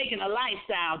myself making a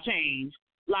lifestyle change,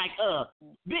 like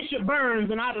Bishop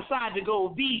Burns, and I decide to go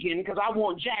vegan because I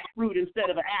want jackfruit instead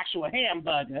of an actual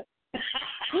hamburger.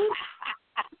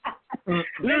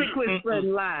 Let me quit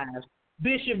spreading lies.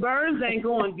 Bishop Burns ain't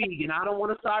going vegan. I don't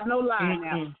want to start no lie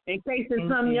now. In case there's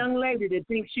some young lady that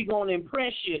thinks she going to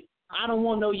impress you, I don't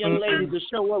want no young lady to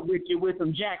show up with you with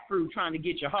some jackfruit trying to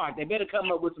get your heart. They better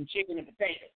come up with some chicken and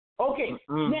potatoes. Okay,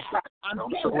 now, I'm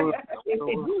telling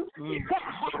you.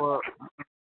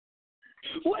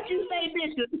 What you say,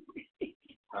 Bishop?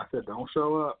 I said, don't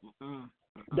show up.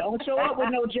 Don't show up with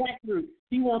no jackfruit.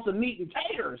 He wants some meat and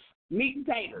taters. Meat and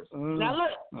taters. Now,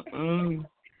 look.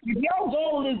 If your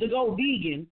goal is to go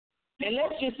vegan, and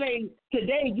let's just say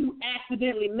today you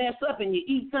accidentally mess up and you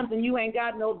eat something you ain't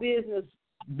got no business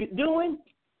doing,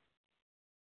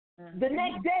 the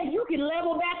next day you can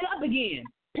level back up again.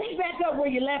 Pick back up where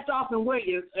you left off and where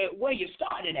you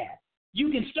started at.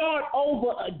 You can start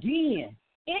over again.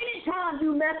 Anytime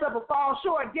you mess up or fall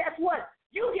short, guess what?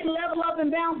 You can level up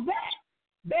and bounce back.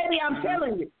 Baby, I'm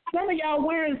telling you, some of y'all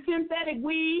wearing synthetic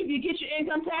weave, you get your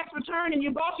income tax return, and you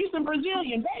bought you some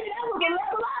Brazilian. Baby, that was a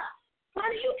level up.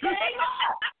 Honey, you came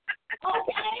up.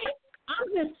 Okay? I'm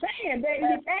just saying, baby,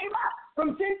 you came up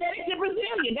from synthetic to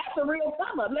Brazilian. That's a real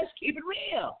come up. Let's keep it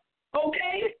real.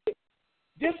 Okay?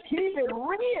 Just keep it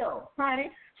real,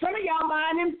 honey. Some of y'all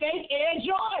buying them fake Air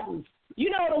Jordans. You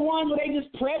know the ones where they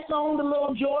just press on the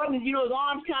little Jordan and, his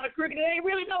arms kind of crooked. It ain't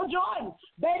really no Jordan.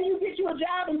 Baby, you get you a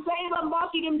job and save up and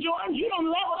buy you them Jordans, you don't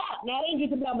level up. Now, it ain't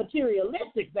just about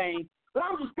materialistic things, but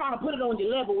I'm just trying to put it on your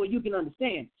level where you can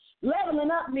understand.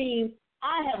 Leveling up means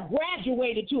I have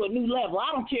graduated to a new level.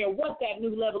 I don't care what that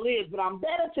new level is, but I'm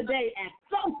better today at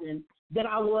something than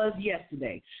I was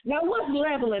yesterday. Now, what's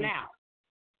leveling out?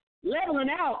 Leveling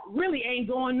out really ain't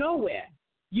going nowhere.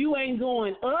 You ain't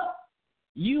going up.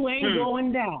 You ain't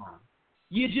going down.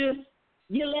 You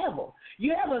level.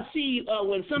 You ever see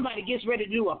when somebody gets ready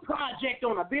to do a project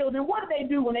on a building, what do they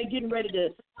do when they getting ready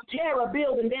to tear a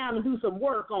building down and do some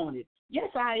work on it?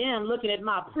 Yes, I am looking at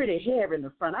my pretty hair in the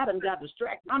front. I done got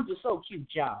distracted. I'm just so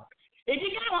cute, y'all. If you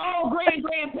got an old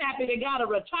grandpappy that got a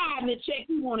retirement check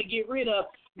you want to get rid of,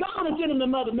 go on and send him to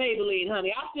Mother Mabel Lean,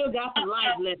 honey. I still got some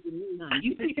life left in me,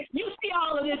 honey. You see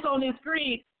all of this on this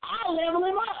screen. I'll level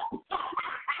him up.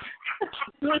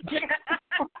 Now,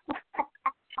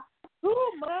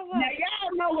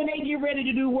 y'all know when they get ready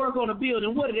to do work on a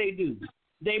building, what do?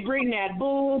 They bring that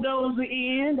bulldozer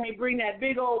in, they bring that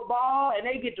big old ball, and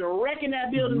they get to wrecking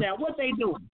that building down. What they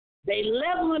doing? They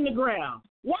leveling the ground.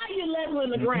 Why are you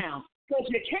leveling the ground? Because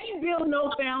you can't build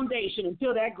no foundation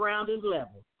until that ground is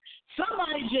level.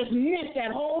 Somebody just missed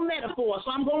that whole metaphor,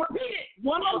 so I'm going to repeat it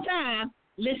one more time.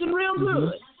 Listen real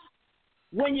good.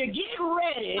 When you get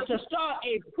ready to start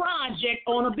a project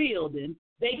on a building,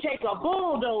 they take a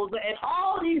bulldozer and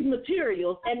all these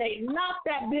materials and they knock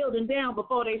that building down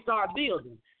before they start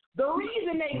building. The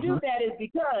reason they do that is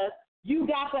because you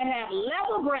got to have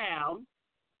level ground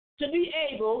to be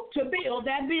able to build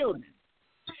that building.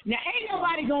 Now, ain't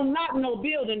nobody going to knock no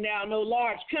building down, no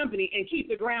large company, and keep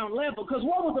the ground level, because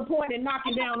what was the point in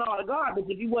knocking down all the garbage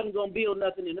if you wasn't going to build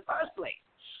nothing in the first place?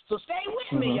 So stay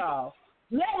with me, y'all.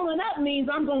 Leveling up means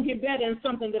I'm going to get better in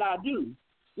something that I do.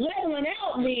 Leveling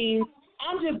out means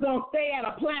I'm just going to stay at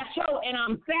a plateau and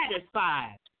I'm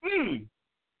satisfied.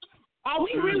 Are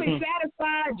we really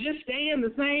satisfied just staying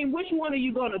the same? Which one are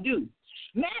you going to do?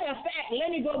 Matter of fact, let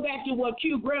me go back to what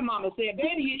Q grandmama said.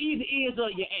 Baby, you either is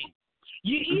or you ain't.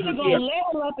 You either going to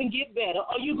level up and get better,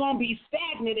 or you're going to be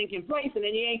stagnant and complacent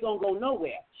and you ain't going to go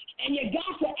nowhere. And you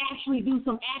got to actually do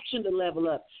some action to level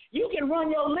up. You can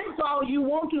run your lips all you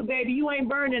want to, baby. You ain't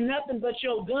burning nothing but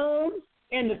your gums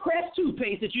and the Crest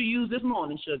toothpaste that you used this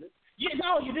morning, sugar. That's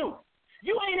all you're doing.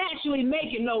 You ain't actually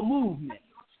making no movement.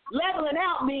 Leveling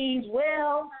out means,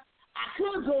 well, I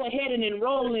could go ahead and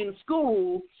enroll in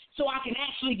school so I can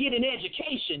actually get an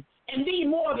education and be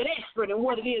more of an expert in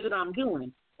what it is that I'm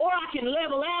doing. Or I can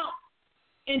level out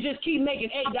and just keep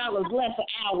making $8 less an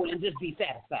hour and just be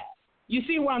satisfied. You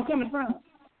see where I'm coming from?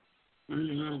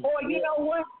 Or you know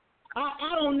what?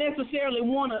 I don't necessarily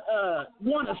want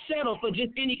to settle for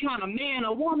just any kind of man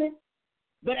or woman.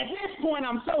 But at this point,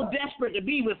 I'm so desperate to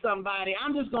be with somebody,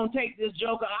 I'm just going to take this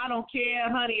joker. I don't care,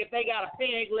 honey, if they got a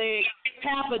peg leg,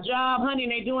 half a job, honey,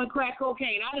 and they doing crack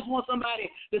cocaine. I just want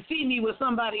somebody to see me with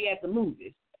somebody at the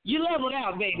movies. You leveled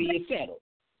out, baby. You're settled.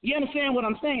 You understand what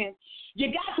I'm saying?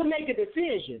 You got to make a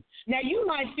decision. Now, you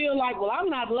might feel like, well, I'm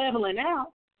not leveling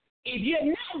out. If you're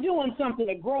not doing something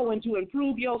to grow and to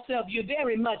improve yourself, you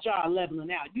very much are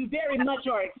leveling out. You very much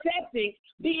are accepting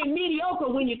being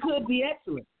mediocre when you could be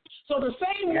excellent. So the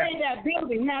same way that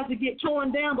building has to get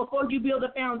torn down before you build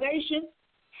a foundation,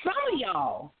 some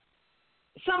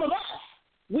of us,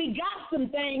 We got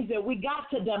some things that we got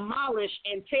to demolish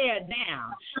and tear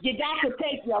down. You got to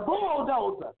take your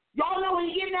bulldozer. Y'all know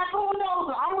when you get in that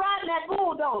bulldozer, I'm riding that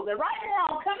bulldozer. Right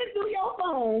now, I'm coming through your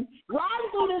phone, riding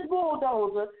through this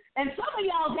bulldozer, and some of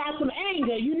y'all got some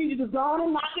anger. You need to just go on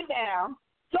and knock it down.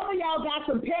 Some of y'all got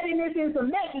some pettiness and some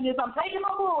messages. I'm taking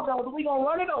my bulldozer. We're going to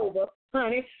run it over,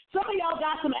 honey. Some of y'all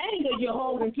got some anger you're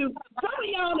holding to. Some of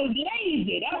y'all is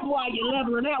lazy. That's why you're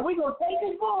leveling out. We're going to take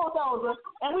this bulldozer,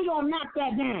 and we're going to knock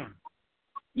that down.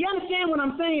 You understand what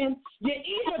I'm saying? You're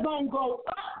either going to go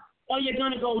up or you're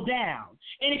going to go down.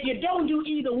 And if you don't do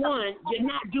either one, you're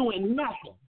not doing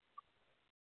nothing.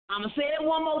 I'm going to say it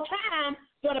one more time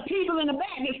for the people in the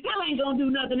back that still ain't going to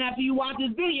do nothing after you watch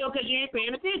this video because you ain't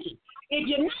paying attention. If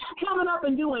you're not coming up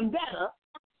and doing better,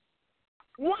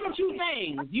 one of two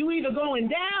things. You either going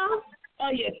down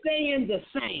or you're staying the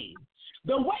same.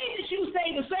 The way that you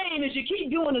stay the same is you keep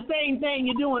doing the same thing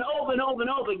you're doing over and over and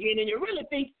over again, and you really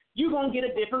think you're going to get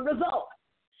a different result.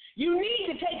 You need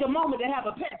to take a moment to have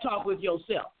a pep talk with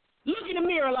yourself. Look in the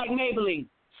mirror like Mabel Lean.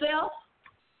 Self,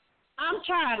 I'm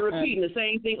tired of repeating the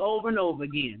same thing over and over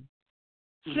again.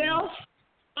 Self,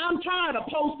 I'm tired of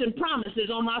posting promises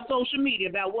on my social media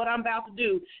about what I'm about to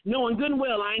do, knowing good and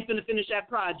well I ain't finna finish that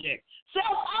project.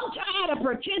 Self, I'm tired of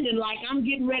pretending like I'm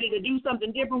getting ready to do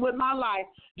something different with my life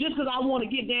just because I want to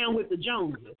get down with the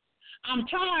Joneses. I'm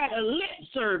tired of lip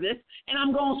service, and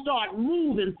I'm going to start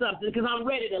moving something because I'm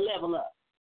ready to level up.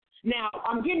 Now,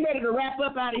 I'm getting ready to wrap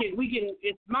up out of here.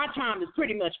 My time is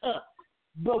pretty much up.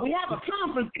 But we have a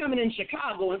conference coming in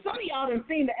Chicago, and some of y'all done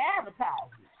seen the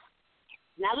advertisement.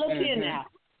 Now, look here now.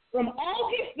 From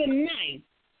August the 9th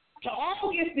to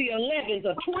August the 11th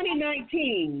of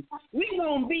 2019, we're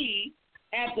going to be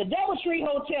at the Doubletree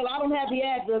Hotel. I don't have the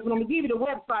address, but I'm going to give you the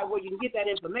website where you can get that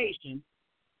information.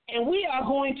 And we are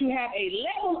going to have a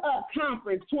Level Up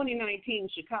Conference 2019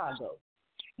 Chicago.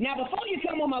 Now, before you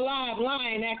come on my live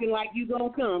line acting like you going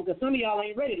to come, because some of y'all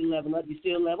ain't ready to level up, you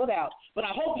still leveled out. But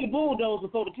I hope you bulldoze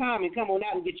before the time and come on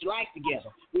out and get your life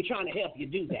together. We're trying to help you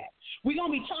do that. We're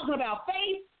going to be talking about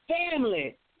faith,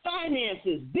 family,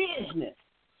 finances, business.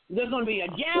 There's going to be a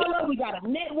gala. We got a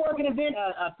networking event,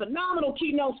 a phenomenal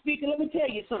keynote speaker. Let me tell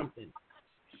you something.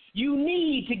 You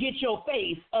need to get your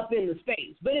face up in the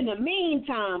space. But in the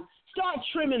meantime, start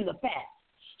trimming the fat.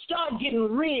 Start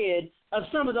getting rid of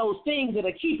some of those things that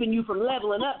are keeping you from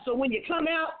leveling up. So when you come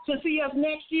out to see us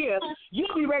next year,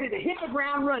 you'll be ready to hit the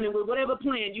ground running with whatever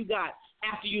plan you got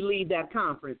after you leave that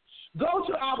conference. Go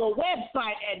to our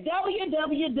website at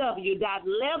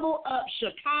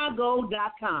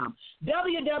www.levelupchicago.com,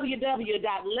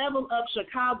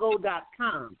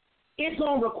 www.levelupchicago.com. It's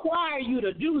going to require you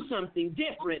to do something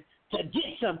different to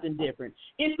get something different.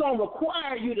 It's going to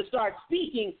require you to start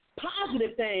speaking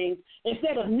positive things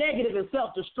instead of negative and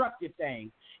self-destructive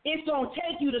things. It's going to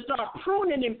take you to start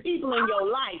pruning in people in your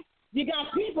life. You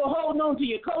got people holding on to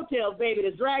your coattails, baby,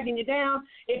 that's dragging you down.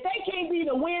 If they can't be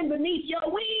the wind beneath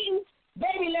your wings,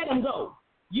 baby, let them go.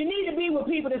 You need to be with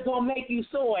people that's going to make you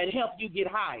soar and help you get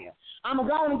higher. I'm going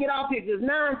to go and get off here. It's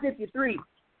 9:53.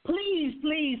 Please,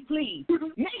 please, please,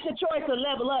 make the choice to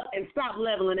level up and stop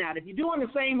leveling out. If you're doing the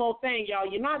same old thing, y'all,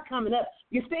 you're not coming up.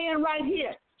 You're staying right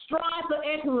here. Strive for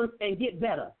excellence and get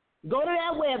better. Go to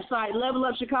that website,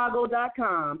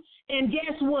 levelupchicago.com, and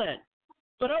guess what?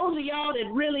 For those of y'all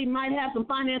that really might have some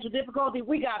financial difficulty,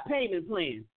 we got payment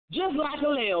plans, just like a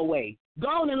layaway. Go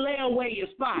on and lay away your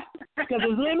spot because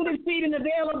there's limited seating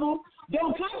available.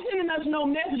 Don't come sending us no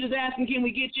messages asking, can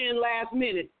we get you in last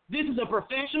minute? This is a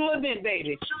professional event,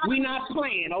 baby. We not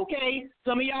playing, okay?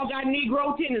 Some of y'all got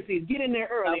Negro tendencies. Get in there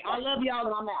early. I love y'all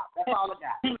and I'm out. That's all I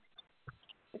got.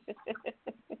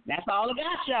 That's all I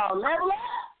got, y'all. Level up.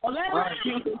 Or level up.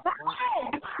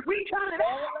 We trying to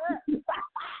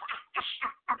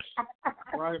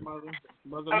All right, Mother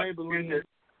Mabel Lean.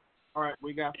 All right,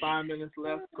 we got 5 minutes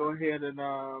left. Go ahead and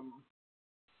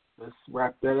let's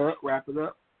wrap it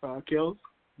up. Kellz,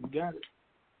 you got it.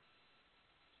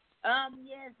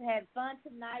 Yes, had fun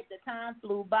tonight. The time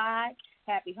flew by.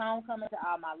 Happy homecoming to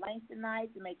all my links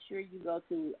tonight. To make sure you go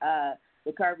to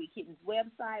the Curvy Kittens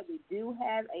website. We do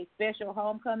have a special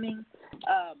homecoming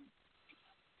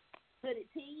hooded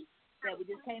tee that we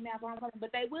just came out for homecoming,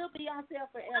 but they will be on sale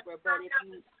forever. But if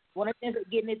you want to end up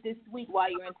getting it this week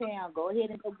while you're in town, go ahead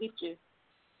and go get your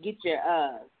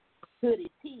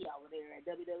hooded tee over there at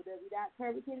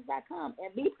www.curvykittens.com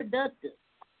and be productive.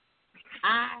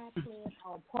 I plan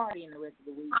on partying the rest of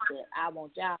the week, but I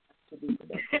want y'all to be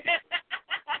productive.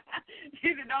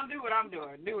 She said, don't do what I'm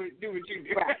doing. Do what you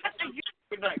do. Right.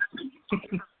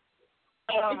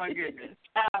 Oh, my goodness.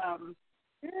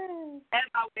 As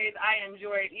always, I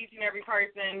enjoyed each and every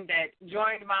person that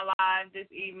joined my live this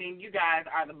evening. You guys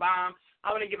are the bomb. I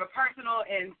want to give a personal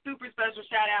and super special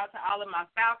shout-out to all of my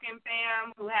Falcon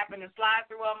fam who happened to slide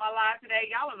through on my live today.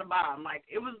 Y'all are the bomb. Like,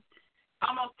 it was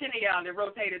almost 10 of y'all that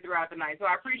rotated throughout the night. So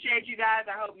I appreciate you guys.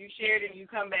 I hope you shared and you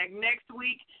come back next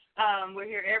week. We're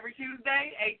here every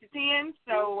Tuesday, 8 to 10.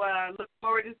 So look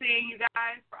forward to seeing you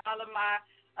guys. For all of my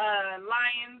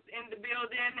Lions in the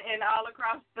building and all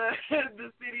across the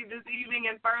city this evening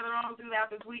and further on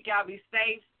throughout this week. Y'all be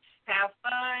safe, have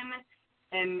fun,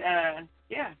 and,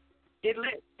 get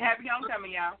lit. Happy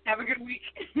homecoming, y'all. Have a good week.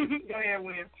 Go ahead,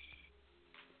 Win.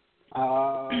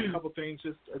 A couple things.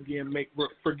 Just, again,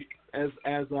 as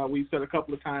we've said a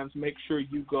couple of times, make sure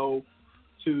you go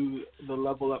to the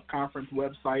Level Up Conference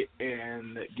website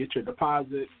and get your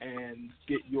deposit and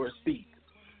get your seat.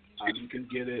 You can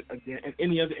get it again, and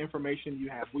any other information you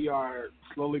have. We are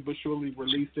slowly but surely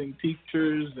releasing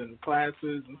teachers and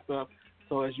classes and stuff.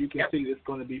 So as you can see, it's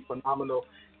going to be phenomenal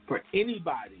for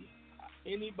anybody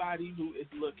who is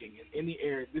looking in any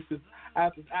area. I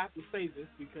have to say this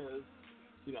because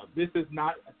this is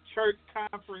not a church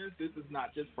conference. This is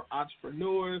not just for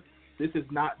entrepreneurs. This is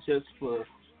not just for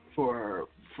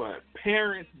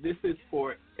parents. This is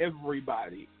for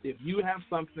everybody. If you have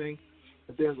something.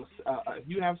 If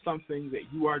you have something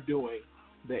that you are doing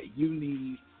that you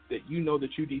need, that you know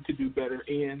that you need to do better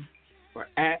in or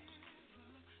at,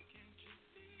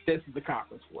 this is the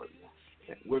conference for you.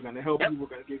 We're going to help you. We're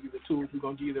going to give you the tools. We're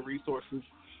going to give you the resources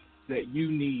that you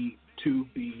need to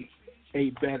be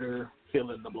a better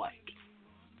fill in the blank.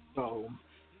 So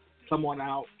come on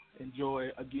out,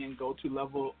 enjoy. Again, go to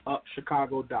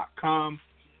levelupchicago.com.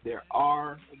 There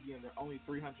are only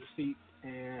 300 seats.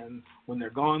 And when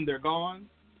they're gone, they're gone.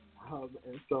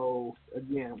 And so,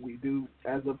 again, we do,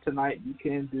 as of tonight, you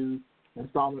can do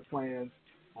installment plans,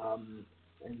 and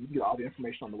you get all the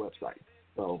information on the website.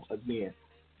 So, again,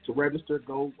 to register,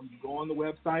 when you go on the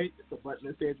website, it's a button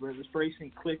that says registration.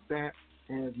 Click that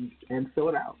and fill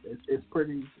it out. It's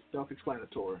pretty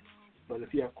self-explanatory. But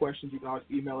if you have questions, you can always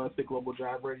email us at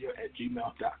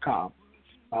globaljiveradio@gmail.com.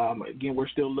 Again, we're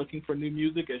still looking for new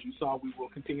music. As you saw, we will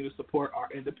continue to support our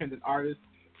independent artists.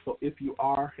 So if you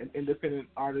are an independent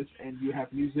artist and you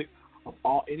have music of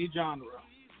any genre,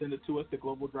 send it to us at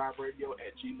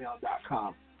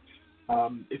globaljiveradio@gmail.com.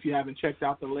 If you haven't checked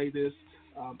out the latest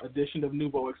edition of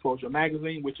Nouveau Exposure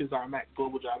Magazine, which is our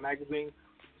Global Jive magazine,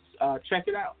 check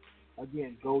it out.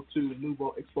 Again, go to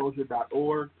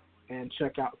nouveauexposure.org and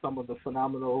check out some of the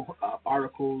phenomenal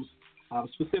articles.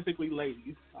 Specifically,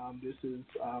 ladies, this is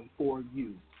for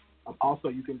you. Also,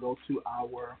 you can go to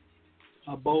our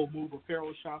Bold Move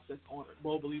Apparel shop that's on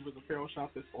Bold Believers Apparel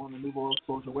shop that's on the Nouveau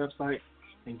Exposure website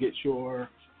and get your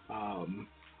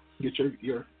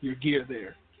gear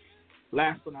there.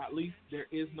 Last but not least, there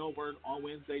is no word on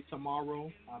Wednesday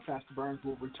tomorrow. Pastor Burns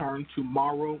will return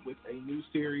tomorrow with a new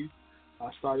series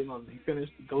starting on. He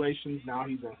finished Galatians. Now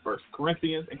he's in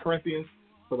Corinthians,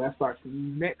 so that starts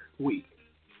next week.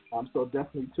 So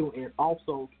definitely tune in.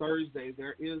 Also, Thursday,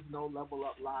 there is no Level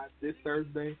Up Live this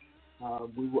Thursday. I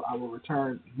will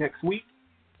return next week.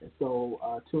 And so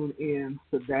tune in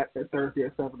to that Thursday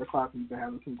at 7 o'clock. We've been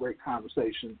having some great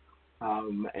conversation.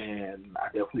 And I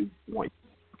definitely want you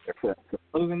there for that. So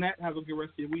other than that, have a good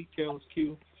rest of your week. Kellz,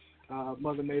 Q,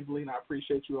 Mother Mabel Lean, I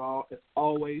appreciate you all. As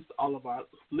always, all of our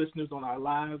listeners on our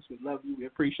lives, we love you. We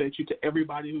appreciate you. To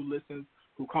everybody who listens,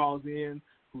 who calls in,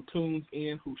 who tunes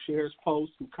in, who shares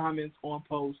posts, who comments on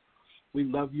posts. We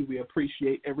love you. We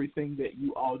appreciate everything that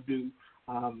you all do,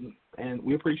 and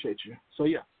we appreciate you. So,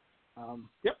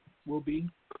 we'll be.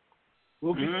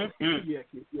 Yeah,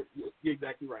 you're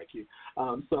exactly right, Q.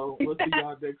 So we'll see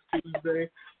y'all next Tuesday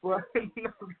for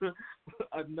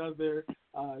another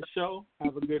show.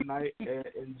 Have a good night and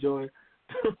enjoy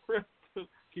the rest of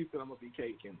Q said I'm going to be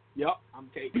caking. Yep, I'm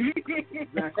caking.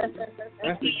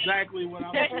 That's exactly what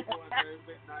I'm going to be doing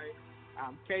Thursday night.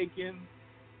 I'm caking.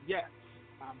 Yes,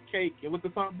 I'm caking with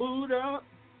the song Boot Up.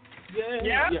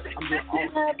 Yeah. I'm doing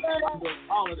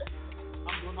all of that.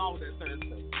 I'm doing all of that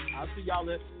Thursday. I'll see y'all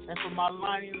and for my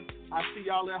Lions, I'll see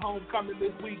y'all at homecoming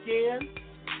this weekend.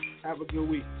 Have a good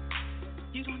week.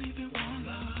 You don't even want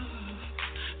love,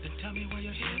 then tell me why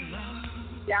you're here, love.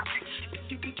 Yeah. If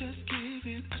you could just give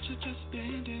it, I should just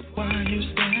spend it. Why are you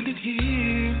standing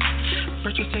here?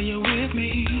 First you say you're with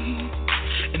me,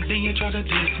 and then you try to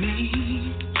diss me.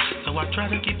 So I try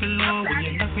to keep it low when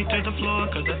you knock me to the floor,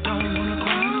 cause I don't wanna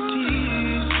cry no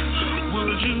tears.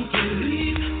 Would you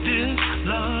believe this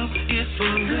love is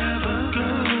forever,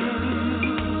 girl?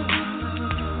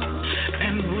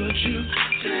 And would you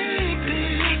take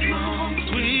this long,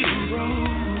 sweet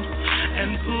road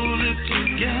and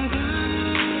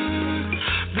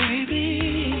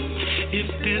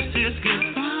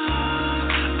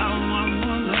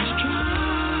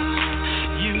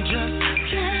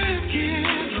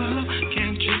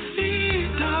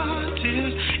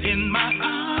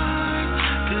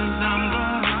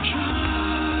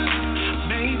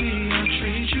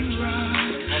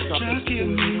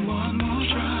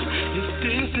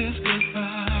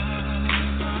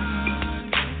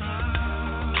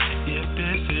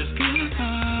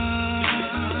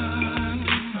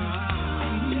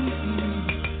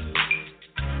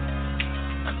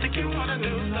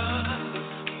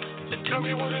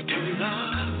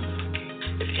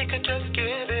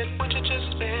give it? Would you just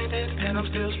spend it? And I'm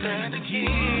still standing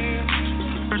here.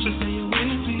 First you say you're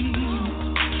with me,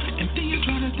 and then you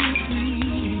try to diss me.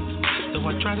 So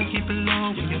I try to keep it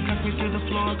low when you knock me to the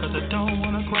floor, cause I don't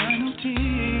wanna cry no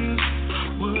tears.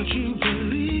 Would you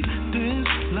believe